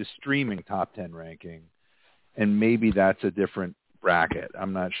break into streaming top 10 ranking. And maybe that's a different bracket.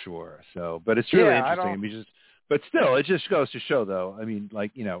 I'm not sure. So, but it's really interesting. But still, it just goes to show, though. I mean,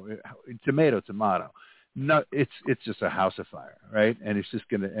 like, tomato. No, it's just a house of fire, right? And it's just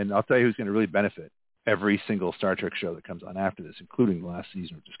gonna. And I'll tell you who's gonna really benefit: every single Star Trek show that comes on after this, including the last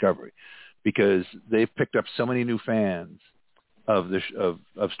season of Discovery, because they've picked up so many new fans of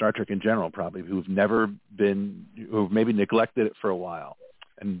Star Trek in general, probably who've maybe neglected it for a while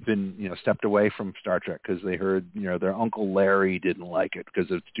and been, stepped away from Star Trek because they heard, their Uncle Larry didn't like it because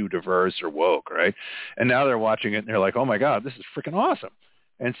it's too diverse or woke, right? And now they're watching it and they're like, oh my God, this is freaking awesome.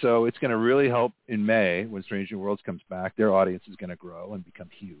 And so it's going to really help in May when Strange New Worlds comes back. Their audience is going to grow and become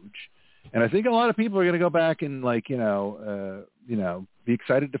huge. And I think a lot of people are going to go back and be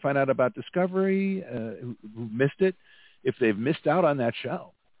excited to find out about Discovery, who missed it, if they've missed out on that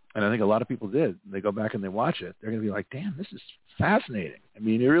show. And I think a lot of people did. They go back and they watch it. They're going to be like, damn, this is fascinating. I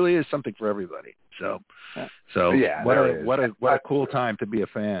mean, it really is something for everybody. So yeah, what a cool time to be a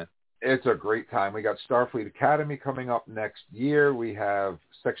fan. It's a great time. We got Starfleet Academy coming up next year. We have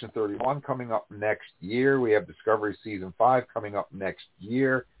Section 31 coming up next year. We have Discovery Season 5 coming up next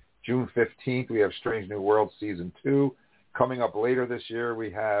year. June 15th, we have Strange New Worlds Season 2. Coming up later this year,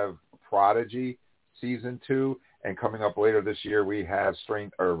 we have Prodigy Season 2. And coming up later this year, we have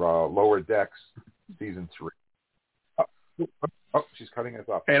Lower Decks Season 3. Oh, she's cutting us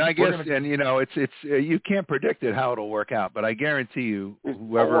off. And I guess, it's you can't predict it how it'll work out, but I guarantee you,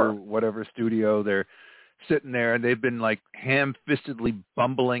 whatever studio they're sitting there, and they've been like ham-fistedly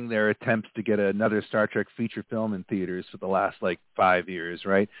bumbling their attempts to get another Star Trek feature film in theaters for the last 5 years,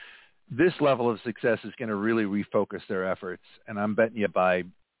 right? This level of success is going to really refocus their efforts, and I'm betting you by,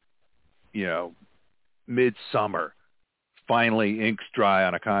 midsummer, finally ink's dry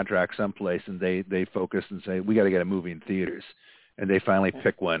on a contract someplace, and they focus and say, we got to get a movie in theaters, and they finally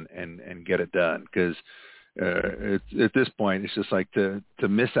pick one and get it done, because at this point it's just like to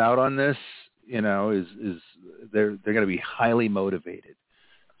miss out on this, is they're going to be highly motivated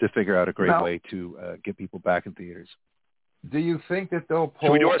to figure out a great way to get people back in theaters. Do you think that they'll pull?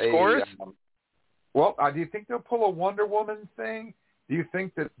 Should we do our scores? Do you think they'll pull a Wonder Woman thing? Do you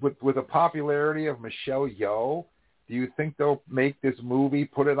think that with the popularity of Michelle Yeoh, do you think they'll make this movie,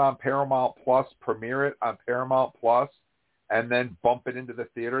 put it on Paramount Plus, premiere it on Paramount Plus, and then bump it into the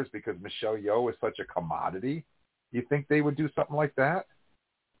theaters because Michelle Yeoh is such a commodity? You think they would do something like that?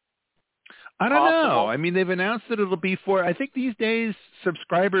 I don't know. I mean, they've announced that it'll be for, I think these days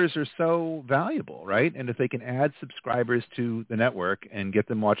subscribers are so valuable, right? And if they can add subscribers to the network and get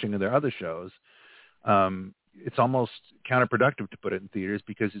them watching their other shows, it's almost counterproductive to put it in theaters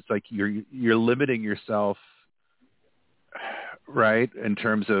because it's like you're limiting yourself, right? In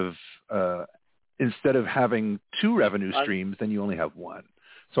terms of instead of having two revenue streams, then you only have one.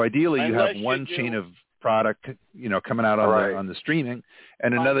 So ideally, you have one chain of product, coming out on the streaming,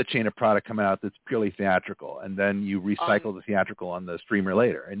 and another chain of product coming out that's purely theatrical, and then you recycle the theatrical on the streamer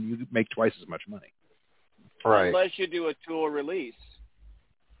later, and you make twice as much money. Right. Unless you do a dual release.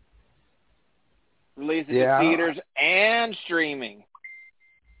 Release it to theaters and streaming.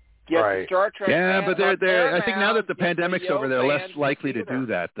 Get the Star Trek fans but they're I think now that the pandemic's over, they're less likely to do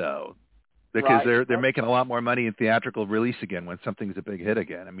that, though. Because they're making a lot more money in theatrical release again when something's a big hit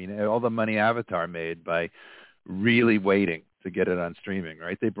again. I mean, all the money Avatar made by really waiting to get it on streaming,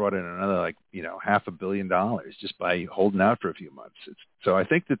 right? They brought in another $500 million just by holding out for a few months. So I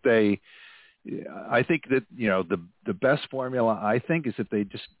think that the best formula I think is that they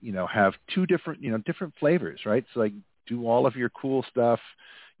just have two different flavors, right? So like do all of your cool stuff,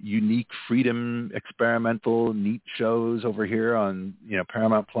 unique, freedom, experimental, neat shows over here on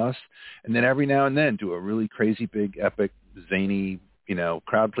Paramount Plus, and then every now and then do a really crazy, big, epic, zany,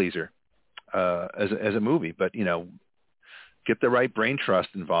 crowd pleaser as a movie. But get the right brain trust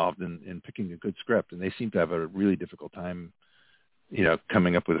involved in picking a good script, and they seem to have a really difficult time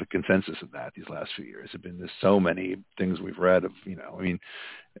coming up with a consensus of that these last few years. Have been there's so many things we've read of I mean,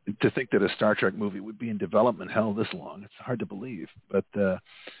 to think that a Star Trek movie would be in development hell this long, it's hard to believe. But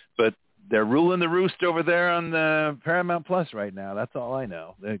they're ruling the roost over there on the Paramount Plus right now. That's all I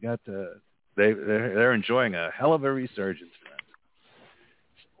know. They got they're enjoying a hell of a resurgence.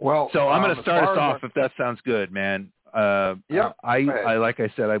 Well, so I'm going to start us off if that sounds good, man. I like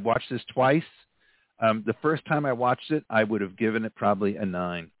I said, I watched this twice. The first time I watched it, I would have given it probably a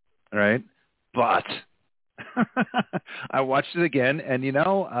 9, right? But I watched it again, and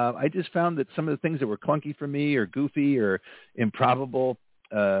I just found that some of the things that were clunky for me, or goofy, or improbable,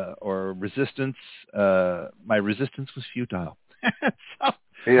 or resistance, my resistance was futile.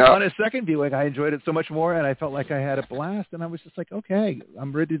 So on a second viewing, I enjoyed it so much more, and I felt like I had a blast, and I was just like, okay,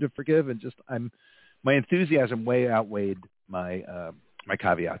 I'm ready to forgive, and my enthusiasm way outweighed my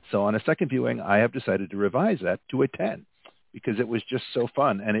caveats. So on a second viewing, I have decided to revise that to a 10 because it was just so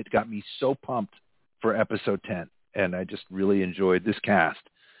fun, and it got me so pumped for episode 10, and I just really enjoyed this cast.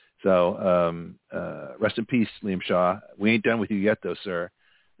 So rest in peace, Liam Shaw. We ain't done with you yet, though, sir.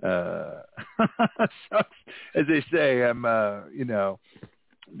 So, as they say, I'm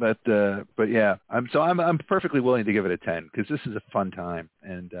but yeah, I'm perfectly willing to give it a 10 because this is a fun time,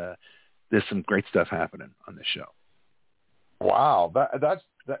 and there's some great stuff happening on this show. Wow,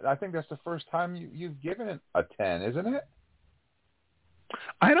 I think that's the first time you've given it a 10, isn't it?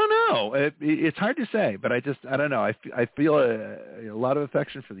 I don't know. It's hard to say, but I don't know. I feel a lot of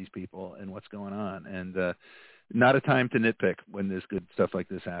affection for these people and what's going on, and not a time to nitpick when there's good stuff like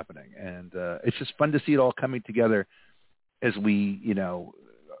this happening. And it's just fun to see it all coming together as we,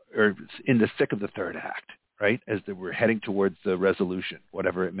 are in the thick of the third act, right? As we're heading towards the resolution,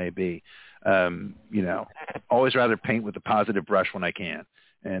 whatever it may be. Always rather paint with a positive brush when I can.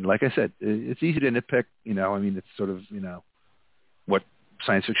 And like I said, it's easy to nitpick, I mean, it's sort of, what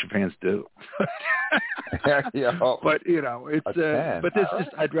science fiction fans do. But, it's, but this just,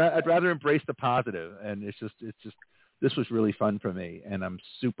 I'd rather embrace the positive. And it's just, this was really fun for me. And I'm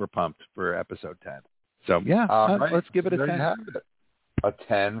super pumped for episode 10. So yeah, let's give it a 10. You have it. A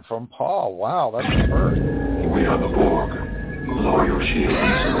 10 from Paul. Wow, that's the first. We are the Borg. Lower your shields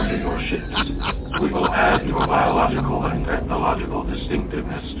and surrender your ships. We will add your biological and technological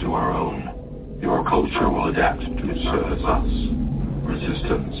distinctiveness to our own. Your culture will adapt to service us.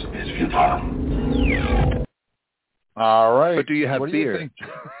 Resistance is futile. All right. But do you have beer?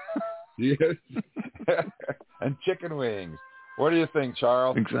 And chicken wings. What do you think,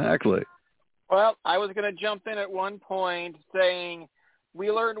 Charles? Exactly. Well, I was going to jump in at one point saying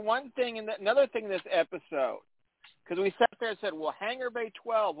we learned one thing and another thing in this episode. Because we sat there and said, well, Hangar Bay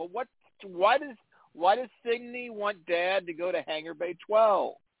 12. Well, why does Signe want Dad to go to Hangar Bay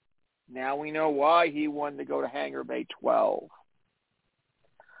 12? Now we know why he wanted to go to Hangar Bay 12.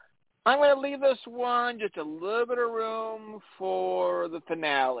 I'm going to leave this one just a little bit of room for the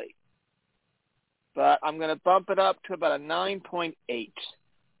finale. But I'm going to bump it up to about a 9.8.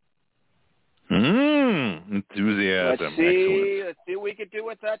 Enthusiasm. Let's see what we could do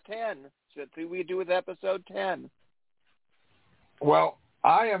with that 10. Let's see what we could do with episode 10. Well,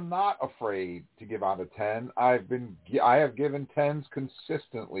 I am not afraid to give out a 10. I have given 10s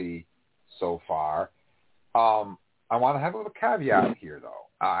consistently so far. I want to have a little caveat here, though.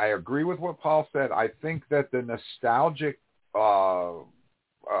 I agree with what Paul said. I think that the nostalgic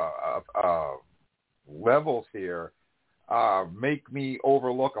levels here make me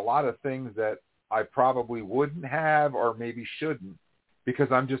overlook a lot of things that I probably wouldn't have or maybe shouldn't,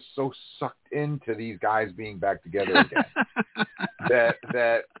 because I'm just so sucked into these guys being back together again.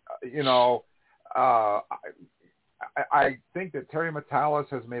 that you know, I think that Terry Matalas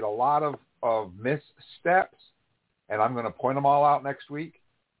has made a lot of missteps, and I'm going to point them all out next week.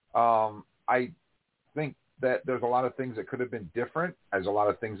 I think that there's a lot of things that could have been different, there's a lot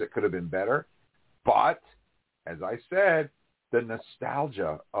of things that could have been better, but as I said, the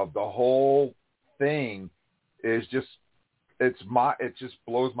nostalgia of the whole thing is just it just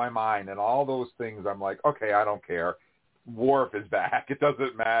blows my mind, and all those things I'm like, okay, I don't care. Worf is back. It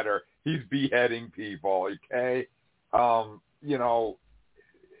doesn't matter. He's beheading people. Okay, you know,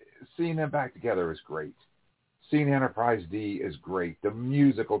 seeing them back together is great. Seeing Enterprise D is great. The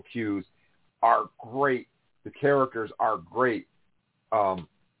musical cues are great. The characters are great.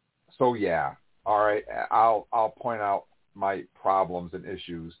 So yeah, all right. I'll point out my problems and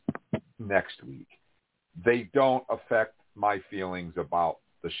issues next week. They don't affect my feelings about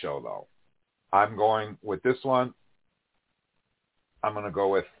the show, though. I'm going with this one. I'm going to go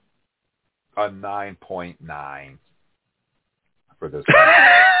with a 9.9 for this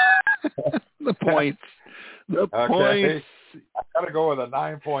one. The points. The okay. points. I got to go with a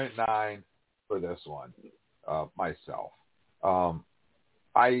 9.9 for this one myself.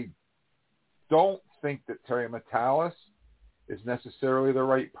 I don't think that Terry Matalas is necessarily the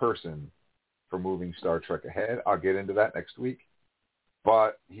right person for moving Star Trek ahead. I'll get into that next week.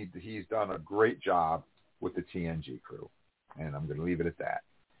 But he's done a great job with the TNG crew, and I'm going to leave it at that.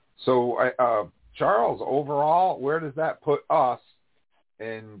 So, Charles, overall, where does that put us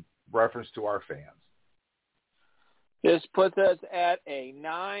in reference to our fans? This puts us at a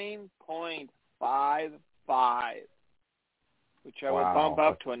 9.55, which I will bump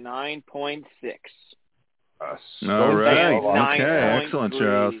up to a 9.6. All right. Okay. Excellent,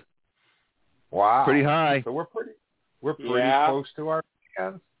 Charles. Wow. Pretty high. So we're pretty close to our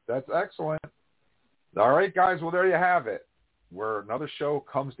fans. That's excellent. All right, guys. Well, there you have it. Where another show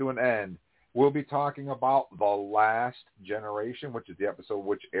comes to an end. We'll be talking about The Last Generation, which is the episode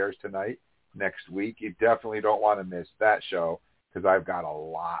which airs tonight, next week. You definitely don't want to miss that show because I've got a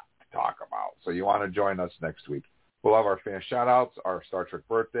lot to talk about. So you want to join us next week. We'll have our fan shout-outs, our Star Trek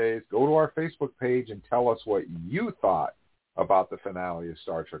birthdays. Go to our Facebook page and tell us what you thought about the finale of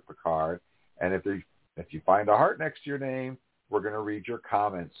Star Trek Picard. And if you find a heart next to your name, we're going to read your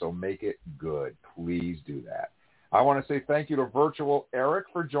comments, so make it good. Please do that. I want to say thank you to Virtual Eric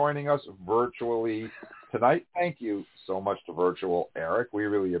for joining us virtually tonight. Thank you so much to Virtual Eric. We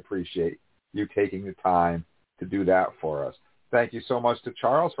really appreciate you taking the time to do that for us. Thank you so much to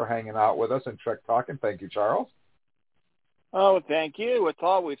Charles for hanging out with us and Trek Talking. Thank you, Charles. Oh, thank you. It's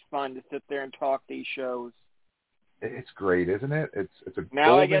always fun to sit there and talk these shows. It's great, isn't it? It's a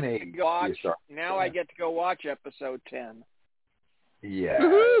now golden age. Now I get to go watch episode 10. Yes,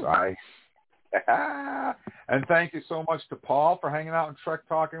 and thank you so much to Paul for hanging out and Trek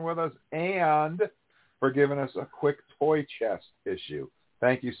Talking with us and for giving us a quick toy chest issue.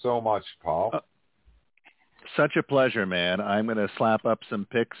 Thank you so much, Paul. Such a pleasure, man. I'm going to slap up some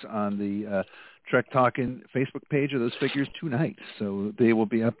pics on the Trek Talking Facebook page of those figures tonight, so they will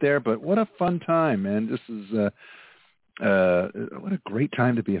be up there. But what a fun time, man. This is what a great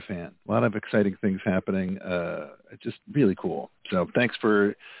time to be a fan. A lot of exciting things happening. Just really cool. So thanks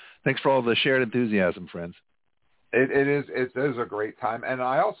for all the shared enthusiasm, friends. It is a great time. And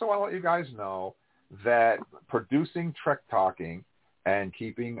I also want to let you guys know that producing Trek Talking and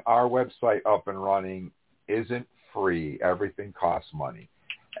keeping our website up and running isn't free. Everything costs money.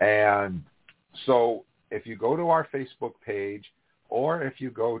 And so if you go to our Facebook page or if you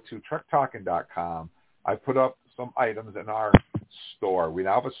go to trektalking.com, I put up some items in our store. We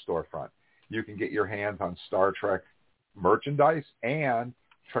now have a storefront. You can get your hands on Star Trek merchandise and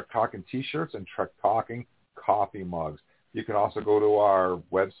Trek Talking T-shirts and Trek Talking coffee mugs. You can also go to our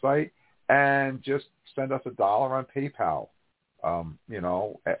website and just send us $1 on PayPal.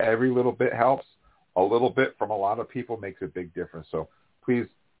 Every little bit helps. A little bit from a lot of people makes a big difference. So please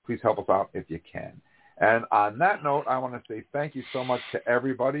help us out if you can. And on that note, I want to say thank you so much to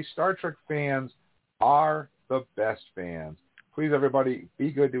everybody. Star Trek fans are the best fans. Please, everybody,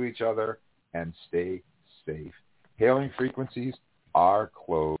 be good to each other and stay safe. Hailing frequencies are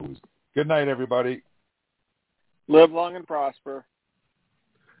closed. Good night, everybody. Live long and prosper.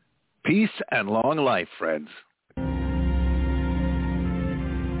 Peace and long life, friends.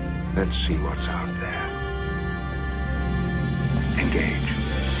 Let's see what's out there. Engage.